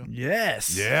ROH show.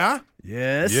 Yes. Yeah?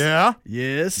 Yes. Yeah?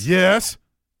 Yes. Yes.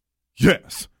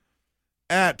 Yes.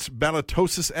 At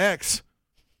Balatosis X.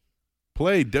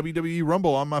 Played WWE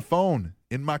Rumble on my phone,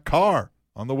 in my car,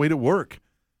 on the way to work.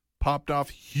 Popped off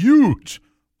huge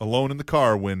alone in the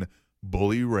car when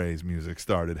Bully Ray's music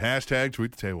started. Hashtag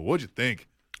Tweet the Table. What'd you think?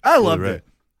 I loved it.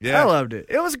 Yeah. I loved it.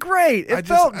 It was great. It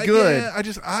felt good.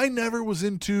 I never was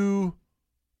into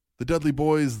the Dudley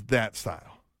Boys that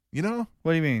style. You know?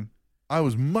 What do you mean? I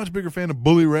was much bigger fan of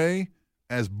Bully Ray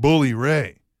as Bully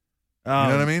Ray. You know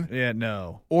what I mean? Yeah,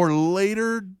 no. Or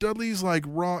later Dudley's like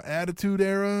Raw Attitude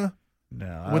era.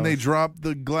 No. When they dropped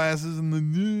the glasses and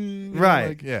the right.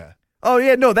 Like, yeah. Oh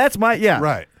yeah, no, that's my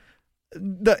Right.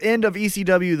 The end of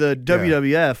ECW, the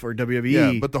WWF or WWE.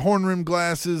 Yeah, but the horn rim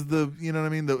glasses, you know what I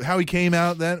mean? How he came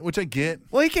out, that, which I get.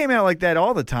 Well, he came out like that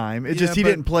all the time. It just he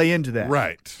didn't play into that.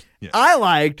 Right. Yeah. I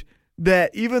liked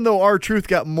that even though R-Truth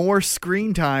got more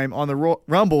screen time on the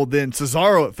Rumble than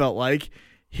Cesaro, it felt like,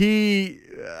 he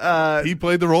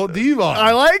played the role of Devon.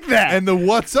 I like that. And the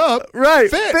what's up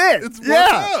fit. It's what's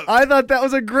up. I thought that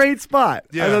was a great spot.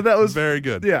 Yeah, I thought that was very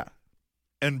good. Yeah.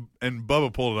 And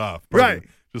Bubba pulled it off. Right.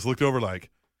 Just looked over like,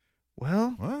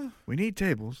 well, what? We need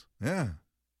tables. Yeah.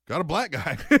 Got a black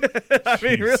guy. I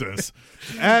mean, Jesus.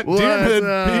 Really? At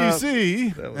Dearman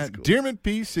PC. That was At cool. Dearman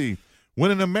PC.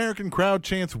 When an American crowd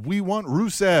chants, "We want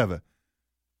Rusev,"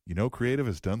 you know creative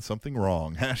has done something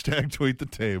wrong. Hashtag Tweet the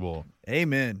Table.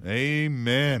 Amen.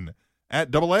 Amen.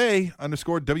 At AA_WIR.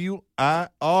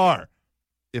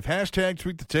 If hashtag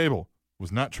Tweet the Table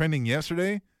was not trending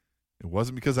yesterday, it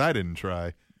wasn't because I didn't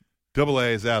try. AA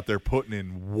is out there putting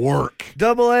in work.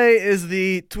 AA is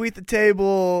the Tweet the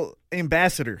Table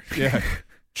ambassador. Yeah.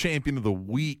 Champion of the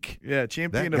week. Yeah,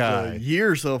 champion That of guy, the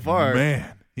year so far.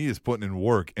 Man, he is putting in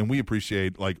work, and we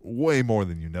appreciate like way more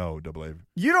than you know, AA.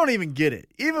 You don't even get it.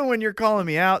 Even when you're calling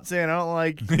me out saying I don't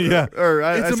like yeah.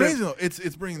 it's amazing though.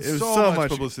 It's bringing so much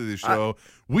publicity to the show.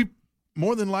 We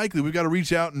more than likely we've got to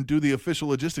reach out and do the official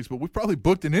logistics, but we've probably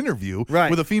booked an interview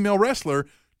with a female wrebler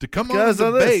to come on and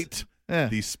debate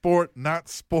the sport, not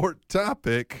sport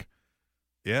topic.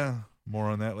 Yeah. More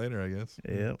on that later, I guess.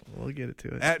 Yeah, we'll get it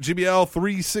to it. At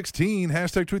GBL316,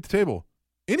 hashtag Tweet the Table.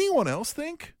 Anyone else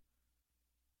think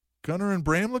Gunner and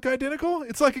Bram look identical?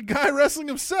 It's like a guy wrestling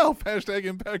himself. Hashtag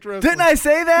Impact Wrestling. Didn't I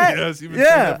say that? Yes, you've been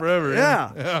saying that forever.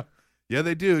 Yeah. Yeah,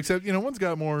 they do. Except, one's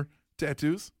got more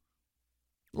tattoos.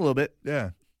 A little bit. Yeah,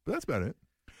 but that's about it.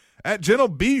 At Gentle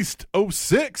Beast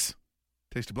 06,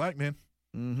 Tasty Black Man.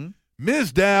 Mm-hmm.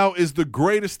 Ms. Dow is the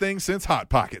greatest thing since Hot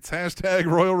Pockets. Hashtag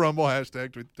Royal Rumble.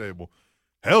 Hashtag Tweet the Table.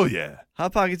 Hell yeah.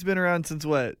 Hot Pockets been around since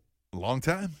what? A long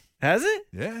time. Has it?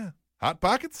 Yeah. Hot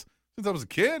Pockets since I was a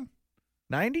kid.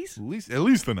 90s? At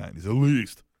least the 90s. At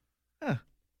least. Huh.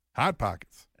 Hot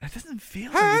Pockets. That doesn't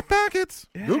feel Hot Pockets.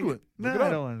 Yeah, Google it. No, Look it I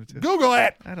up. don't want to. Google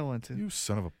it. I don't want to. You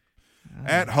son of a.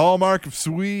 At Hallmark of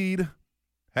Swede.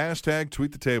 Hashtag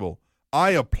Tweet the Table.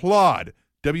 I applaud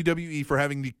WWE for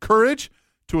having the courage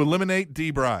to eliminate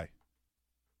D-Bry.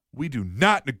 We do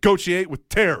not negotiate with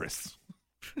terrorists.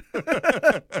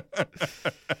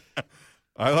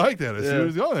 I like that. I see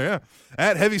who's going there. Yeah.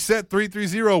 At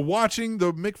Heavyset330, watching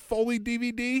the Mick Foley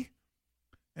DVD,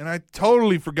 and I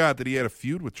totally forgot that he had a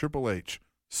feud with Triple H.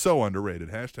 So underrated.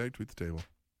 Hashtag tweet the table.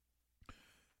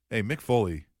 Hey, Mick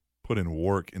Foley put in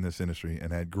work in this industry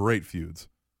and had great feuds.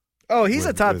 Oh, he's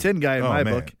a top 10 guy in my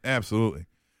book. Absolutely.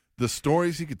 The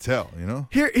stories he could tell,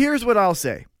 Here's what I'll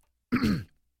say.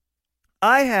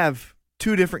 I have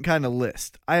two different kind of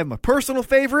lists. I have my personal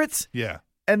favorites. Yeah.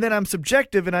 And then I'm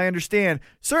subjective, and I understand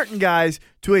certain guys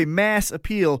to a mass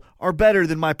appeal are better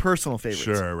than my personal favorites.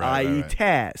 Sure, right. I.e.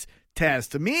 Taz. Taz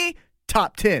to me,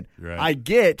 top 10. Right. I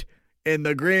get in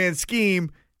the grand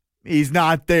scheme, he's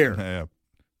not there. Yeah.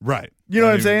 Right. You know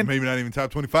what I'm saying? Maybe not even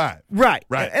top 25. Right.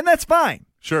 Right. And that's fine.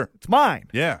 Sure. It's mine.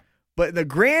 Yeah. But in the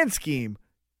grand scheme,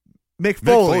 Mick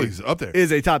Foley's up there.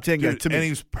 Is a top 10 guy to me. And he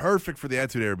was perfect for the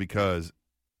Attitude Era because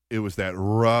it was that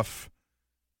rough,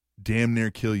 damn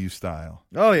near kill you style.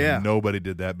 Oh, yeah. And nobody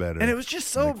did that better. And it was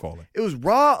just than Mick Foley. It was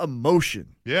raw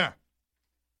emotion. Yeah.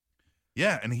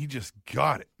 Yeah, and he just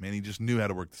got it, man. He just knew how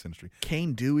to work this industry.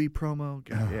 Kane Dewey promo.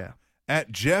 God, yeah.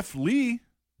 At Jeff Lee,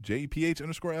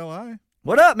 JPH_LI.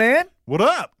 What up, man? What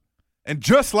up? And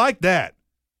just like that,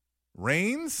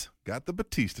 Reigns got the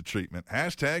Batista treatment.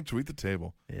 Hashtag tweet the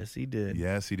table. Yes, he did.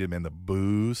 Yes, he did, man. The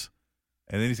booze.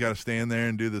 And then he's got to stand there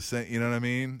and do the same. You know what I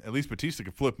mean? At least Batista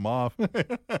could flip him off.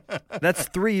 That's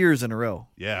 3 years in a row.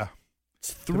 Yeah.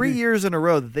 It's 3 years in a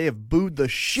row that they have booed the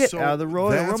shit out of the Royal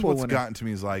Rumble That's what's winner. gotten to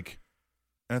me is like,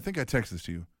 and I think I texted this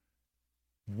to you,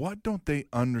 what don't they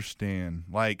understand?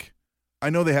 Like, I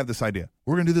know they have this idea.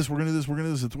 We're going to do this. We're going to do this. We're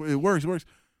going to do this. It works. It works.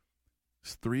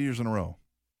 It's 3 years in a row.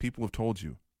 People have told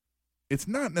you. It's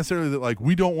not necessarily that, like,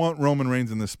 we don't want Roman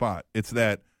Reigns in this spot. It's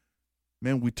that,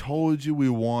 man, we told you we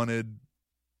wanted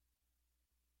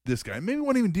this guy. Maybe it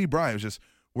wasn't even D. Bry. It was just,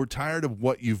 we're tired of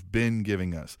what you've been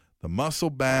giving us. The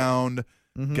muscle-bound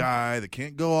guy that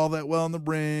can't go all that well in the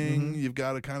ring. You've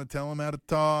got to kind of tell him how to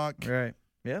talk. Right.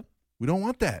 Yeah. We don't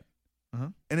want that.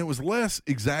 And it was less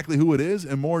exactly who it is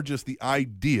and more just the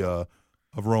idea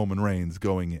of Roman Reigns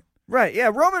going in. Right.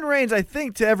 Yeah. Roman Reigns, I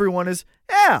think, to everyone is,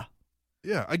 yeah.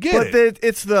 Yeah, I get it. But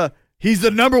it's he's the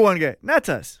number one guy. That's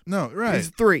us. No, right. He's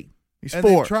 3. He's and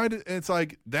 4. They tried to, it's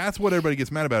like, that's what everybody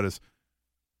gets mad about is,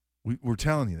 we're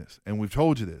telling you this, and we've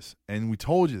told you this, and we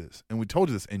told you this, and we told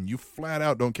you this, and you flat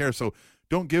out don't care. So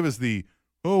don't give us the,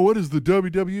 what is the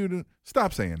WWE?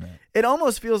 Stop saying that. It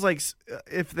almost feels like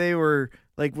if they were,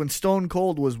 like when Stone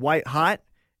Cold was white hot,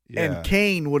 and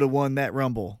Kane would have won that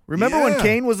Rumble. Remember when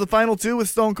Kane was the final 2 with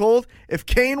Stone Cold? If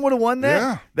Kane would have won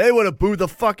that, they would have booed the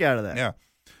fuck out of that. Yeah.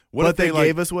 What if they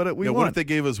gave us what we want? What if they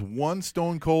gave us one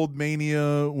Stone Cold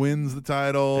Mania, wins the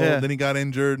title, then he got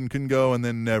injured and couldn't go, and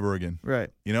then never again? Right.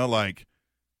 You know, like.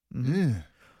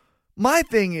 My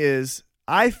thing is,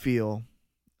 I feel,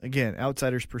 again,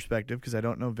 outsider's perspective, because I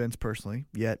don't know Vince personally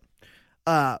yet,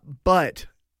 but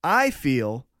I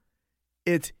feel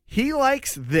he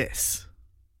likes this,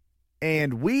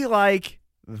 and we like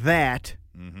that,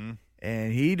 and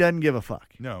he doesn't give a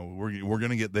fuck. No, we're going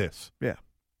to get this. Yeah.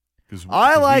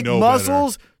 I like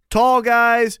muscles, tall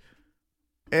guys,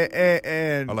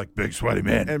 and I like big sweaty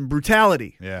men and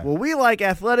brutality. Yeah. Well, we like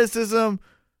athleticism,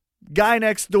 guy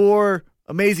next door,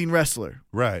 amazing wrestler.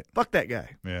 Right. Fuck that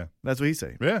guy. Yeah. That's what he's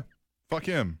saying. Yeah. Fuck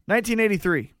him.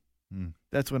 1983.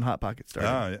 That's when Hot Pocket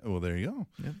started. Yeah. Well, there you go.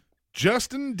 Yeah.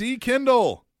 Justin D.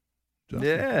 Kendall.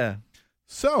 Yeah.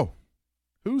 So,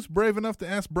 who's brave enough to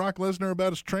ask Brock Lesnar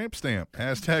about his tramp stamp?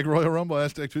 Hashtag Royal Rumble.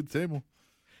 Hashtag tweet the table.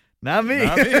 Not me.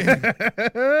 Not me.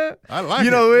 I like it.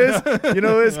 You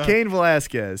know who is Cain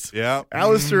Velasquez. Yeah.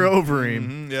 Alistair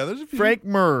Overeem. Yeah, there's a few. Frank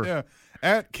Murr. Yeah.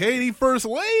 At Katie First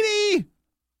Lady.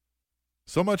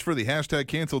 So much for the hashtag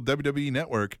canceled WWE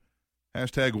Network.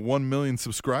 Hashtag 1 million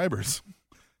subscribers.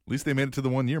 At least they made it to the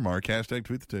 1 year mark. Hashtag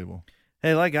tweet the table.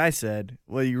 Hey, like I said,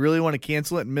 well, you really want to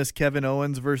cancel it and miss Kevin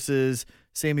Owens versus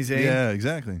Sami Zayn? Yeah,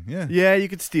 exactly. Yeah. Yeah, you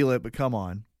could steal it, but come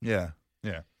on. Yeah.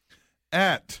 Yeah.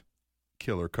 At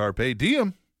Killer Carpe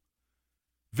Diem.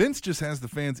 Vince just has the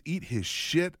fans eat his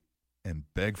shit and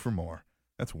beg for more.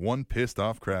 That's one pissed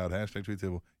off crowd. Hashtag tweet the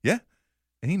table. Yeah.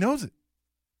 And he knows it.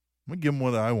 I'm going to give them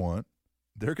what I want.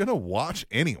 They're going to watch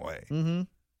anyway.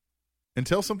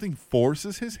 Until something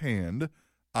forces his hand,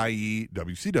 i.e.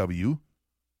 WCW,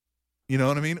 you know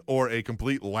what I mean? Or a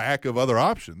complete lack of other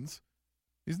options,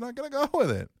 he's not going to go with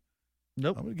it.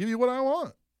 Nope. I'm going to give you what I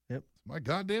want. Yep. It's my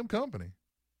goddamn company.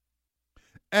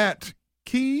 At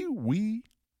Kiwi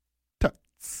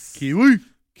Tuts. Kiwi.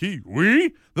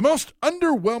 The most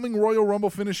underwhelming Royal Rumble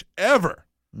finish ever.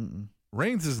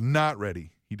 Reigns is not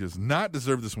ready. He does not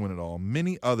deserve this win at all.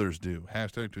 Many others do.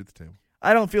 Hashtag tweet the table.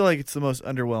 I don't feel like it's the most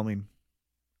underwhelming.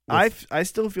 I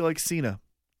still feel like Cena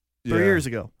 3 years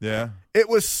ago. Yeah. It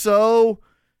was so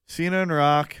Cena and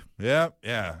Rock. Yeah.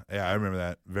 I remember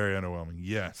that. Very underwhelming.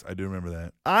 Yes, I do remember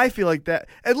that. I feel like that.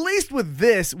 At least with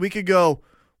this, we could go,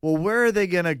 well, where are they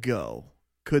going to go?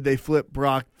 Could they flip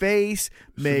Brock face,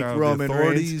 make So now Roman the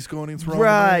authorities Reigns? going into Roman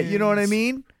Right, Reigns. you know what I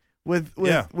mean? With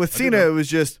Yeah, I Cena, do know. it was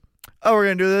just, oh, we're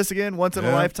going to do this again once in a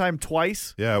Yeah. lifetime,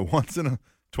 twice. Yeah,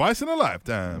 twice in a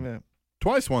lifetime. Yeah.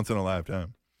 Twice once in a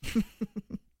lifetime.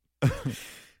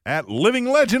 At Living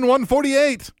Legend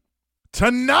 148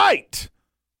 tonight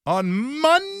on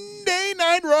Monday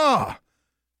Night Raw.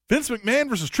 Vince McMahon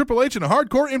versus Triple H in a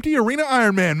hardcore empty arena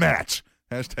Iron Man match.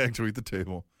 Hashtag tweet the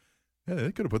table. Yeah,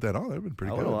 they could have put that on. That would have been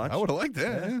pretty I good. would've watched. I would have liked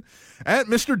that. Yeah. At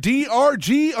Mr.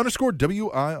 DRG_WIR.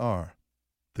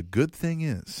 The good thing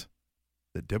is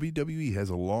that WWE has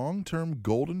a long-term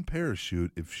golden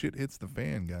parachute if shit hits the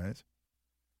fan, guys.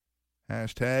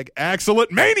 Hashtag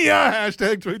Axelate Mania.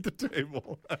 Hashtag tweet the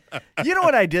table. You know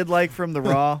what I did like from the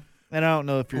Raw, and I don't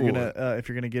know if you're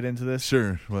gonna get into this,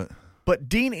 Sure. What? but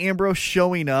Dean Ambrose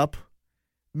showing up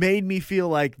made me feel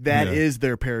like that is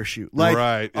their parachute. Like,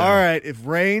 Right, yeah. all right, if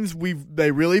Reigns,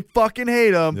 they really fucking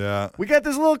hate him. Yeah. We got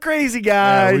this little crazy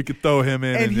guy. Yeah, we could throw him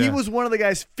in. and he yeah. was one of the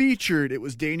guys featured. It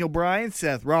was Daniel Bryan,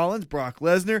 Seth Rollins, Brock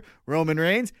Lesnar, Roman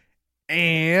Reigns,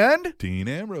 and Dean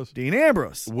Ambrose. Dean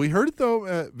Ambrose. We heard it,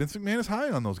 though. Vince McMahon is high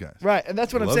on those guys. Right, and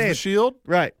that's what Loves I'm saying. the Shield.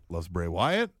 Right. Loves Bray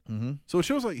Wyatt. Mm-hmm. So it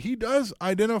shows like he does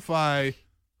identify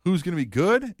who's going to be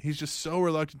good. He's just so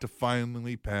reluctant to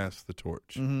finally pass the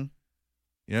torch. Mm-hmm.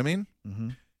 You know what I mean? Mm-hmm.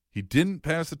 He didn't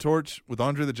pass the torch with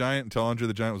Andre the Giant until Andre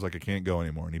the Giant was like, I can't go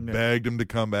anymore. And he begged him to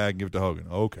come back and give it to Hogan.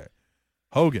 Okay.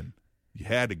 Hogan, you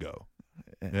had to go.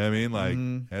 You know what I mean? Like,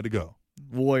 had to go.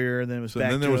 Warrior, and then it was So back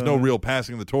then to there was no him. real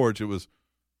passing of the torch. It was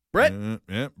Brett.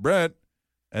 Brett.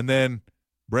 And then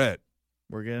Brett.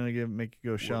 We're gonna make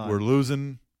you go Sean. We're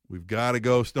losing. We've got to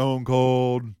go Stone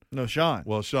Cold. No, Sean.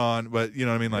 Well, Sean, but you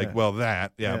know what I mean? Like, Yeah. well,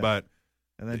 that. Yeah, Yeah. but.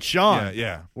 And then Sean.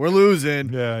 Yeah. We're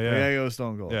losing. Yeah, We gotta go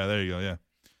Stone Cold. Yeah, there you go. Yeah.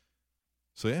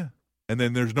 So, yeah. And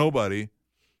then there's nobody.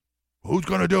 Who's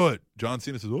going to do it? John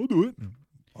Cena says, I'll do it.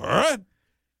 All right.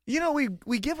 You know,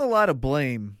 we give a lot of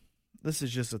blame. This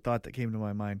is just a thought that came to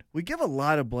my mind. We give a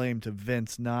lot of blame to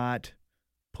Vince not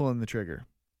pulling the trigger.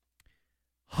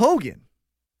 Hogan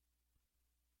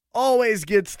always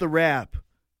gets the rap,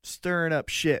 stirring up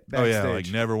shit backstage. Oh, yeah,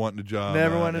 like never wanting a job.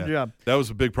 Never wanted a job. That was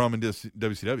a big problem in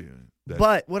WCW.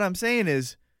 But what I'm saying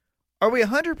is, are we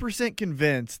 100%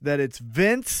 convinced that it's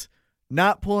Vince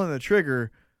not pulling the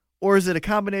trigger, or is it a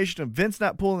combination of Vince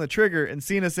not pulling the trigger and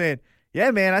Cena saying,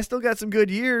 yeah, man, I still got some good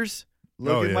years.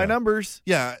 Look at my numbers.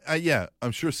 Yeah,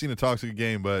 I'm sure Cena talks a good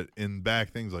game, but in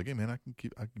back things like, hey, man, I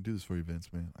can do this for you,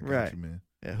 Vince, man. I got you, man.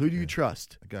 Yeah, who do you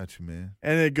trust? I got you, man.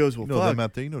 And then it goes, well, You know fuck. them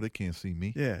out there, you know they can't see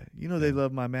me. Yeah, you know they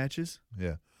love my matches.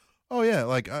 Yeah. Oh, yeah,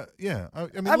 like, yeah. I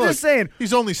mean, I'm look, just saying.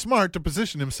 he's only smart to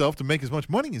position himself to make as much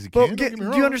money as he But can. do Don't get me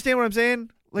you wrong. understand what I'm saying?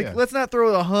 Like, Yeah. let's not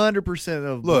throw 100%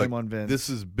 of Look, blame on Vince. this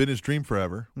has been his dream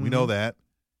forever. We know that.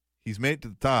 He's made it to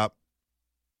the top.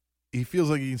 He feels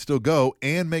like he can still go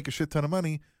and make a shit ton of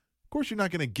money. Of course, you're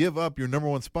not going to give up your number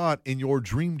one spot in your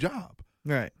dream job.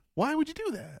 Right. Why would you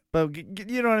do that? But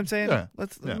you know what I'm saying? Yeah.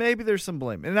 Yeah. Maybe there's some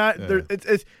blame, and not Yeah. there.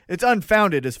 It's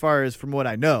unfounded as far as from what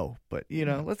I know. But you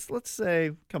know, let's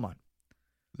say, come on.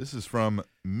 This is from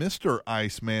Mr.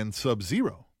 Iceman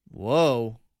Sub-Zero.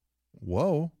 Whoa.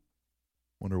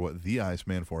 Wonder what the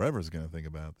Iceman Forever is going to think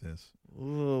about this.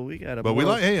 Ooh, we got a. But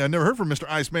hey, I never heard from Mr.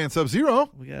 Iceman Sub-Zero.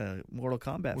 We got a Mortal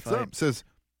Kombat What's fight. up? Says,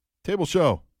 Table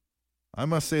Show. I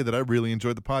must say that I really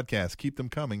enjoyed the podcast. Keep them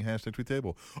coming. Hashtag tweet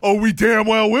table. Oh, we damn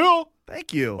well will.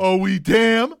 Thank you. Oh, we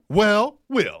damn well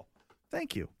will.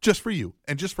 Thank you. Just for you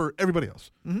and just for everybody else.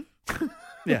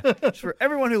 Yeah, just for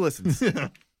everyone who listens.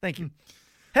 Thank you.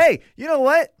 Hey, you know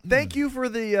what? Thank you for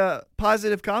the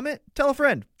positive comment. Tell a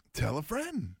friend. Tell a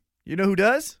friend. You know who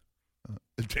does?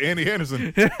 Andy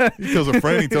Anderson. He tells a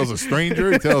friend. He tells a stranger.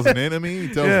 He tells an enemy.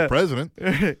 He tells the president.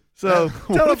 So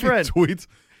What tell a if he friend. tweets,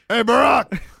 hey,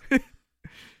 Barack,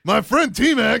 my friend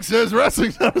T-Mac says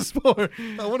wrestling's not a sport.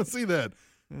 I want to see that.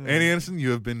 Andy Anderson,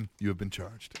 you have been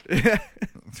charged.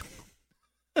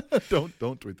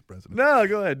 Don't tweet the president. No,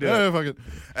 go ahead. Do it. Fuck it.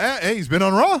 Hey, he's been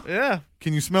on Raw. Yeah.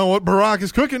 Can you smell what Barack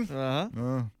is cooking?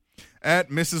 Uh-huh. At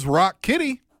Mrs. Rock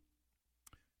Kitty,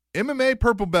 MMA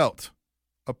purple belt,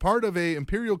 a part of a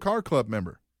Imperial Car Club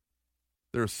member.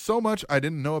 There's so much I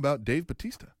didn't know about Dave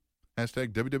Bautista.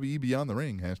 Hashtag WWE Beyond the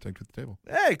Ring. Hashtag tweet the table.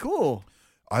 Hey, cool.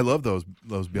 I love those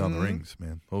Beyond the Rings,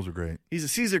 man. Those are great. He's a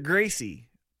Caesar Gracie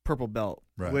purple belt,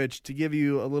 Right. which, to give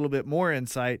you a little bit more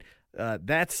insight,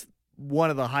 that's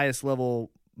one of the highest level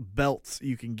belts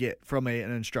you can get from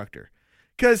an instructor.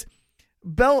 Because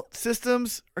belt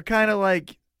systems are kind of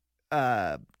like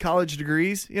college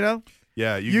degrees, you know?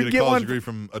 Yeah, you get a college degree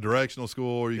from a directional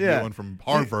school, or you can get one from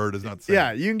Harvard. Is not the same.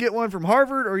 Yeah, you can get one from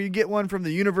Harvard, or you get one from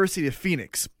the University of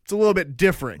Phoenix. It's a little bit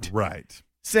different. Right.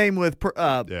 Same with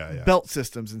belt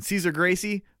systems. And Cesar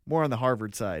Gracie, more on the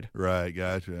Harvard side. Right,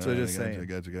 gotcha. So just saying.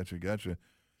 Gotcha.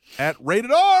 At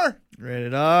Rated R.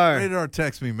 Rated R. Rated R,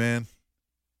 text me, man.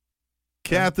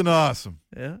 Captain Awesome.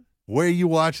 Yeah. Where you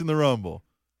watching the Rumble?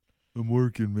 I'm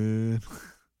working, man.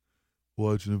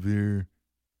 Watching up here.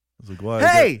 I was like, why?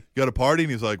 Hey! You got a party?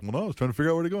 And he's like, well, no, I was trying to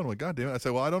figure out where to go. And I'm like, God damn it. I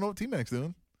said, well, I don't know what T-Mac's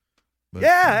doing. But,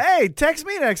 hey, text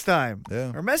me next time.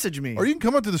 Yeah. Or message me. Or you can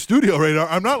come up to the studio, Radar.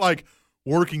 I'm not like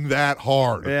working that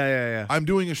hard. Yeah. I'm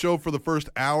doing a show for the first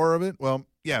hour of it. Well,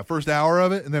 yeah, first hour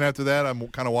of it. And then after that, I'm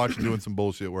kind of watching doing some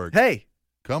bullshit work. Hey.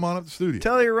 Come on up to the studio.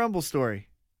 Tell your Rumble story.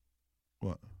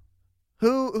 What?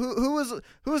 Who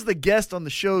was the guest on the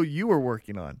show you were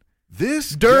working on?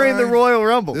 During the Royal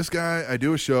Rumble. This guy, I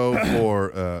do a show for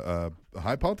a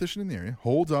high politician in the area,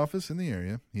 holds office in the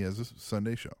area. He has a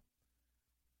Sunday show.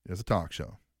 He has a talk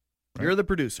show. Right? You're the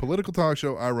producer. Political talk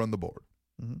show. I run the board.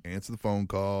 Mm-hmm. Answer the phone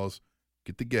calls.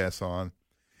 Get the guests on.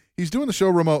 He's doing the show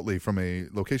remotely from a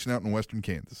location out in western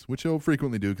Kansas, which he'll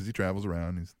frequently do because he travels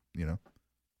around. He's,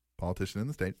 politician in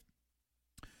the state.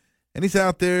 And he's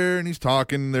out there and he's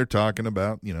talking. They're talking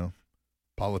about,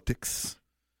 politics.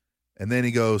 And then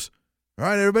he goes, all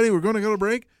right, everybody, we're going to go to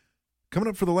break. Coming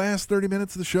up for the last 30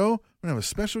 minutes of the show, we're going to have a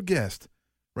special guest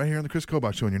right here on the Chris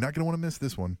Kobach Show, and you're not going to want to miss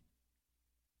this one.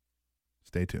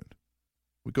 Stay tuned.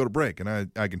 We go to break, and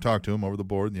I can talk to him over the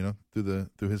board,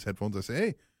 through his headphones. I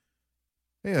say,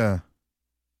 hey,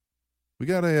 we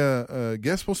got a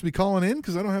guest supposed to be calling in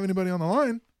because I don't have anybody on the line.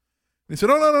 And he said,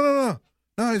 oh,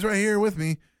 no, he's right here with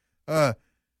me.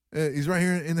 He's right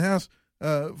here in the house.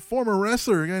 Former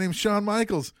wrestler, a guy named Shawn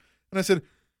Michaels. And I said,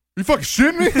 are you fucking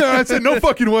shitting me? I said, no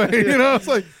fucking way. It's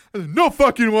like, no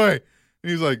fucking way. And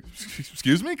he's like,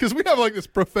 excuse me? Because we have like this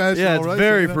professional. Yeah, it's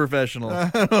very professional.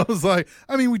 I was like,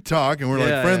 we talk and we're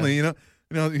like friendly,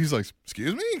 He's like,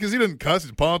 excuse me? Because he doesn't cuss.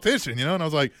 He's a politician, And I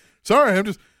was like, sorry, I'm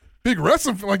just big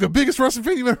wrestling, like the biggest wrestling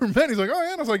fan you've ever met. He's like, oh,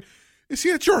 yeah. And I was like, is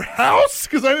he at your house?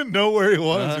 Because I didn't know where he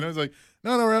was. He's like,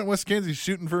 no, we're out in West Kansas. He's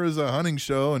shooting for his hunting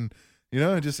show. And,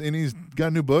 and he's got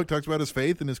a new book, talks about his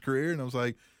faith and his career. And I was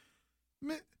like,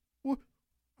 man,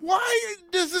 why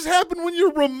does this happen when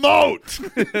you're remote?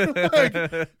 Like,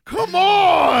 come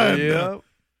on. Yeah.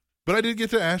 But I did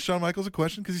get to ask Shawn Michaels a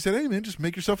question because he said, hey, man, just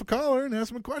make yourself a caller and ask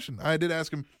him a question. I did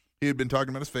ask him. He had been talking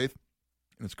about his faith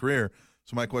and his career.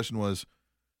 So my question was,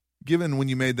 given when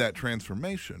you made that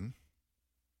transformation,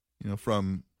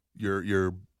 from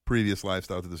your previous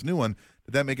lifestyle to this new one,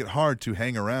 did that make it hard to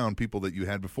hang around people that you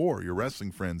had before, your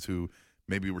wrestling friends who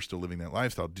maybe were still living that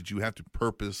lifestyle? Did you have to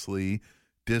purposely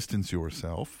distance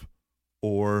yourself,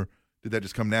 or did that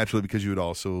just come naturally because you had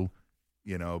also,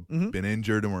 been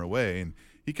injured and were away? And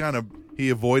he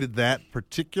avoided that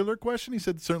particular question. He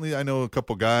said, certainly I know a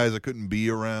couple guys I couldn't be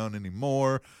around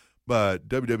anymore, but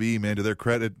WWE, man, to their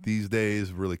credit, these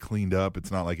days really cleaned up.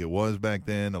 It's not like it was back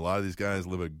then. A lot of these guys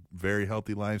live a very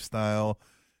healthy lifestyle,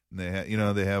 and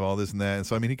they have all this and that. And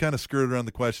so, he kind of skirted around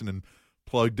the question and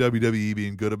plugged WWE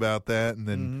being good about that. And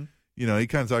then, he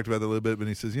kind of talked about that a little bit, but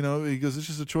he says, he goes, it's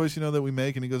just a choice, that we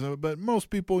make. And he goes, but most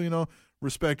people,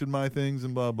 respected my things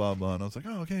and blah, blah, blah. And I was like,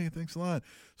 oh, okay, thanks a lot.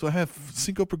 So I have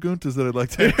 5 preguntas that I'd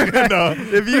like to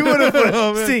If you would have put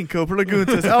 5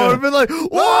 preguntas, I would have been like,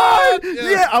 what?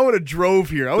 Yeah, I would have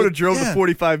drove here. I would have drove the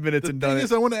 45 minutes and done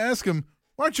it. I want to ask him,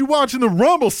 why aren't you watching the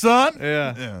Rumble, son?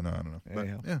 Yeah. Yeah, no, I don't know. But,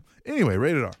 yeah. Anyway,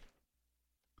 Rated R.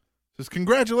 Says,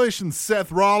 congratulations,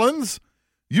 Seth Rollins.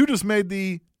 You just made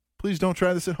the please don't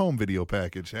try this at home video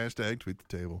package. # tweet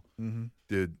the table. Mm-hmm.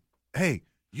 Dude, hey,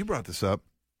 you brought this up.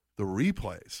 The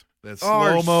replays. That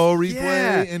slow-mo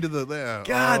replay into the...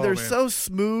 God, they're so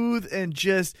smooth and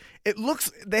just... It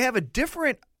looks... They have a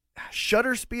different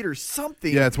shutter speed or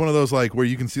something. Yeah, it's one of those like where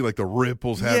you can see like the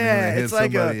ripples happening when they hit it's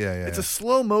like somebody. It's a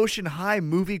slow motion, high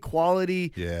movie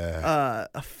quality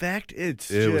effect.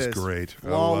 It was great.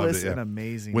 Flawless and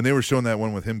amazing. When they were showing that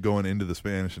one with him going into the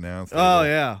Spanish announce.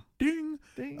 Ding.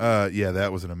 Ding.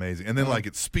 That was an amazing. And then like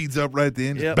it speeds up right at the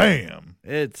end. Just bam.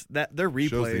 It's that their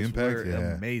replays the impact.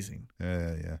 were amazing.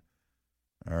 Yeah.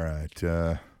 All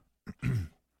right.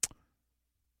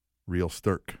 Real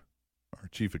Sturk, our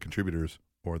chief of contributors,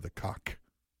 or the Cock.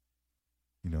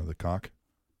 You know the Cock?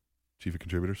 Chief of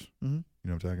contributors? Mm-hmm. You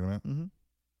know what I'm talking about? Mm-hmm.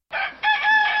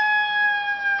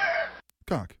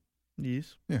 Cock.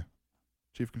 Yes. Yeah.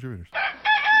 Chief of contributors.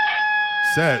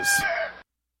 Says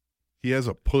he has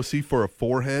a pussy for a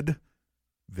forehead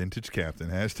Vintage Captain.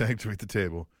 Hashtag tweet the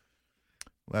table.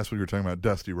 Last week we were talking about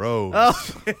Dusty Rhodes.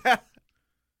 Oh, yeah.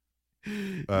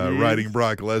 Writing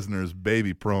Brock Lesnar's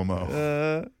baby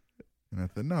promo. And I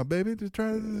said, no, baby, just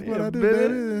try this is what I do,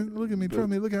 baby. Look at me, trust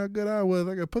me, look how good I was.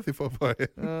 I got pussy for a forehead.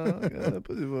 I got a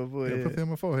pussy for a forehead. Got pussy on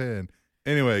my forehead.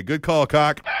 Anyway, good call,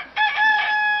 Cock.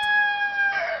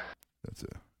 That's a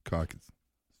Cock is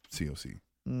COC.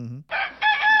 Mm-hmm.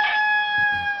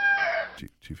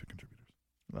 Chief of Contributors.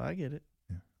 Well, I get it.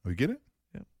 Yeah. Oh, you get it?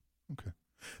 Yeah. Okay.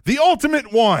 The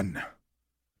ultimate one.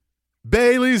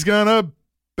 Bailey's gonna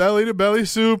belly to belly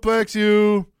suplex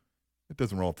you. It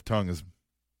doesn't roll off the tongue as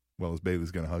well as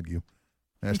Bailey's gonna hug you.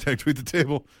 Hashtag tweet the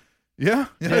table. Yeah,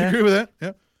 I agree with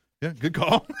that. Yeah, good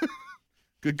call.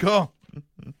 Good call.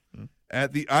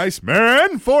 At the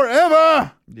Iceman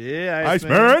forever. Yeah,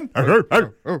 Iceman.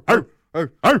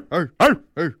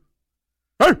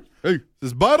 This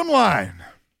is bottom line.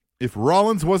 If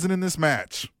Rollins wasn't in this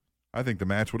match, I think the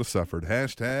match would have suffered.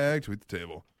 Hashtag tweet the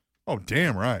table. Oh,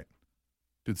 damn right.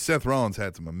 Dude, Seth Rollins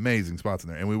had some amazing spots in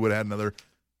there, and we would have had another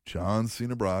John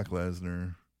Cena, Brock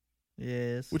Lesnar.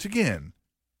 Yes. Which, again,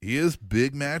 he is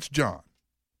Big Match John,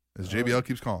 as JBL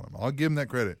keeps calling him. I'll give him that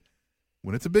credit.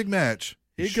 When it's a big match,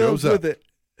 he shows up. With it.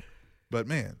 But,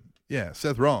 man, yeah,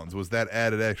 Seth Rollins was that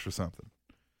added extra something.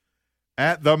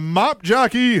 At the Mop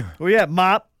Jockey. Where you at,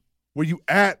 Mop? Were you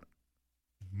at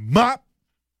Mop?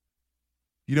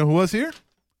 You know who was here?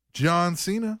 John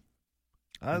Cena.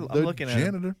 I'm the looking at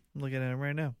janitor. him. I'm looking at him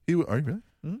right now. Are you really?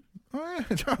 Hmm? Oh,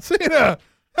 yeah, John Cena.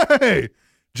 Hey,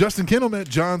 Justin Kendall met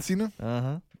John Cena.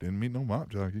 Uh-huh. Didn't meet no Mop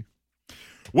Jockey.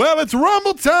 Well, it's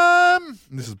Rumble time.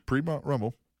 This is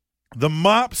pre-Rumble. The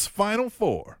Mop's Final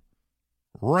Four.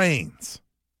 Reigns.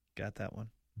 Got that one.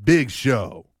 Big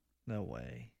Show. No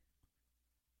way.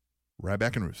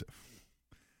 Ryback and Rusev.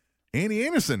 Andy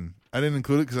Anderson. I didn't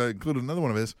include it because I included another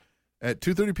one of his. At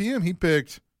 2:30 p.m., he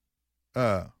picked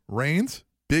Reigns,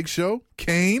 Big Show,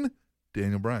 Kane,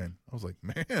 Daniel Bryan. I was like,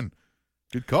 man,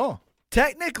 good call.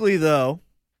 Technically, though,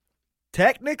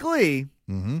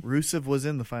 Rusev was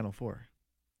in the Final Four.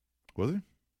 Was he?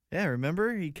 Yeah,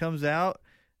 remember? He comes out,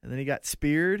 and then he got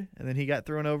speared, and then he got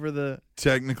thrown over the...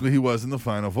 Technically, he was in the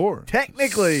Final Four.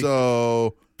 Technically.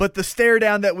 So... But the stare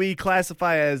down that we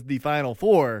classify as the Final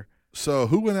Four... So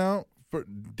who went out for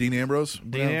Dean Ambrose?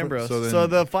 Dean Ambrose. So, so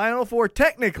the Final Four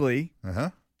technically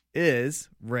Uh-huh. is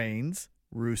Reigns,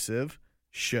 Rusev,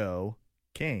 Show,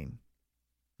 Kane.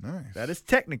 Nice. That is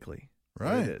technically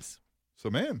right. what it is. So,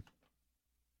 man,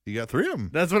 you got three of them.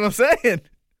 That's what I'm saying.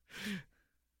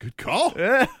 Good call.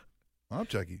 Yeah. I'll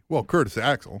check you. Well, Curtis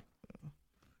Axel.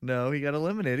 No, he got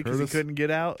eliminated because he couldn't get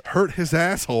out. Hurt his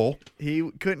asshole. He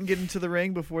couldn't get into the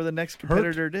ring before the next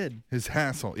competitor did. His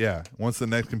asshole. Yeah. Once the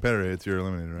next competitor hits, you're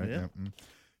eliminated, right? Yeah. Mm.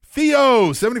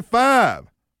 Theo, 75.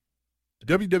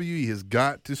 WWE has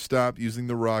got to stop using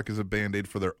The Rock as a Band-Aid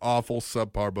for their awful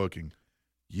subpar booking.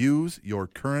 Use your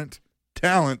current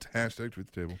talent. Hashtag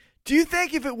tweet the table. Do you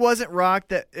think if it wasn't Rock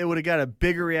that it would have got a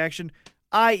bigger reaction?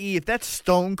 I.e., if that's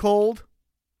Stone Cold?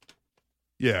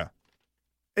 Yeah.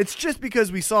 It's just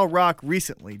because we saw Rock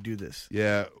recently do this.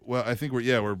 Yeah. Well, I think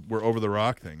we're over the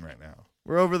Rock thing right now.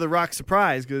 We're over the Rock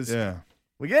surprise because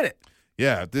we get it.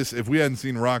 Yeah. If we hadn't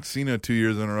seen Rock Cena 2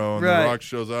 years in a row and right. The Rock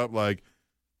shows up like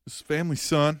this family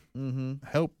son,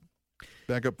 help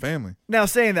back up family. Now,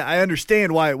 saying that, I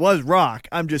understand why it was Rock.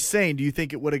 I'm just saying, do you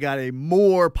think it would have got a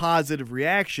more positive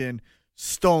reaction?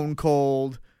 Stone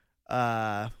Cold,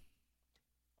 hell,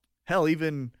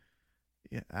 even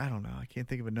I don't know. I can't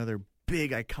think of another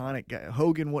big iconic guy.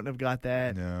 Hogan wouldn't have got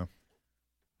that. No.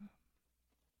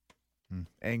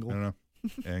 Angle. I don't know.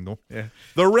 Angle. Yeah.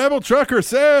 The Rebel Trucker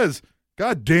says,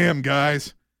 God damn,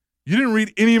 guys. You didn't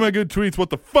read any of my good tweets. What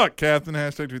the fuck, Captain?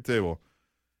 Hashtag tweet table.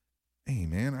 Hey,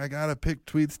 man, I got to pick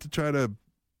tweets to try to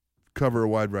cover a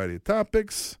wide variety of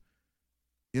topics.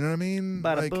 You know what I mean?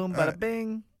 Bada boom, bada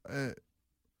bing.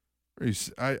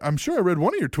 I'm sure I read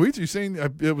one of your tweets. Are you saying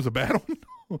it was a bad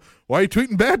one? Why are you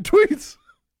tweeting bad tweets?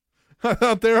 I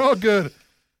thought they're all good.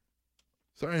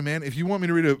 Sorry, man. If you want me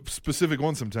to read a specific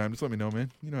one sometime, just let me know,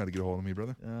 man. You know how to get a hold of me,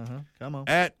 brother. Come on.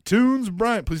 At Tunes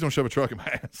Bryant. Please don't shove a truck in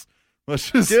my ass.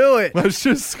 Let's just do it. Let's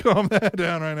just calm that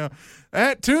down right now.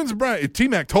 At Tunes Bryant.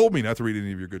 T-Mac told me not to read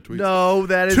any of your good tweets. No,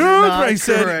 that is Tunes not Bryant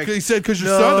correct. He said because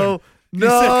you're Southern. No. He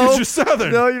said because you're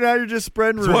Southern. No, you're just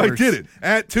spreading rumors. So I did it.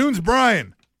 At Tunes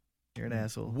Brian. You're an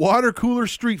asshole. Water cooler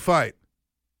street fight.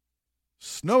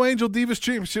 Snow Angel Divas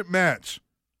Championship match.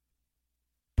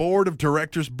 Board of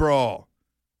Directors brawl.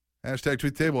 Hashtag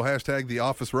tweet table. Hashtag the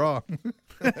office raw.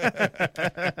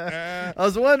 I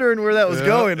was wondering where that was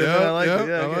going. And I like it.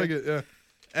 Yeah, I like it. Yeah.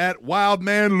 At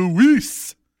Wildman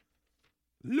Luis.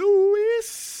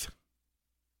 Louis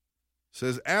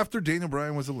says, after Daniel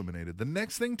Bryan was eliminated, the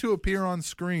next thing to appear on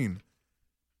screen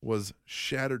was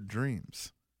Shattered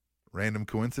Dreams. Random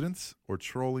coincidence or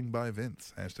trolling by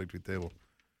Vince? Hashtag tweet table.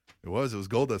 It was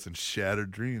Goldust and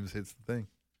Shattered Dreams hits the thing.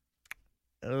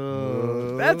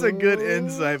 Oh, that's a good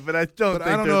insight, but I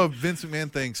don't know if Vince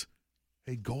McMahon thinks,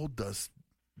 hey, Goldust,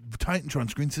 Titantron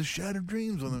screen says Shattered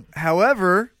Dreams on it.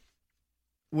 However,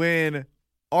 when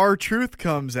R-Truth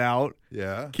comes out,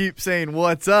 keep saying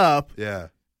what's up, and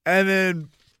then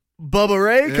Bubba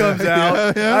Ray comes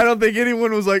out, I don't think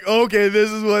anyone was like, okay,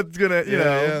 this is what's going to, you know.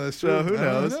 Yeah, that's true. So who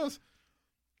knows?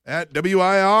 At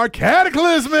WIR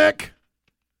Cataclysmic.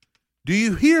 Do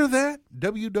you hear that,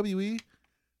 WWE?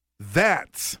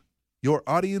 That's your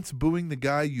audience booing the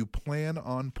guy you plan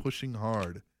on pushing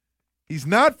hard. He's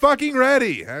not fucking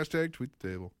ready. Hashtag tweet the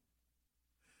table.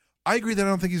 I agree that I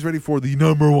don't think he's ready for the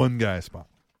number one guy spot.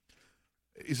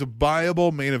 He's a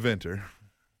viable main eventer.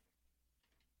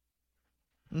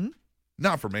 Mm-hmm.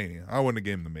 Not for Mania. I wouldn't have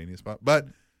gave him the Mania spot. But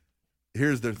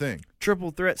here's their thing.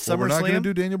 Triple threat SummerSlam. We're not going to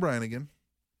do Daniel Bryan again.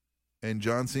 And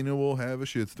John Cena will have a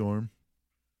shitstorm.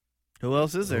 Who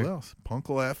else is there? Who else? Punk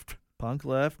left.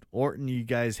 Orton, you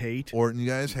guys hate.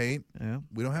 Yeah.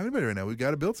 We don't have anybody right now. We've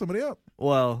got to build somebody up.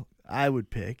 Well, I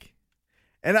would pick.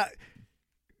 And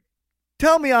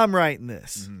tell me I'm right in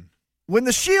this. Mm-hmm. When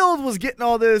the Shield was getting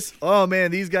all this, oh, man,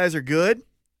 these guys are good.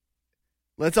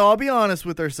 Let's all be honest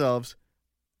with ourselves.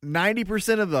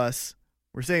 90% of us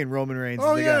were saying Roman Reigns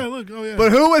is the guy.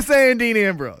 But who was saying Dean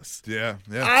Ambrose? Yeah.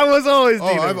 I was always Dean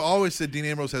Ambrose. I've always said Dean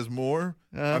Ambrose has more.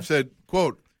 I've said,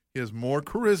 quote, he has more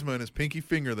charisma in his pinky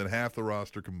finger than half the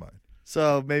roster combined.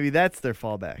 So maybe that's their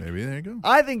fallback. Maybe there you go.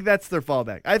 I think that's their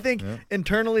fallback. I think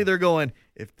internally they're going,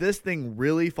 if this thing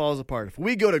really falls apart, if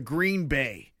we go to Green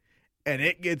Bay and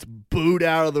it gets booed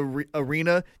out of the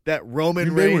arena, that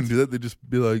Roman Reigns. They wouldn't do that. They'd just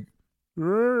be like,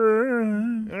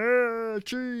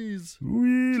 cheese.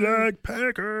 We like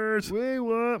Packers. We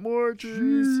want more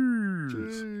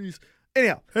cheese.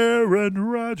 Anyhow. Aaron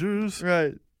Rodgers.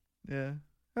 Right. Yeah.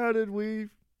 How did we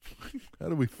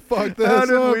fuck that up?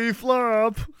 How did we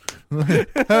flop?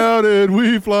 How did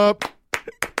we flop?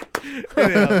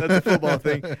 Anyhow, that's a football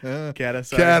thing.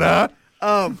 Cata.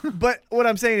 But what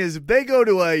I'm saying is if they go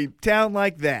to a town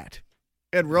like that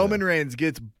and Roman Reigns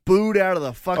gets booed out of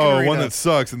the fucking arena. One that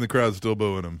sucks and the crowd's still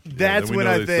booing him. That's when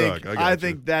I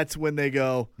think that's when they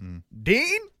go,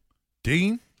 Dean?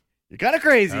 You're kind of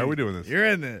crazy. How are we doing this? You're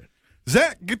in there.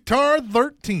 Zach Guitar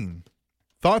 13.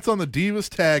 Thoughts on the Divas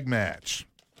tag match?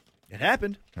 It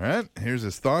happened. All right. Here's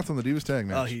his thoughts on the Divas tag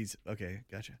match. Okay.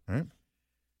 Gotcha. All right.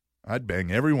 I'd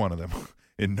bang every one of them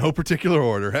in no particular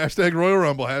order. Hashtag Royal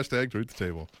Rumble. Hashtag tweet the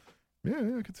table.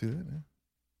 Yeah, I could see that. Yeah.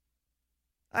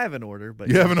 I have an order, but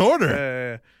you have an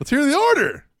order. Let's hear the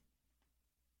order.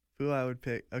 Who I would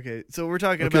pick? Okay, so we're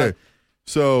talking about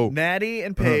Natty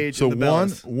and Paige. So and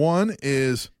the one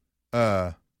is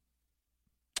the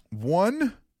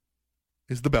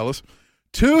Bellas.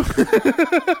 Two.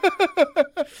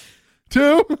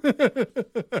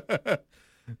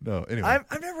 No, anyway.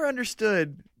 I've never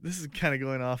understood. This is kind of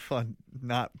going off on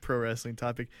not pro wrestling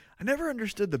topic. I never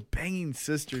understood the banging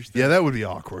sisters thing. Yeah, that would be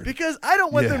awkward. Because I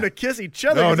don't want them to kiss each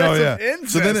other.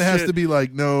 So then it has to be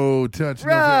like no touch.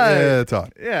 Right. No,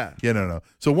 talk. Yeah. Yeah, no.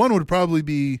 So one would probably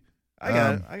be. I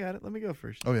got it. Let me go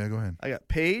first. Oh, yeah, go ahead. I got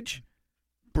Paige,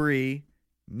 Bree,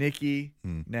 Nikki,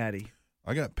 Natty.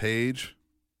 I got Paige,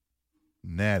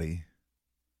 Natty,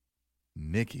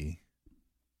 Nikki,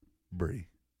 Bree.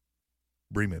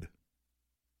 Bree-mid.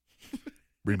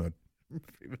 Bree-mode.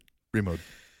 Bree-mode.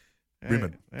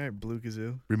 Bree-mode. All right, Blue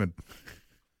Kazoo. Bree-mode.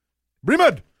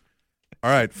 Bree-mode! All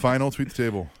right, final tweet the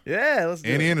table. Yeah, let's do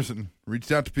it. Annie Anderson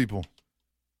reached out to people.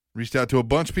 Reached out to a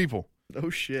bunch of people. Oh,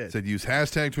 shit. Said use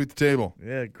hashtag tweet the table.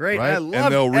 Yeah, great. Right? I love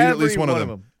and they'll read at least one of them.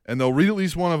 them. And they'll read at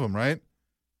least one of them, right?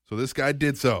 So this guy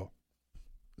did so.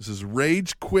 This is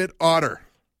Rage Quit Otter.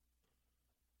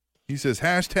 He says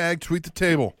hashtag tweet the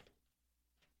table.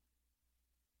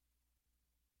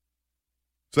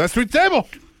 So that's tweet the table.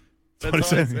 That's what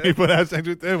he said. He put hashtag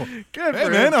tweet the table. Good, hey,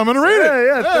 man, I'm going to read it.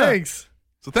 Yeah, thanks.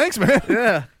 So thanks, man.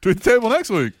 Yeah. Tweet the table next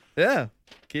week. Yeah.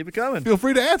 Keep it coming. Feel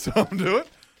free to add something to it.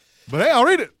 But hey, I'll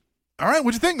read it. All right,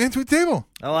 what'd you think, man? Tweet the table.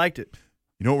 I liked it.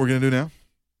 You know what we're going to do now?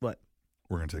 What?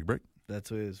 We're going to take a break. That's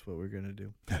what we're going to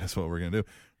do. That's what we're going to do.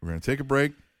 We're going to take a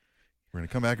break. We're going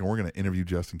to come back, and we're going to interview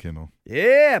Justin Kendall.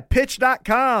 Yeah,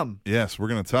 pitch.com. Yes, we're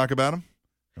going to talk about him,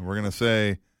 and we're going to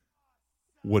say,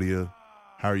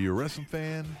 how are you a wrestling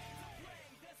fan?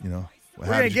 You know, we're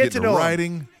going to get to know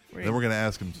writing? Then we're going to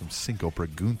ask him some cinco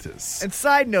preguntas. And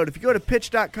side note, if you go to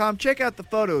pitch.com, check out the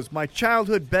photos. My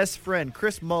childhood best friend,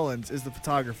 Chris Mullins, is the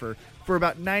photographer for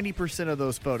about 90% of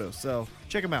those photos. So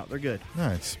check them out. They're good.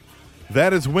 Nice.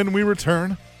 That is when we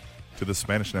return to the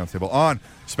Spanish Announce Table on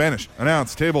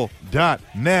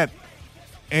SpanishAnnounceTable.net.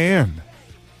 And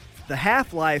the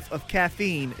half-life of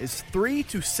caffeine is 3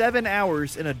 to 7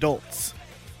 hours in adults,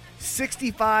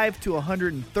 65 to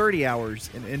 130 hours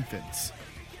in infants.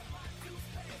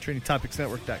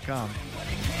 TrainingTopicsNetwork.com.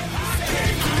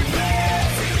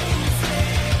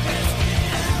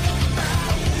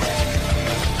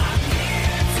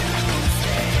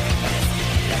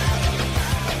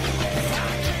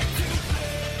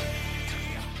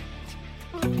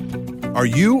 are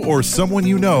you or someone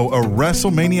you know a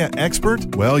WrestleMania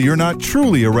expert? Well, you're not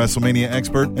truly a WrestleMania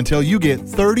expert until you get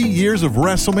 30 Years of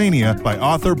WrestleMania by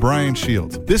author Brian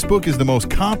Shields. This book is the most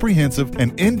comprehensive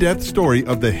and in-depth story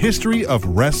of the history of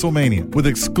WrestleMania, with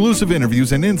exclusive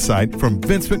interviews and insight from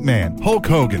Vince McMahon, Hulk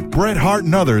Hogan, Bret Hart,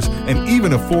 and others, and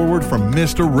even a foreword from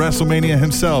Mr. WrestleMania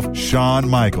himself, Shawn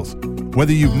Michaels.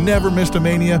 Whether you've never missed a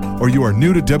Mania or you are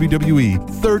new to WWE,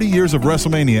 30 Years of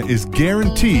WrestleMania is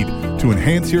guaranteed to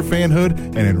enhance your fanhood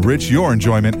and enrich your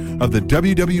enjoyment of the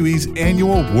WWE's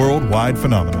annual worldwide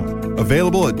phenomenon.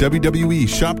 Available at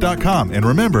WWEshop.com. And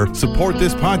remember, support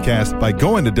this podcast by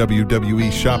going to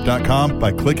WWEshop.com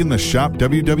by clicking the Shop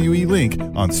WWE link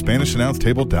on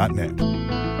SpanishAnnounceTable.net.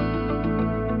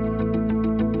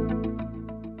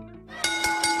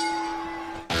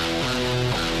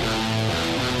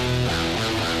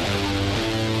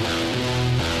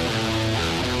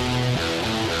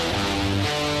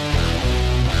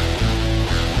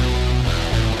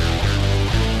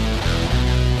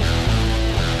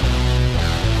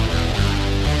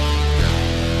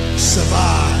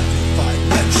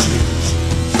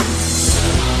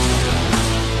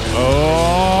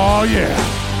 Oh, yeah.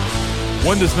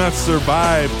 One does not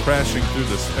survive crashing through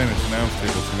the Spanish announce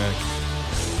table tonight.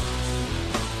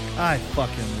 I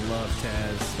fucking love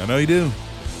Taz. I know you do.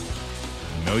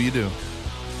 I know you do.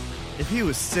 If he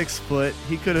was 6 foot,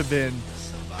 he could have been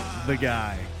the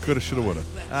guy. Coulda, shoulda, woulda.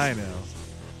 I know.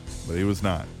 But he was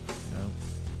not. No.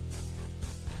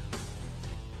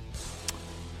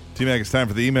 T-Mac, it's time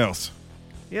for the emails.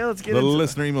 Yeah, let's get The into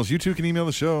listener emails. You too can email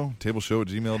the show,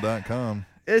 tableshow@gmail.com.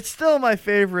 It's still my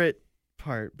favorite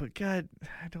part, but God,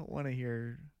 I don't want to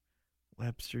hear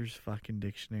Webster's fucking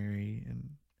dictionary.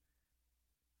 And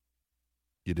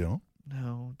You don't?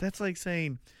 no, that's like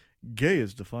saying gay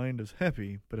is defined as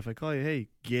happy, but if I call you, hey,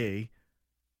 gay,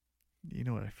 you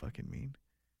know what I fucking mean.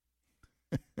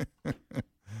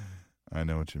 I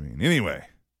know what you mean. Anyway,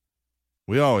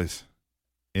 we always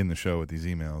end the show with these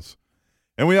emails,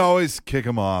 and we always kick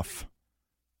them off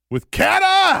with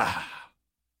Kata!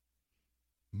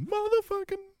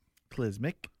 Motherfucking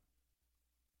Clismic.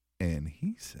 And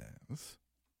he says,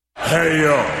 Hey,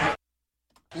 yo.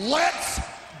 Let's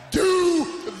do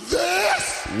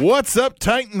this. what's up,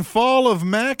 Titanfall of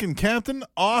Mac and Captain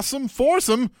Awesome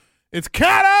Foursome? It's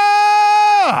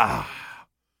Kata!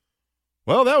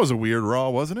 Well, that was a weird Raw,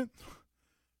 wasn't it?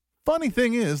 Funny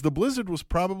thing is, the Blizzard was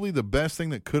probably the best thing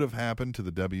that could have happened to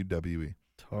the WWE.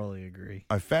 Totally agree.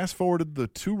 I fast-forwarded the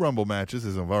 2 Rumble matches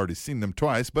as I've already seen them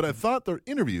twice, but I thought their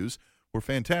interviews were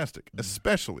fantastic,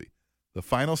 especially the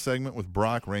final segment with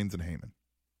Brock, Reigns, and Heyman.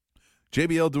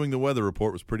 JBL doing the weather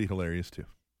report was pretty hilarious, too.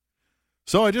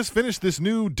 So I just finished this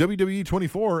new WWE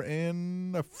 24,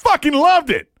 and I fucking loved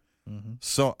it! Mm-hmm.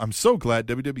 So I'm so glad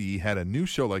WWE had a new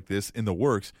show like this in the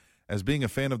works. As being a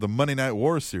fan of the Monday Night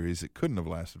Wars series, it couldn't have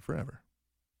lasted forever.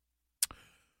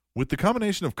 With the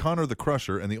combination of Connor the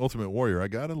Crusher and the Ultimate Warrior, I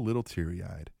got a little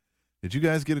teary-eyed. Did you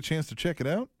guys get a chance to check it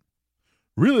out?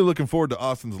 Really looking forward to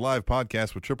Austin's live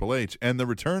podcast with Triple H and the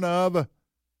return of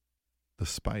the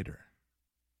Spider.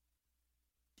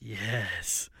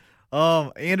 Yes.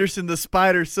 Anderson the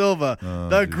Spider Silva, Oh,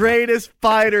 the dude. greatest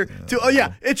fighter to. Oh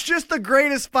yeah, it's just the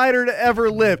greatest fighter to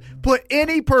ever live. Put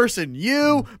any person,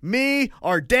 you, me,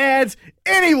 our dads,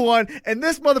 anyone, and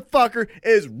this motherfucker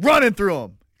is running through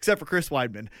them. Except for Chris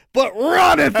Weidman, but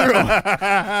running through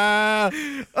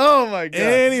them. Oh my god.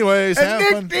 Anyways, and have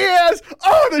Nick fun. Diaz,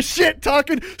 the shit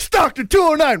talking Stockton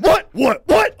 209.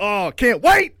 What? Oh, can't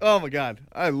wait. Oh my god.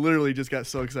 I literally just got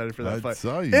so excited for that I fight.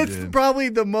 saw you It's did. probably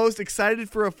the most excited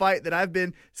for a fight that I've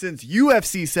been since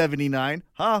UFC 79.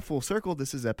 Full circle.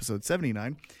 This is episode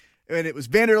 79. And it was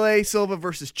Vanderlei Silva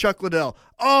versus Chuck Liddell.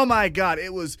 Oh my god.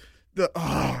 It was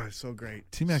it's so great.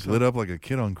 T-Mac lit up like a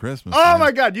kid on Christmas. Oh man.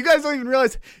 my god, you guys don't even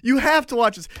realize. You have to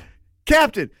watch this.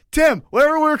 Captain, Tim,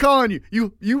 whatever we're calling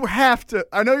you, you have to.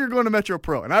 I know you're going to Metro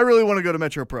Pro, and I really want to go to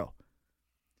Metro Pro.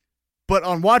 But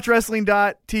on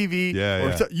WatchWrestling.tv,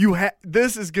 Yeah.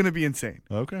 This is going to be insane.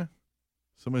 Okay.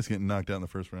 Somebody's getting knocked out in the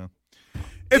first round.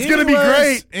 It's going to be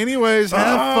great. Anyways,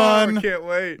 have fun. I can't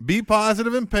wait. Be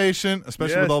positive and patient,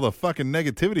 especially with all the fucking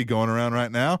negativity going around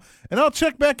right now. And I'll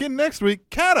check back in next week.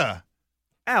 Kata.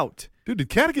 Out. Dude, did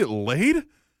Kata get laid?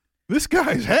 This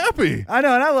guy's happy. I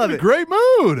know, and I love it. Great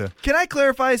mood. Can I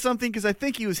clarify something? Because I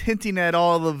think he was hinting at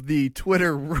all of the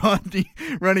Twitter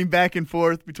running back and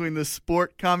forth between the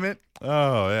sport comment.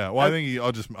 Oh, yeah. Well, I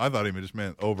thought he just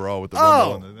meant overall with the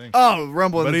Rumble and the thing. Oh,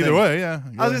 Rumble and but the either thing. way, yeah.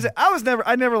 I was gonna say,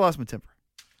 I never lost my temper.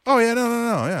 Oh, yeah,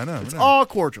 no. Yeah, no. It's all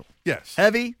cordial. Yes.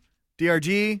 Heavy,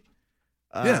 DRG.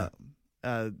 Yeah,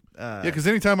 because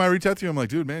anytime I reach out to you, I'm like,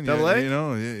 dude, man, Double A? you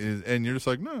know, and you're just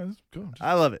like, no, it's cool.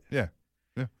 I love it. Yeah.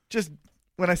 Just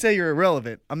when I say you're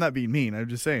irrelevant, I'm not being mean. I'm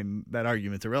just saying that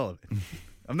argument's irrelevant.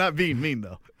 I'm not being mean,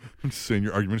 though. I'm just saying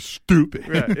your argument is stupid.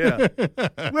 Right,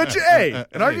 yeah. Which, hey,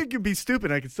 an argument can be stupid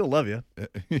and I can still love you.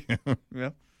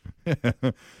 Yeah.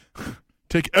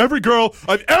 Take every girl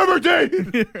I've ever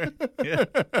dated.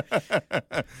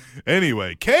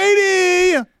 Anyway,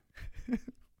 Katie.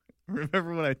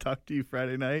 Remember when I talked to you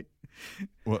Friday night?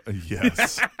 Well,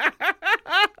 yes.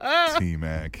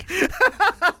 T-Mac.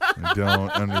 I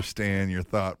don't understand your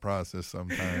thought process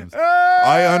sometimes.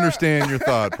 I understand your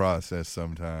thought process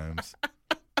sometimes,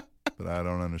 but I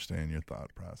don't understand your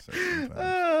thought process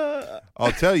sometimes.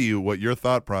 I'll tell you what your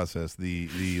thought process,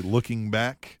 the looking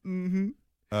back,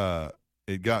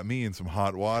 it got me in some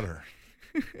hot water.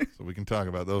 So we can talk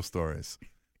about those stories.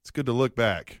 It's good to look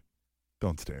back.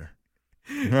 Don't stare.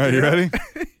 All right, you ready?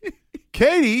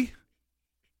 Katie,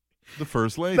 the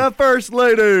first lady. The first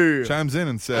lady. Chimes in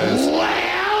and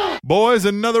says, boys,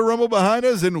 another Rumble behind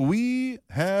us, and we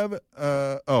have,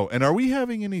 and are we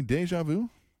having any deja vu?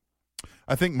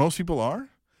 I think most people are.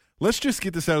 Let's just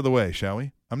get this out of the way, shall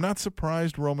we? I'm not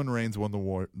surprised Roman Reigns won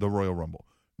the Royal Rumble,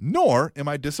 nor am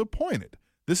I disappointed.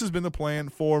 This has been the plan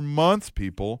for months,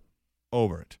 people,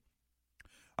 over it.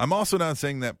 I'm also not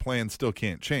saying that plan still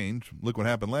can't change. Look what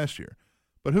happened last year.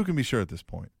 But who can be sure at this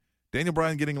point? Daniel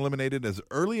Bryan getting eliminated as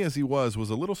early as he was a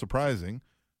little surprising,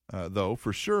 though.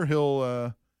 For sure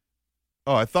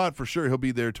I thought for sure he'll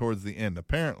be there towards the end.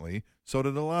 Apparently, so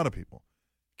did a lot of people.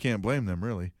 Can't blame them,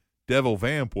 really. Devil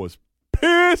Vamp was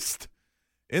pissed.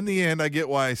 In the end, I get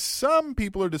why some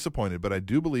people are disappointed, but I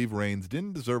do believe Reigns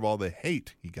didn't deserve all the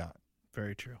hate he got.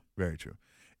 Very true. Very true.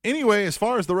 Anyway, as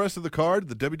far as the rest of the card,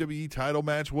 the WWE title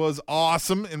match was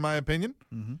awesome, in my opinion.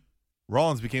 Mm-hmm.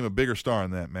 Rollins became a bigger star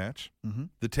in that match. Mm-hmm.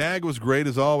 The tag was great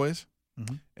as always.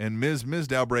 Mm-hmm. And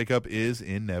Miz-Mizdow breakup is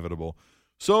inevitable.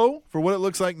 So, for what it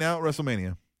looks like now at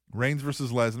WrestleMania, Reigns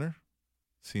versus Lesnar,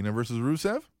 Cena versus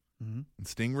Rusev, mm-hmm. and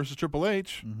Sting versus Triple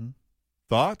H. Mm-hmm.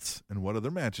 Thoughts, and what other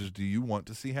matches do you want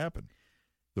to see happen?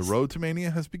 The road to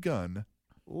Mania has begun.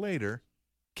 Later,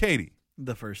 Katie.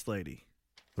 The first lady.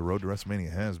 The road to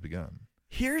WrestleMania has begun.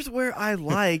 Here's where I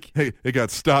like... Hey, it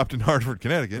got stopped in Hartford,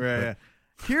 Connecticut. Right, yeah.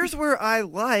 Here's where I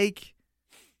like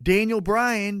Daniel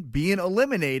Bryan being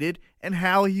eliminated and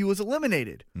how he was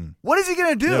eliminated. What is he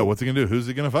going to do? Yeah, what's he going to do? Who's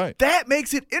he going to fight? That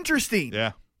makes it interesting.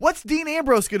 Yeah. What's Dean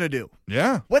Ambrose going to do?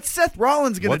 Yeah. What's Seth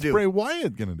Rollins going to do? What's Bray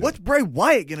Wyatt going to do? What's Bray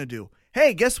Wyatt going to do?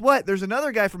 Hey, guess what? There's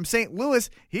another guy from St. Louis.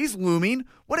 He's looming.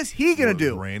 What is he going to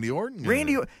do? Randy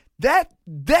Orton.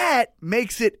 That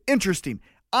makes it interesting.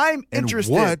 I'm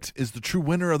interested. And what is the true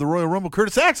winner of the Royal Rumble,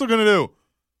 Curtis Axel, going to do?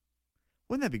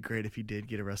 Wouldn't that be great if he did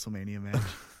get a WrestleMania match?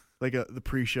 Like the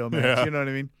pre-show match, Yeah. You know what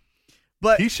I mean?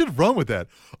 But he should run with that.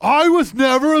 I was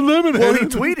never eliminated. Well, he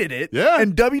tweeted it. Yeah.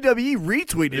 And WWE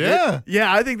retweeted it.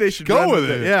 Yeah, I think they should go run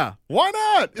with it. Yeah. Why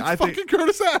not? It's I fucking think-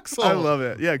 Curtis Axel. I love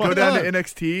it. Yeah, Why go down not? to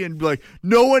NXT and be like,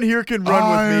 no one here can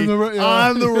run with me.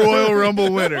 I'm the Royal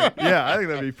Rumble winner. Yeah, I think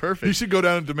that'd be perfect. He should go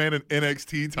down and demand an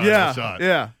NXT title shot.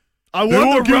 Yeah. I They won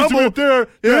won't the give it to me Rumble. up there.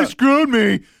 Yeah. They screwed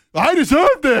me. I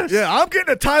deserve this. Yeah, I'm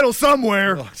getting a title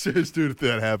somewhere. Oh, serious, dude, if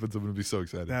that happens, I'm going to be so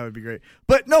excited. That would be great.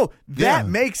 But no, that Yeah.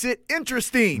 makes it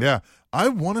interesting. Yeah. I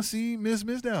want to see Miz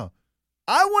now.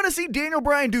 I want to see Daniel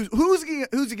Bryan do. Who's he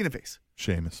going to face?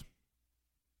 Sheamus.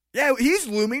 Yeah, he's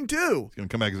looming too. He's going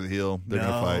to come back as a heel. They're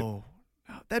going to fight. No,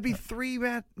 that'd be three.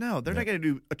 No, they're not going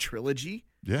to do a trilogy.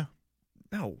 Yeah.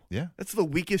 No. Yeah. That's the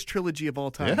weakest trilogy of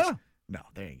all time. Yeah. No,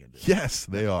 they ain't going to do that. Yes,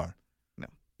 they are. No.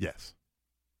 Yes.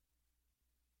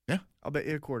 I'll bet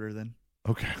you a quarter then.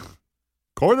 Okay.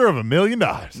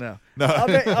 $250,000. No. No.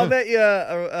 I'll bet you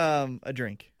a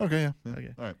drink. Okay, yeah. Okay.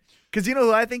 All right. Because you know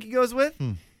who I think he goes with?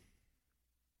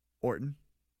 Orton.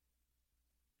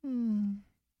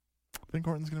 I think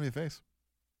Orton's going to be a face.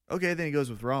 Okay, then he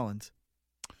goes with Rollins.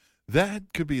 That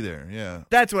could be there, yeah.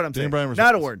 That's what I'm Daniel saying. Bryan versus-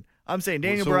 Not Orton. I'm saying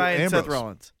Daniel So Bryan, Ambrose. Seth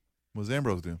Rollins. What does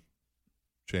Ambrose do?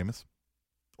 Sheamus.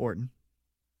 Orton.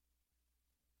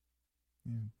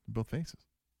 Yeah, both faces.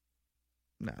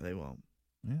 No, they won't.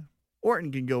 Yeah.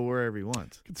 Orton can go wherever he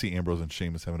wants. I could see Ambrose and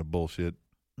Sheamus having a bullshit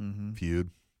feud.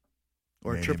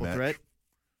 Or a Mania triple match. threat.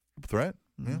 Triple threat?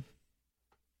 Mm-hmm. Yeah.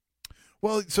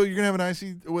 Well, so you're going to have an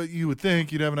IC, what you would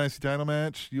think you'd have an IC title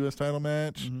match, U.S. title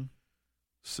match. Mm-hmm.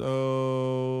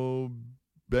 So,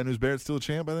 Ben News Barrett's still a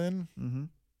champ by then? Mm-hmm.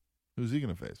 Who's he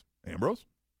going to face? Ambrose?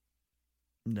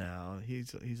 No,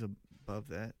 he's above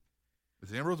that.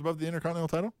 Is Ambrose above the Intercontinental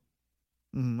title?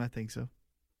 I think so.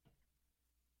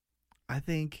 I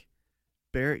think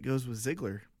Barrett goes with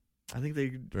Ziggler. I think they.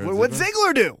 What'd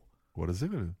Ziggler do? What does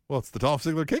Ziggler do? Well, it's the Dolph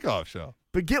Ziggler kickoff show.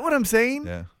 But get what I'm saying?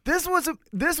 Yeah. This was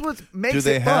makes Do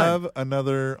they it fun. have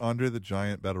another Andre the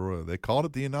Giant Battle Royal? They called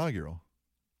it the inaugural.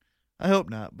 I hope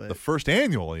not, but The first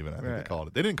annual, even, I think they called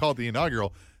it. They didn't call it the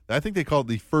inaugural. I think they called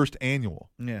it the first annual.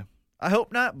 yeah. I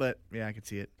hope not, but yeah, I can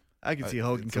see it. I can see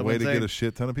Hogan It's a coming way and to saying, get a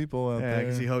shit ton of people out yeah, there. I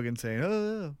can see Hogan saying,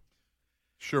 "Oh."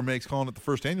 Sure makes calling it the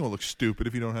first annual look stupid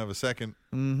if you don't have a second.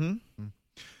 Mm-hmm.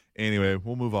 Anyway,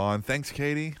 we'll move on. Thanks,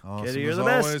 Katie. Awesome Katie, you're as the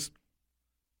best. always.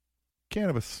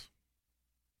 Cannabis.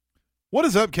 What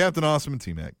is up, Captain Awesome and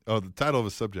T-Mac? Oh, the title of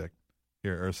his subject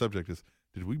here, or subject is,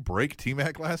 did we break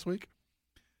T-Mac last week?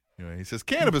 Anyway, he says,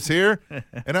 Cannabis here,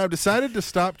 and I've decided to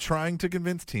stop trying to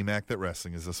convince T-Mac that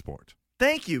wrestling is a sport.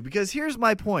 Thank you, because here's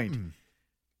my point.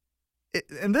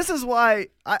 And this is why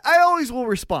I always will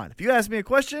respond. If you ask me a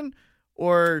question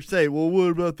or say, well, what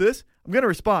about this? I'm going to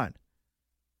respond.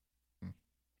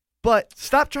 But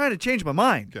stop trying to change my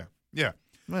mind. Okay. Yeah.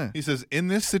 Eh. He says, in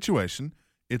this situation,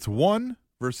 it's one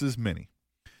versus many.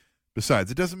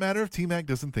 Besides, it doesn't matter if T-Mac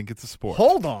doesn't think it's a sport.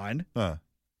 Hold on. Huh.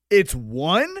 It's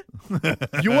one?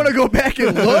 You want to go back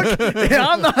and look? Yeah,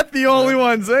 I'm not the only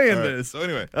one saying All right. this. So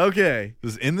anyway, Okay.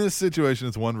 in this situation,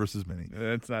 it's one versus many.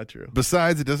 That's not true.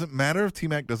 Besides, it doesn't matter if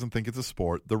T-Mac doesn't think it's a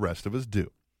sport. The rest of us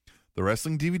do. The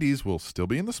wrestling DVDs will still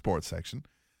be in the sports section.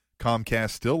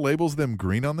 Comcast still labels them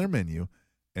green on their menu.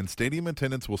 And stadium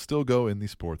attendance will still go in the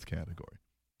sports category.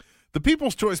 The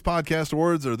People's Choice Podcast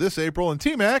Awards are this April. And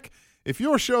T-Mac, if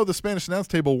your show, The Spanish Announce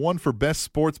Table, won for Best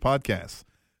Sports Podcast,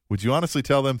 would you honestly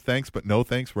tell them thanks, but no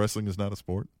thanks, wrestling is not a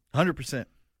sport? 100%.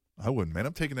 I wouldn't, man.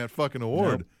 I'm taking that fucking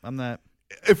award. Nope, I'm not.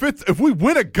 If we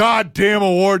win a goddamn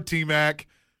award, T-Mac.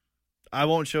 I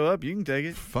won't show up. You can take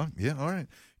it. Fuck, yeah, all right.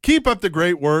 Keep up the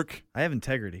great work. I have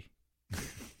integrity.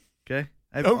 Okay?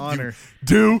 I have No, honor. you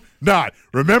do not.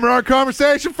 Remember our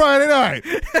conversation Friday night.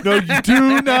 No, you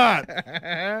do not.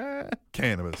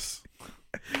 Cannabis.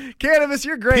 Cannabis,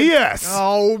 you're great. P.S.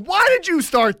 Oh, why did you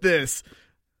start this?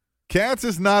 Cats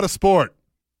is not a sport.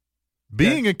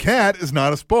 Being a cat is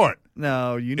not a sport.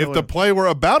 No, you know If the what- play were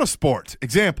about a sport,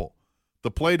 example,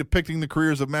 the play depicting the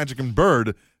careers of Magic and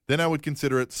Bird, then I would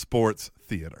consider it sports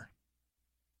theater.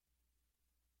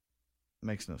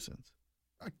 makes no sense.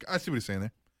 I see what he's saying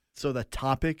there. So the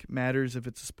topic matters if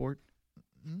it's a sport?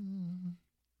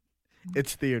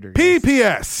 It's theater. guys.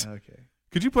 PPS. Okay.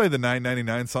 Could you play the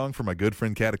 $9.99 song for my good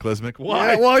friend Cataclysmic?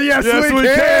 Yeah, well, yes, we we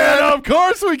can. can. Of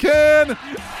course we can.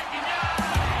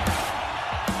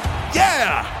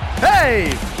 Yeah.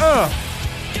 Hey!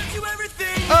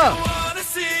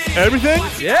 Everything?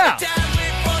 Yeah!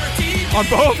 On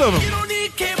both of them.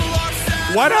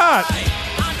 Why not?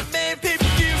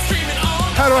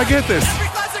 How do I get this?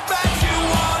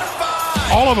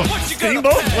 All of them.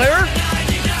 Steamboat Flair?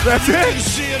 That's it.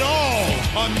 See it all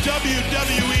on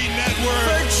WWE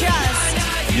Network.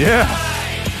 Yeah.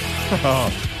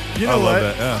 Oh, You know I love what?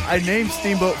 that, yeah. I named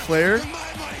Steamboat Flair.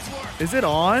 Is it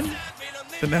on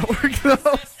the network,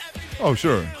 though? oh,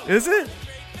 sure. Is it?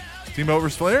 Steamboat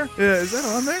vs. Flair? Yeah, is that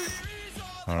on there?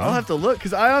 I don't know. I'll have to look,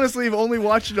 because I honestly have only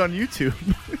watched it on YouTube.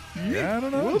 Yeah, I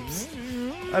don't know. Whoops.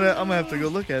 I'm going to have to go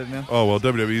look at it now. Oh, well,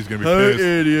 WWE's going to be Hey, pissed.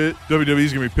 idiot.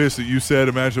 WWE's going to be pissed that you said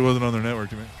a match that wasn't on their network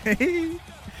to me.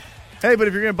 Hey, but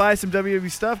if you're going to buy some WWE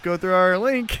stuff, go through our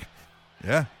link.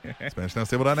 Yeah.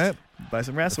 SpanishNowStable.net. Buy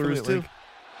some wrestlers, Affiliate too. link.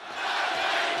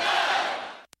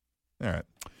 All right.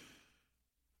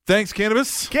 Thanks,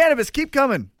 Cannabis. Cannabis, keep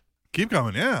coming. Keep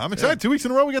coming. Yeah, I'm excited. 2 weeks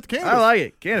in a row we got the Cannabis. I like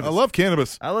it. Cannabis. I love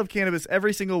Cannabis. I love cannabis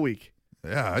every single week.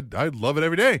 Yeah, I'd love it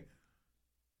every day.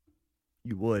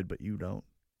 You would, but you don't.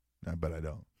 I bet I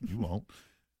don't. You won't.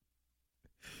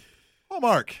 Oh,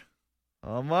 Mark.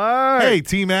 Oh, Mark. Hey,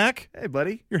 T-Mac. Hey,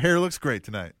 buddy. Your hair looks great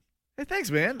tonight. Hey,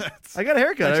 thanks, man. I got a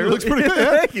haircut. Actually looks pretty good.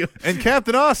 Yeah. Thank you. And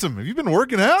Captain Awesome, have you been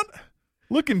working out?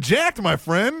 Looking jacked, my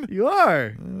friend. You are.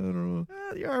 I don't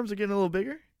know. Your arms are getting a little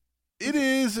bigger. It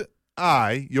is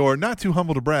I, your not too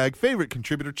humble to brag, favorite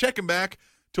contributor, checking back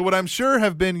to what I'm sure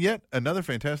have been yet another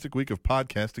fantastic week of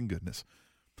podcasting goodness.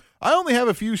 I only have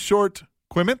a few short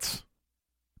quimmets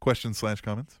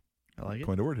Questions/comments. I like it.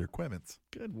 Coined a word here. Quements.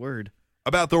 Good word.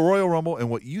 About the Royal Rumble and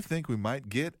what you think we might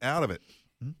get out of it.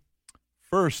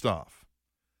 First off,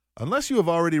 unless you have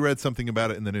already read something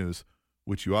about it in the news,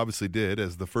 which you obviously did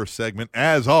as the first segment,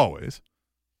 as always,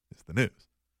 is the news.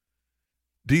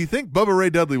 Do you think Bubba Ray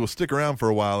Dudley will stick around for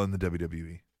a while in the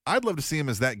WWE? I'd love to see him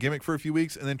as that gimmick for a few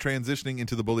weeks and then transitioning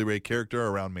into the Bully Ray character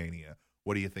around Mania.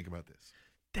 What do you think about this?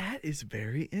 That is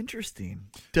very interesting.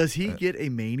 Does he get a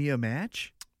Mania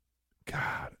match?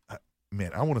 God,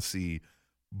 man, I want to see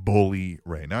Bully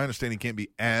Ray. Now, I understand he can't be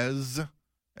as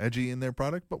edgy in their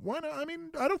product, but why not? I mean,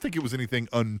 I don't think it was anything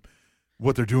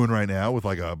what they're doing right now with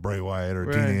like a Bray Wyatt or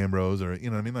Dean Ambrose or,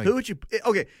 you know what I mean? Like, who would you –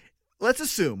 okay, let's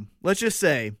just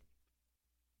say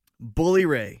Bully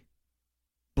Ray.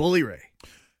 Bully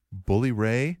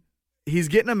Ray. He's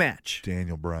getting a match.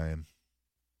 Daniel Bryan.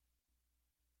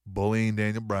 Bullying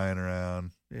Daniel Bryan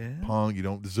around. Yeah. Punk, you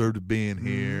don't deserve to be in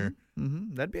here.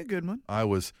 Mm-hmm. That'd be a good one. I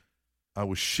was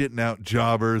shitting out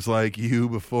jobbers like you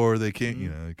before they came. You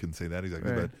know, I couldn't say that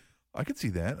exactly, but I could see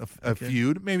that. A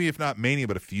feud, maybe if not Mania,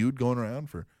 but a feud going around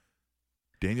for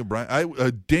Daniel Bryan.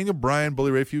 Daniel Bryan,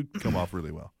 Bully Ray feud come off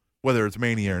really well. Whether it's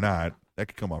Mania or not, that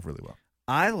could come off really well.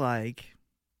 I like,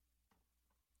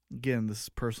 again, this is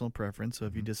personal preference, so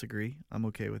if you disagree, I'm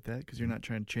okay with that because you're not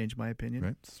trying to change my opinion.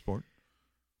 Right? Sport.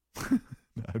 No,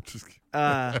 I'm just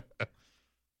kidding.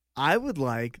 I would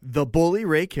like the Bully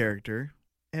Ray character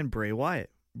and Bray Wyatt.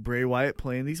 Bray Wyatt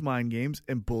playing these mind games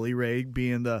and Bully Ray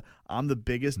being I'm the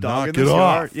biggest dog in this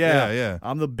yard. Yeah.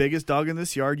 I'm the biggest dog in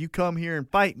this yard. You come here and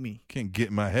fight me. Can't get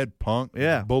in my head, punk.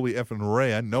 Yeah. Bully effing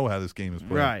Ray. I know how this game is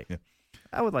played. Right. Yeah.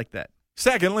 I would like that.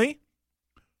 Secondly,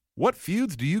 what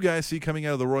feuds do you guys see coming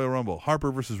out of the Royal Rumble?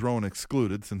 Harper versus Rowan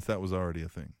excluded since that was already a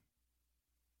thing.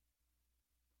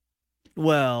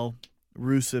 Well,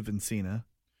 Rusev and Cena.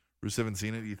 Rusev and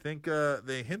Cena, do you think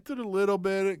they hinted a little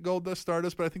bit at Goldust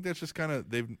Stardust, but I think that's just kind of,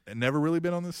 they've never really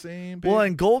been on the same page? Well,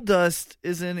 and Goldust,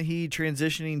 isn't he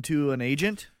transitioning to an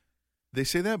agent? They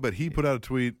say that, but he put out a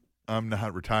tweet, I'm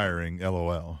not retiring,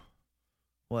 LOL.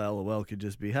 Well, LOL could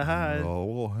just be, haha.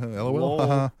 LOL,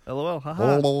 haha. LOL,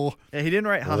 haha. Yeah, he didn't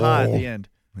write haha at the end.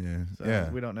 Yeah, so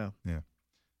we don't know. Yeah,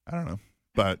 I don't know.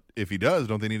 But if he does,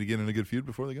 don't they need to get in a good feud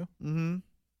before they go? Mm-hmm.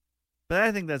 But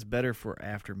I think that's better for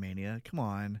after Mania. Come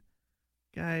on.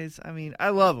 Guys, I mean, I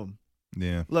love him.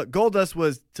 Yeah. Look, Goldust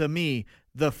was, to me,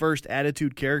 the first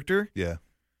Attitude character. Yeah.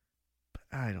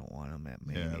 But I don't want him at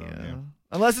Mania. Yeah.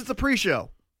 Unless it's a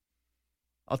pre-show.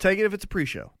 I'll take it if it's a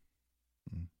pre-show.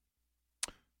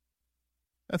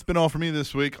 That's been all for me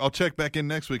this week. I'll check back in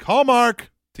next week.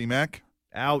 Hallmark! T-Mac.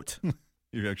 Out.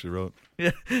 You actually wrote.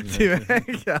 Yeah.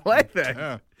 T-Mac. I like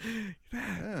that.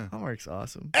 Yeah. Hallmark's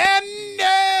awesome. And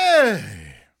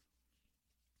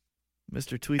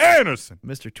Mr. Tweet Anderson.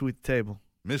 Mr. Tweet the Table.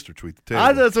 Mr. Tweet the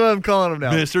Table. That's what I'm calling him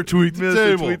now. Mr. Tweet the Mr.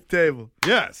 Table. Tweet the Table.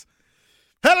 Yes.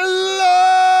 Hello,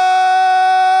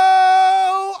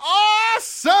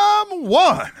 awesome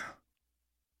one.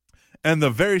 And the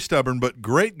very stubborn but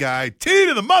great guy, T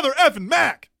to the mother effing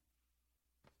Mac.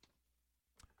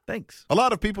 Thanks. A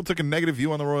lot of people took a negative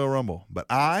view on the Royal Rumble, but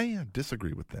I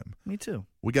disagree with them. Me too.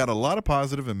 We got a lot of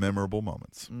positive and memorable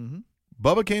moments. Mm-hmm.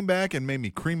 Bubba came back and made me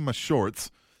cream my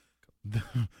shorts.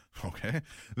 Okay.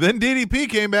 Then DDP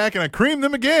came back and I creamed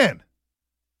them again.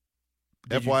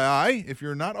 FYI, if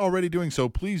you're not already doing so,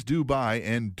 please do buy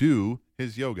and do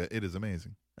his yoga. It is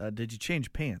amazing. Did you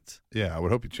change pants? Yeah, I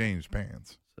would hope you changed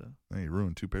pants. So. Hey, you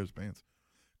ruined 2 pairs of pants.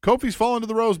 Kofi's fallen to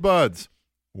the Rosebuds.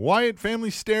 Wyatt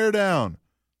family stare down.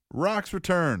 Rock's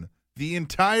return. The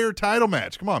entire title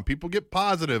match. Come on, people, get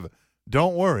positive.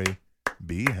 Don't worry.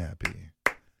 Be happy.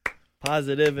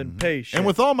 Positive and patient. And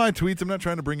with all my tweets, I'm not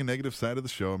trying to bring a negative side of the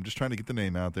show. I'm just trying to get the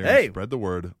name out there and spread the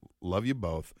word. Love you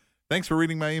both. Thanks for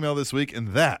reading my email this week, and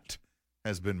that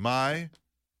has been my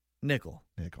Nickel.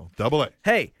 Double A.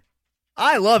 Hey,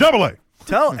 I love Double it.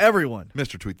 Tell everyone.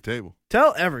 Mr. Tweet the Table.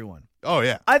 Tell everyone. Oh,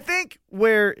 yeah. I think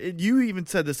where you even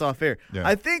said this off air. Yeah.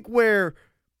 I think where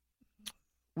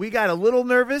we got a little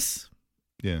nervous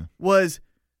was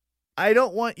I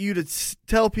don't want you to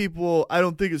tell people I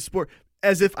don't think it's sport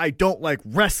as if I don't like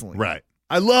wrestling. Right.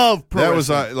 I love pro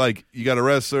wrestling. That was like, you got a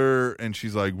wrestler, and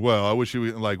she's like, well, I wish you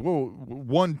would, like, well,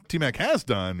 one T-Mac has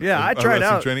done. Yeah, I tried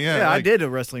out. Training. Yeah, I did a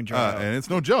wrestling training. And it's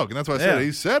no joke. And that's why I said it.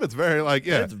 He said it's very, like,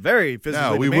 it's very physically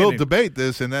Now, we demanding. will debate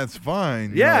this, and that's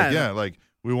fine. Yeah. Like,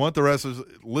 we want the wrestlers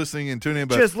listening and tuning in,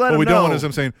 but just let what them we don't know. want is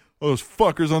them saying, oh, those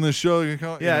fuckers on this show.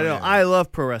 I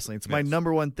love pro wrestling. It's my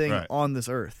number one thing on this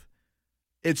earth.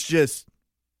 It's just,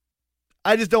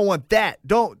 I just don't want that.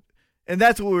 And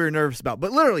that's what we were nervous about.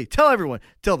 But literally, tell everyone.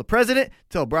 Tell the president.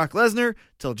 Tell Brock Lesnar.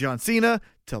 Tell John Cena.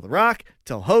 Tell The Rock.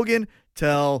 Tell Hogan.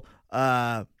 tell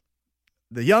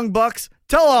the Young Bucks,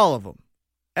 tell all of them.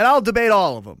 And I'll debate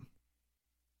all of them.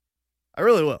 I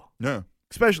really will. Yeah.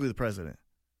 Especially the president.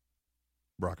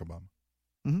 Barack Obama.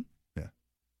 Mm-hmm. Yeah.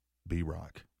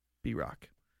 B-Rock. B-Rock.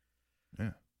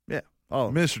 Yeah. Yeah. Oh,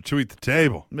 Mr. Tweet the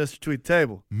Table. Mr. Tweet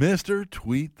Table. Mr.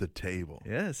 Tweet the Table.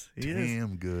 Yes, he is.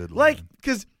 Damn good. Like, line.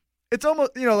 because it's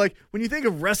almost, like when you think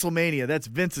of WrestleMania, that's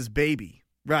Vince's baby,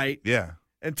 right? Yeah.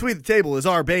 And Tweet the Table is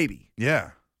our baby.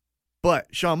 Yeah. But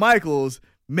Shawn Michaels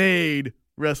made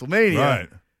WrestleMania. Right.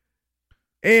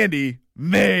 Andy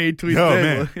made Tweet the Table.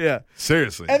 Man. Yeah.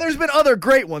 Seriously. And there's been other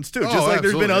great ones, too. Oh, just like there's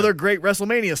absolutely, been other great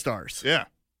WrestleMania stars. Yeah.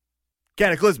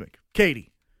 Cataclysmic,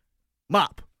 Katie,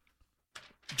 Mop,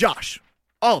 Josh,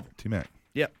 all of them. T-Mac.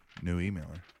 Yep. New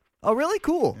emailer. Oh, really?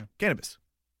 Cool. Yeah. Cannabis.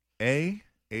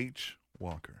 A.H.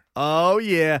 Walker. Oh,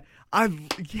 yeah.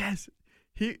 Yes.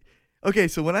 Okay,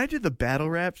 so when I did the battle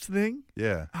raps thing,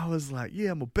 Yeah. I was like,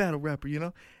 yeah, I'm a battle rapper,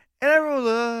 And everyone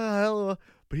was hello.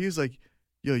 But he was like,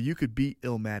 yo, you could beat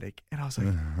Illmatic. And I was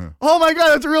like, oh, my God,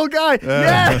 that's a real guy.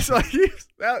 Yes. Like,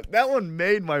 that one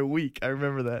made my week. I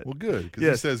remember that. Well, good. Because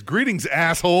Yes. it says, greetings,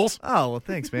 assholes. Oh, well,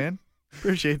 thanks, man.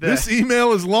 Appreciate that. This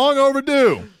email is long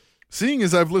overdue. Seeing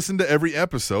as I've listened to every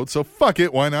episode, so fuck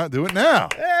it, why not do it now?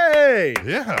 Hey.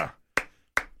 Yeah.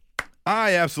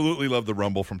 I absolutely love the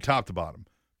Rumble from top to bottom.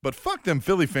 But fuck them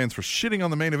Philly fans for shitting on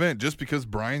the main event just because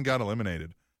Bryan got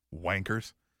eliminated.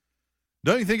 Wankers.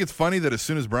 Don't you think it's funny that as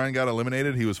soon as Bryan got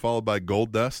eliminated, he was followed by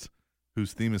Goldust,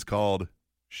 whose theme is called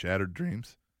Shattered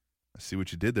Dreams? I see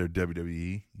what you did there,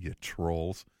 WWE, you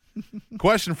trolls.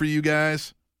 Question for you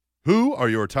guys. Who are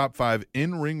your top 5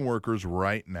 in-ring workers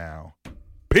right now?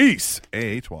 Peace.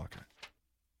 A.H. Walker.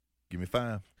 Give me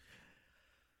 5.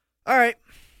 All right.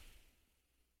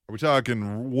 Are we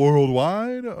talking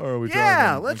worldwide? Or are we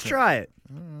talking, Let's try it.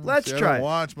 Let's see, I try don't it.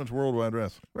 watch much worldwide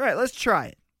wrestling. Right, let's try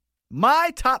it.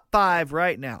 My top 5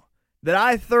 right now that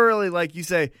I thoroughly, like you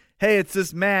say, hey, it's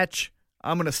this match,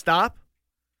 I'm going to stop.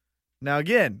 Now,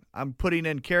 again, I'm putting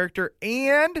in character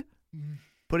and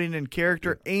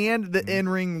the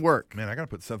in-ring work. Man, I got to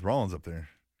put Seth Rollins up there.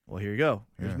 Well, here you go.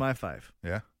 Here's Yeah. my 5.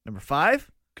 Yeah? Number 5,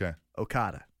 Okay.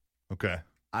 Okada. Okay.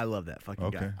 I love that fucking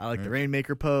Okay. guy. I like the Yeah.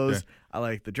 Rainmaker pose. Okay. I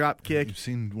like the drop kick. You've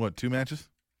seen, what, 2 matches?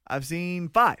 I've seen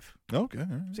 5. Okay. All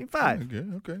right. Seen 5.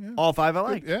 Okay. Yeah. All 5 I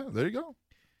like. Yeah, there you go.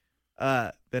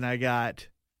 Then I got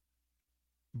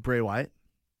Bray Wyatt.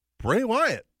 Bray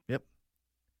Wyatt. Yep.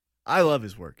 I love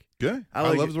his work. Good. I I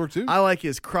like love it. his work, too. I like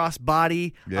his cross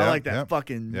body. I Yeah, like that yeah,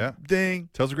 fucking yeah. thing.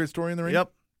 Tells a great story in the ring.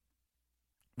 Yep.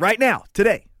 Right now,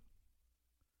 today,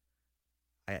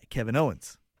 I got Kevin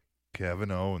Owens.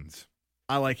 Kevin Owens.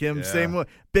 I like him. Yeah. Same way.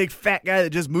 Big fat guy that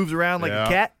just moves around like Yeah. a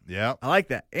cat. Yeah. I like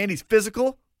that. And he's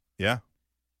physical. Yeah.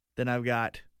 Then I've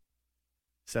got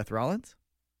Seth Rollins.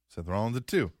 Seth Rollins at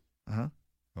 2. Uh-huh.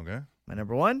 Okay. My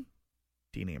number 1,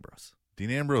 Dean Ambrose. Dean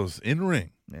Ambrose in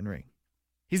ring. In ring.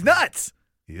 He's nuts.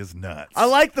 He is nuts. I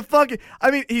like the fucking.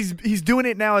 I mean, he's doing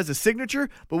it now as a signature,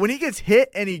 but when he gets hit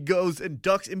and he goes and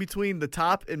ducks in between the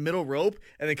top and middle rope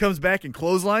and then comes back and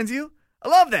clotheslines you, I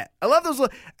love that. I love those.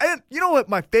 And you know what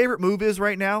my favorite move is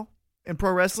right now in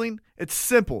pro wrestling? It's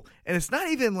simple, and it's not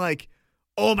even like,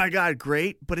 oh my god,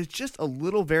 great, but it's just a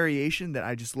little variation that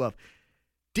I just love.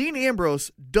 Dean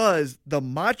Ambrose does the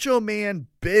Macho Man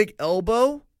big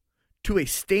elbow to a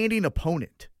standing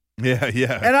opponent. Yeah.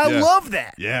 And I yeah. love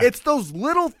that. Yeah. It's those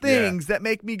little things that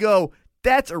make me go,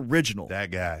 that's original.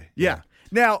 That guy. Yeah.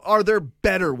 Now, are there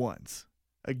better ones?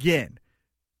 Again,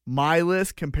 my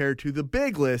list compared to the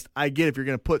big list, I get if you're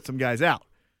going to put some guys out.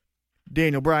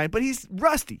 Daniel Bryan, but he's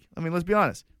rusty. I mean, let's be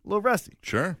honest. A little rusty.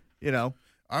 Sure.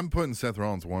 I'm putting Seth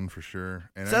Rollins 1 for sure.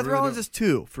 And Seth Rollins is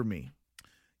 2 for me.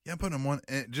 Yeah, I'm putting him 1.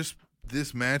 And just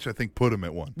this match, I think, put him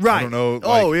at 1. Right. I don't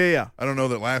know. Yeah. I don't know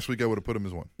that last week I would have put him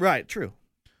as 1. Right, true.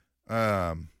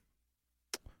 God,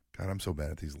 I'm so bad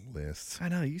at these lists. I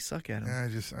know, you suck at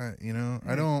them.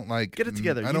 I don't like. Get it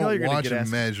together. I You know don't you're gonna watch get and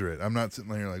asked. measure it. I'm not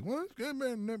sitting there like, what?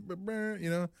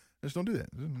 I just don't do that.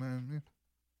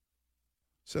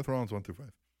 Seth Rollins 1 through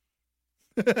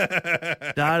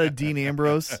 5. Not a Dean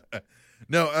Ambrose.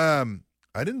 No,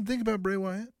 I didn't think about Bray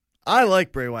Wyatt. I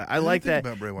like Bray Wyatt. I like didn't that.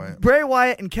 think about Bray Wyatt. Bray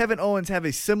Wyatt and Kevin Owens have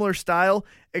a similar style,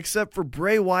 except for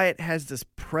Bray Wyatt has this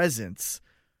presence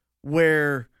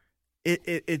where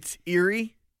it's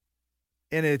eerie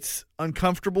and it's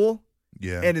uncomfortable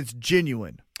Yeah. and it's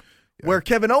genuine. Yeah. Where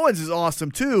Kevin Owens is awesome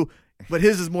too, but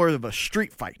his is more of a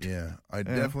street fight. Yeah, I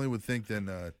definitely would think then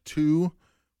 2 would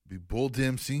be Bull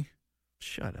Dempsey.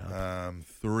 Shut up.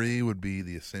 3 would be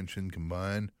the Ascension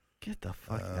combined. Get the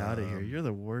fuck out of here. You're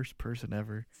the worst person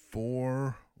ever.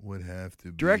 4 would have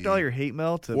to be Direct all your hate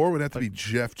mail to 4 would have to be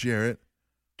Jeff Jarrett.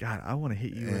 God, I want to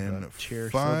hit you and with a chair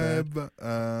 5, so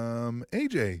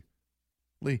AJ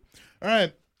Lee. All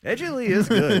right. bad. AJ Lee is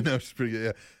good. No, she's pretty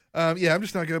good, yeah. Yeah, I'm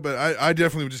just not good, but I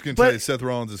definitely was just going to tell you Seth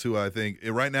Rollins is who I think.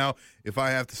 Right now, if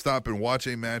I have to stop and watch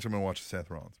a match, I'm going to watch a Seth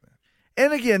Rollins match.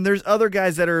 And again, there's other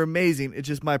guys that are amazing. It's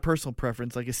just my personal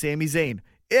preference, like a Sami Zayn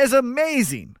is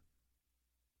amazing.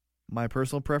 My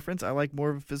personal preference, I like more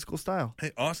of a physical style.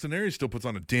 Hey, Austin Aries still puts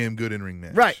on a damn good in-ring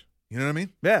match. Right. You know what I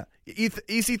mean? Yeah.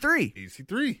 EC3.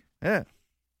 EC3. Yeah.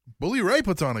 Bully Ray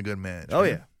puts on a good match. Oh,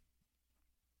 man.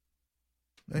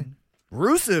 yeah. Hey.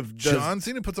 Rusev does. John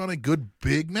Cena puts on a good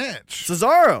big match.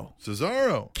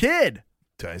 Cesaro. Kidd.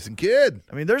 Tyson Kidd.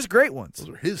 I mean, there's great ones. Those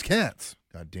are his cats.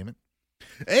 God damn it.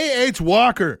 A.H.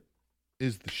 Walker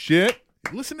is the shit.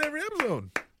 Listen to every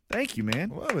episode. Thank you,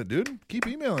 man. I love it, dude. Keep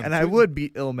emailing. And I would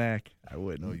beat Ilmac. I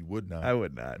wouldn't. No, you would not. I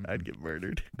would not. I'd get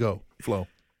murdered. Go. Flow.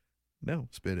 No.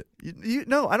 Spit it.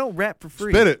 No, I don't rap for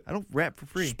free. Spit it. I don't rap for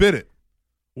free. Spit it.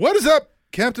 What is up,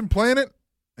 Captain Planet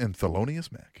and Thelonious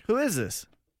Mac? Who is this?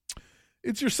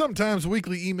 It's your sometimes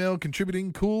weekly email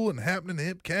contributing cool and happening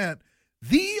hip cat.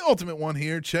 The ultimate one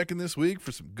here, checking this week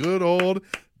for some good old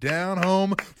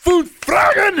down-home food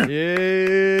fragging.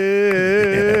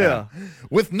 Yeah.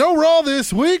 With no Raw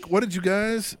this week, what did you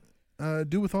guys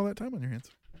do with all that time on your hands?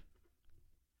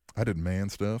 I did man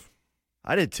stuff.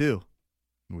 I did too.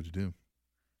 What'd you do?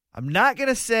 I'm not going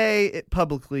to say it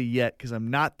publicly yet because I'm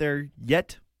not there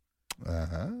yet.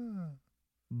 Uh-huh.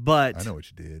 But I know what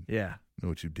you did. Yeah. I know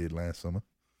what you did last summer.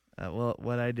 Well,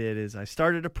 what I did is I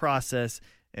started a process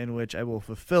in which I will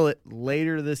fulfill it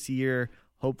later this year,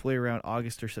 hopefully around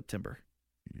August or September.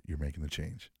 You're making the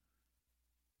change.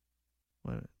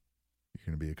 What? You're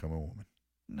going to become a woman.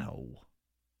 No.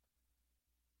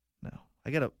 I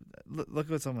got to look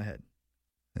what's on my head.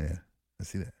 Yeah, I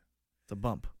see that. It's a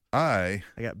bump. I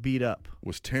got beat up.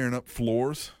 Was tearing up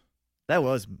floors. That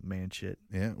was man shit.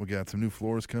 Yeah, we got some new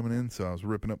floors coming in, so I was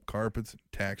ripping up carpets, and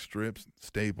tack strips, and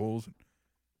staples, and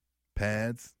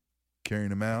pads, carrying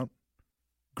them out,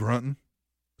 grunting,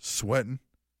 sweating,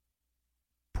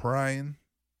 prying.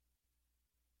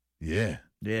 Yeah.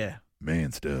 Yeah.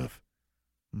 Man stuff.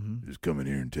 Mm-hmm. Just come in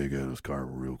here and take out this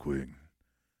carpet real quick.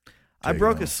 I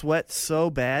broke a sweat so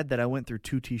bad that I went through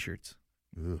 2 T-shirts.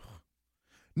 Ugh.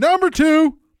 Number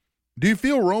 2, do you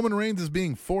feel Roman Reigns is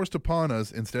being forced upon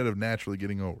us instead of naturally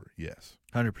getting over? Yes.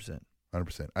 100%.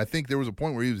 100%. I think there was a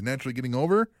point where he was naturally getting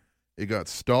over. It got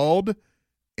stalled,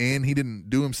 and he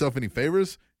didn't do himself any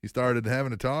favors. He started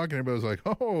having a talk, and everybody was like,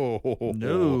 oh.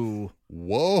 No.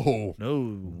 Whoa. No.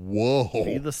 Whoa.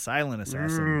 Be the silent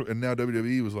assassin. And now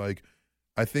WWE was like,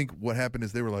 I think what happened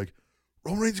is they were like,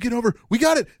 Roman Reigns, get over. We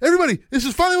got it. Everybody, this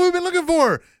is finally what we've been looking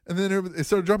for. And then it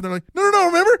started dropping. They're like, no,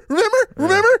 remember?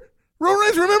 Roman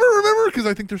Reigns, remember? Because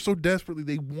I think they're so desperately,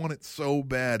 they want it so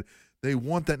bad. They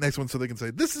want that next one so they can say,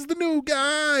 this is the new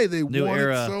guy. They new want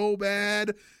era. it so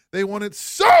bad. They want it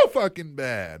so fucking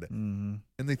bad. Mm-hmm.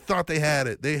 And they thought they had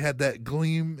it. They had that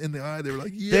gleam in the eye. They were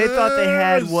like, yes. They thought they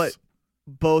had what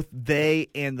both they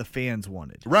and the fans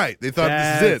wanted. Right. They thought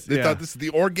this is it. They thought this is the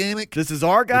organic. This is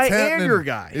our guy and your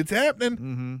guy. It's happening.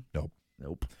 Mm-hmm.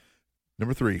 Nope.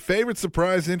 Number 3, favorite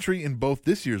surprise entry in both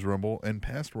this year's Rumble and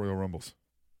past Royal Rumbles.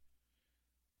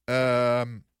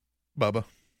 Bubba.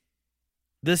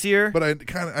 This year? But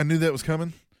I knew that was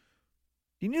coming.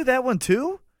 You knew that one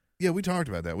too? Yeah, we talked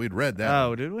about that. We'd read that.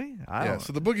 Oh, did we?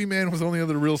 So the Boogeyman was the only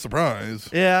other real surprise.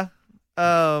 Yeah.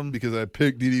 Because I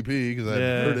picked DDP because I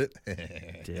heard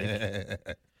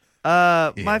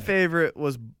it. My favorite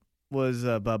was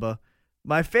Bubba.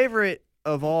 My favorite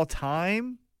of all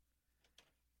time,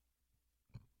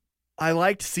 I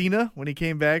liked Cena when he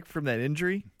came back from that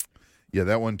injury. Yeah,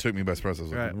 that one took me by surprise. I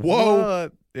was like, Right. whoa.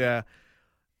 What? Yeah.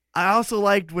 I also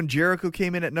liked when Jericho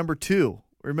came in at number 2.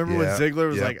 Remember when Ziggler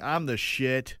was like, I'm the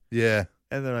shit? Yeah.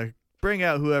 And they're like, bring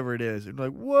out whoever it is. And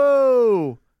like,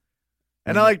 whoa.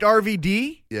 And I liked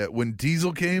RVD. Yeah, when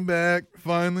Diesel came back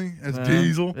finally as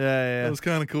Diesel. Yeah. That was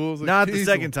kind of cool. Like, Not Diesel. the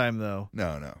second time, though.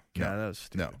 No. God, that was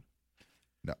stupid. No.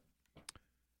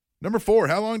 Number 4,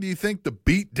 how long do you think the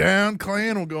Beatdown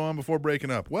Clan will go on before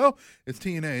breaking up? Well, it's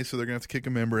TNA, so they're going to have to kick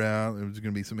a member out. There's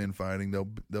going to be some infighting.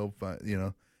 They'll fight,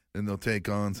 and they'll take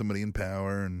on somebody in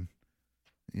power and,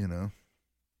 they'll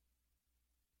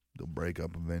break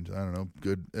up eventually. I don't know.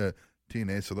 Good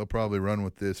TNA, so they'll probably run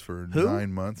with this for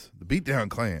 9 months. The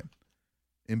Beatdown Clan.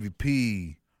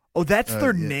 MVP. Oh, that's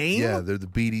their name? Yeah, they're the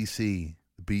BDC,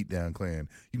 the Beatdown Clan.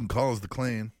 You can call us the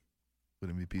Clan,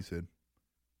 what MVP said.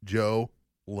 Joe,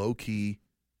 low-key,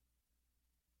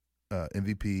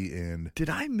 MVP, and... Did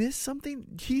I miss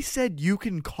something? He said you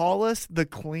can call us the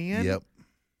Clan? Yep.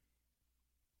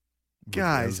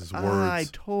 Guys, his I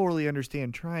words. totally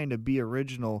understand trying to be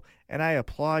original, and I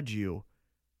applaud you.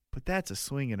 But that's a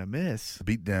swing and a miss. The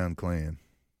Beatdown Clan.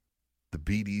 The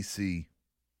BDC.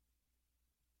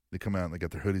 They come out and they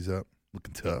got their hoodies up,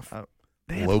 looking tough.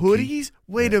 They have Low-key. hoodies?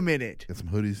 Wait Yeah. a minute. Got some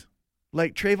hoodies.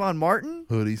 Like Trayvon Martin?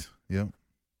 Hoodies. Yep.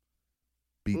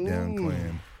 Beatdown Ooh.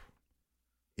 Clan.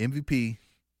 MVP.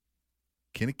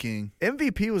 Kenny King.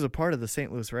 MVP was a part of the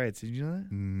St. Louis riots. Did you know that?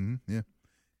 Mm-hmm. Yeah.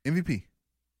 MVP.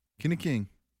 Kenny King.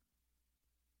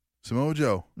 Samoa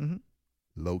Joe. Mm-hmm.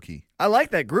 Low key. I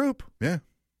like that group, Yeah.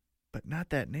 but not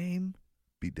that name.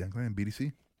 Beatdown Clan.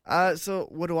 BDC. So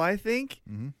what do I think?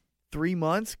 Mm-hmm. 3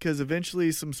 months? Because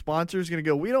eventually some sponsors going to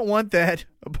go, we don't want that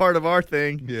a part of our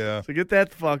thing. Yeah. So get that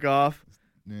the fuck off.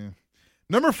 Yeah.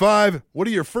 Number 5. What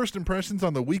are your first impressions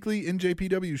on the weekly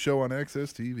NJPW show on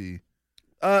Access TV?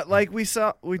 Like we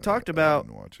talked I about.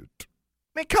 didn't watch it.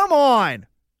 Man, come on.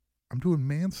 I'm doing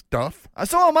man stuff.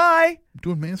 So am I. I'm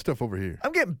doing man stuff over here.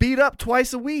 I'm getting beat up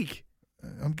twice a week.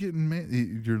 I'm getting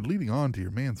man. You're leading on to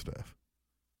your man stuff.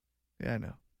 Yeah, I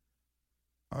know.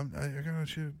 I got a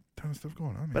ton of stuff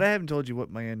going on. But I haven't told you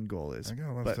what my end goal is. I got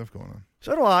a lot But of stuff going on.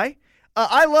 So do I.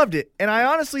 I loved it. And I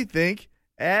honestly think,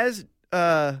 as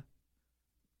our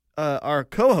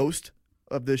co-host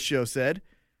of this show said,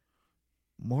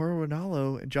 Mauro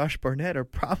Ranallo and Josh Barnett are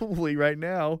probably right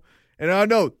now, and I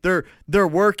know their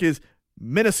work is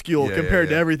minuscule Yeah, compared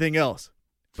yeah. to everything else.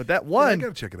 But that I one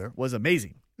gotta check it out. was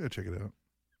amazing. Gotta check it out.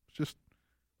 It's just,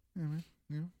 yeah, man.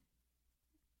 Yeah.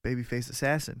 Babyface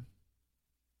Assassin,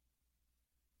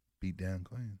 Beatdown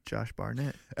Clan. Josh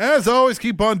Barnett. As always,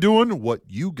 keep on doing what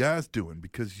you guys doing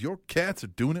because your cats are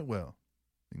doing it well.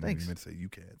 You Thanks. meant to say you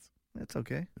cats. That's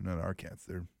okay. They're not our cats.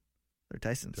 They're They're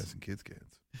Tyson's. Tyson Kids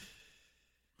cats.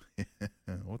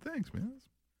 Well, thanks, man.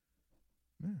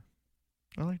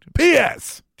 I liked it.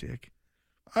 P.S. Dick.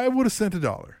 I would have sent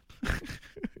 $1,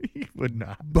 He would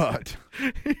not. but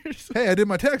hey, I did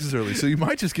my taxes early, so you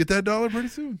might just get that $1 pretty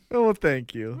soon. Oh, well,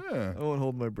 thank you. Yeah. I won't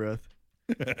hold my breath.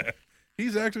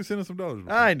 He's actually sent us some dollars.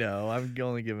 before. I know. I'm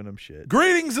only giving him shit.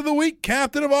 Greetings of the week,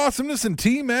 Captain of Awesomeness and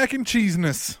Team Mac and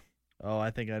Cheeseness. Oh,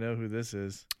 I think I know who this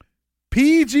is.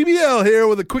 PGBL here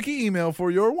with a quickie email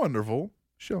for your wonderful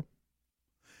show.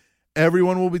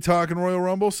 Everyone will be talking Royal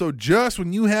Rumble, so just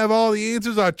when you have all the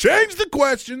answers, I change the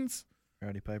questions.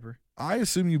 Rowdy Piper. I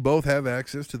assume you both have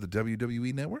access to the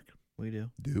WWE Network. We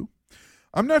do. Do.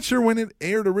 I'm not sure when it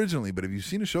aired originally, but have you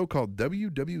seen a show called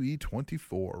WWE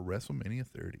 24 WrestleMania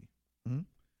 30? Mm-hmm.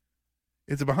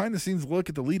 It's a behind-the-scenes look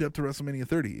at the lead-up to WrestleMania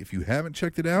 30. If you haven't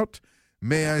checked it out,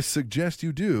 may I suggest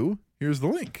you do? Here's the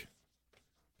link.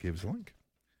 Give us a link.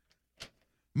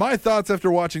 My thoughts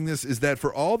after watching this is that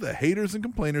for all the haters and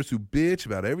complainers who bitch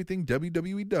about everything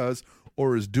WWE does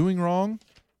or is doing wrong,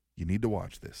 you need to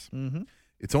watch this. Mm-hmm.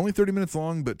 It's only 30 minutes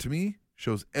long, but to me,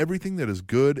 shows everything that is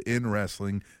good in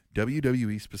wrestling,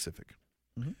 WWE specific.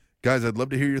 Mm-hmm. Guys, I'd love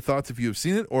to hear your thoughts if you have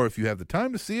seen it or if you have the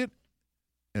time to see it,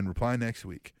 and reply next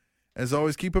week. As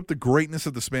always, keep up the greatness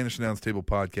of the Spanish Announce Table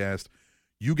podcast.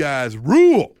 You guys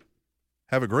rule.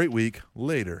 Have a great week.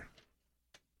 Later.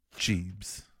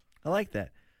 Jeebs. I like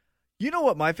that. You know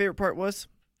what my favorite part was?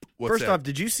 What's First that? off,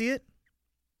 did you see it?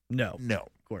 No. No.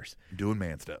 Of course. Doing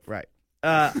man stuff. Right.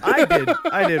 I did.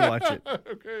 I did watch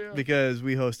it because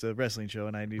we host a wrestling show,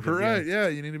 and I need to. Right, yeah,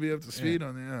 you need to be up to speed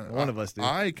on that. One of us do.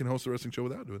 I can host a wrestling show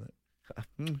without doing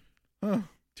that. Huh.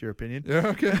 It's your opinion. Yeah,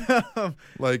 okay.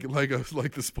 like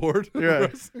the sport. of Yeah.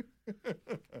 wrestling.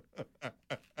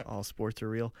 All sports are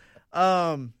real.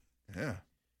 Yeah.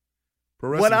 Pro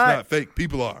What wrestling's I- not fake.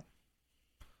 People are.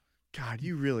 God,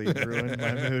 you really ruined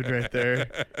my mood right there.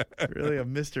 Really, a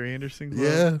Mr. Anderson glove?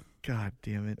 Yeah. God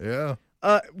damn it. Yeah.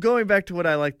 Going back to what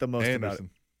I like the most about it. Anderson.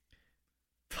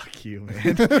 Fuck you,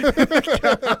 man.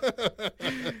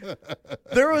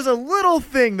 There was a little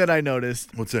thing that I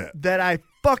noticed What's that? that I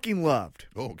fucking loved.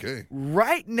 Oh, okay.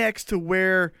 Right next to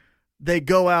where they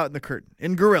go out in the curtain,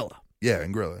 in Gorilla. Yeah,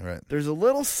 and Gorilla, right. There's a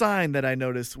little sign that I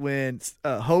noticed when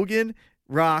Hogan,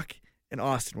 Rock, and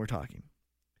Austin were talking.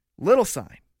 Little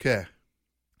sign. Okay.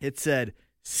 It said,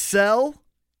 sell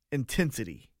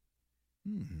intensity.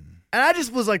 And I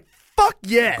just was like, fuck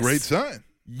yes. Great sign.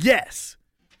 Yes.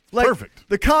 Like, Perfect.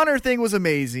 The Connor thing was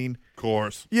amazing. Of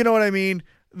course. You know what I mean?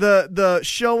 The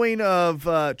showing of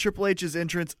Triple H's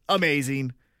entrance,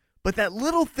 amazing. But that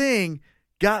little thing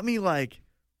got me like,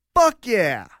 fuck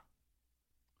yeah.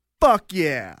 Fuck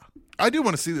yeah. I do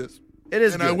want to see this. It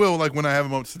is And good. I will, like, when I have a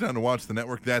moment to sit down to watch the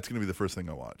network, that's going to be the first thing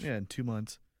I watch. Yeah, in 2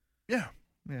 months. Yeah.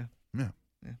 Yeah. Yeah.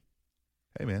 Yeah.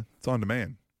 Hey, man, it's on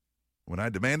demand. When I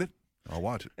demand it, I'll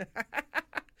watch it.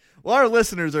 Well, our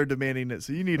listeners are demanding it,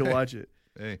 so you need to watch it.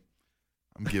 Hey,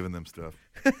 I'm giving them stuff.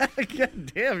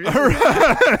 God damn. All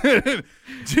right.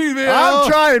 GBL. I'm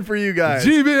trying for you guys.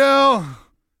 GBL.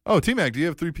 Oh, T-Mac, do you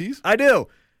have 3 Ps? I do.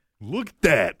 Look at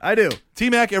that. I do.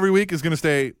 T-Mac every week is going to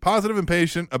stay positive and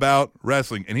patient about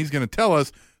wrestling, and he's going to tell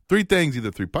us 3 things,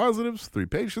 either 3 positives, 3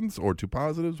 patients, or 2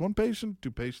 positives, 1 patient, 2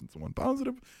 patients, and 1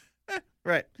 positive.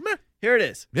 Right. Here it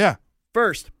is. Yeah.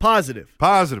 First, positive.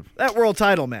 Positive. That world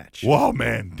title match. Whoa,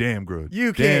 man. Damn good.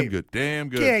 You Damn can't- good. Damn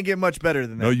good. Can't get much better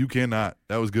than that. No, you cannot.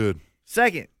 That was good.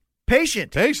 Second,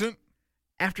 patient. Patient.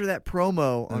 After that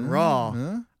promo on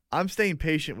Raw, I'm staying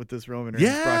patient with this Roman Reigns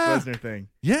Yeah. Brock Lesnar thing.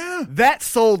 Yeah. That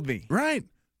sold me. Right.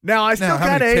 Now I still Now, how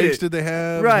kind of many hate takes it. did they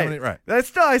have? Right. How many- right. I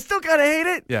still kind of hate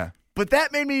it. Yeah. But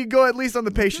that made me go at least on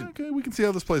the patient. Okay, we can see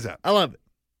how this plays out. I love it.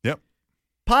 Yep.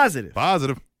 Positive.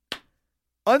 Positive.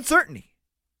 Uncertainty.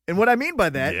 And what I mean by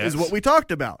that is Yes. what we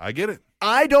talked about. I get it.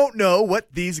 I don't know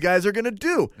what these guys are going to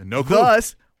do. And no clue.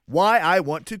 Thus, why I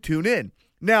want to tune in.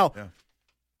 Now, Yeah.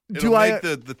 do It'll I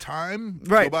make the time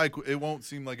Right. go by. It won't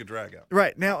seem like a drag out.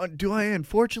 right now? Do I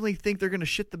unfortunately think they're going to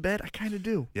shit the bed? I kind of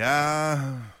do.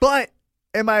 Yeah. But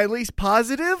am I at least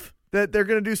positive that they're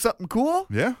going to do something cool?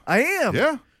 Yeah. I am.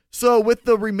 Yeah. So with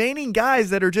the remaining guys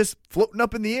that are just floating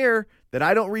up in the air that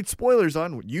I don't read spoilers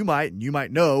on, you might and you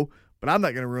might know, but I'm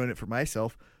not going to ruin it for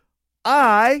myself.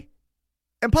 I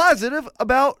am positive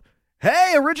about,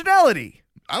 hey, originality.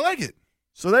 I like it.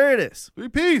 So there it is. 3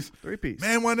 Ps. 3 Ps.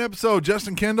 Man, one episode.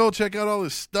 Justin Kendall, check out all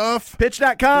his stuff.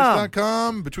 Pitch.com.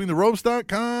 Pitch.com,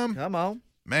 betweentheropes.com. Come on.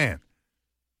 Man,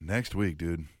 next week,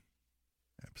 dude.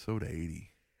 Episode 80.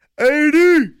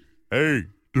 80. Hey,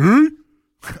 dude.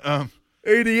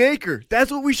 80 acre.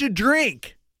 That's what we should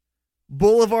drink.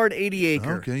 Boulevard 80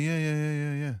 acre.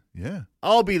 Okay, yeah.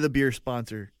 I'll be the beer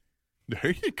sponsor.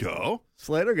 There you go.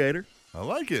 Slater Gator. I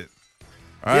like it.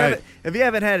 All right. If you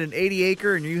haven't had an 80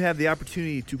 acre and you have the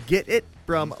opportunity to get it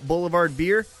from Boulevard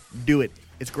Beer, do it.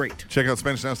 It's great. Check out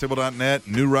SpanishNowStable.net.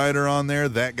 New writer on there.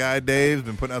 That guy Dave's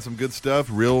been putting out some good stuff.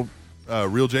 Real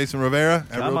Jason Rivera.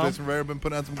 Come on. Jason Rivera been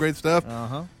putting out some great stuff.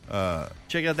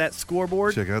 Check out that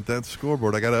scoreboard. Check out that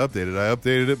scoreboard. I got to update it. I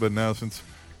updated it, but now since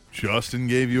Justin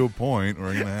gave you a point,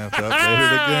 we're going to have to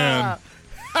update it again.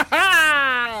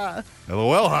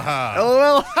 LOL, haha.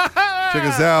 LOL. Check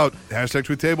us out. Hashtag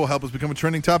Tweet the Table. Help us become a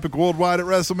trending topic worldwide at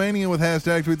WrestleMania with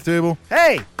hashtag Tweet the Table.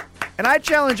 Hey, and I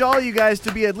challenge all you guys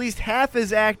to be at least half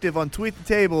as active on Tweet the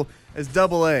Table as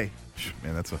Double A.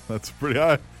 Man, that's a pretty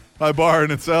high bar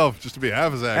in itself, just to be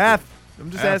half as active. Half.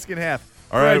 I'm just asking half.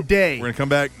 All for right, a day. we're gonna come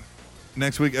back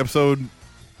next week, episode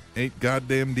 8.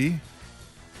 Goddamn D.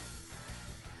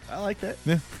 I like that.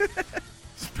 Yeah.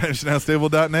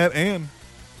 SpanishNowStable.net and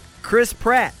Chris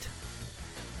Pratt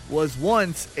was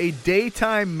once a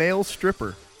daytime male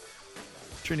stripper.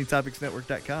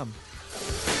 TrendingTopicsNetwork.com.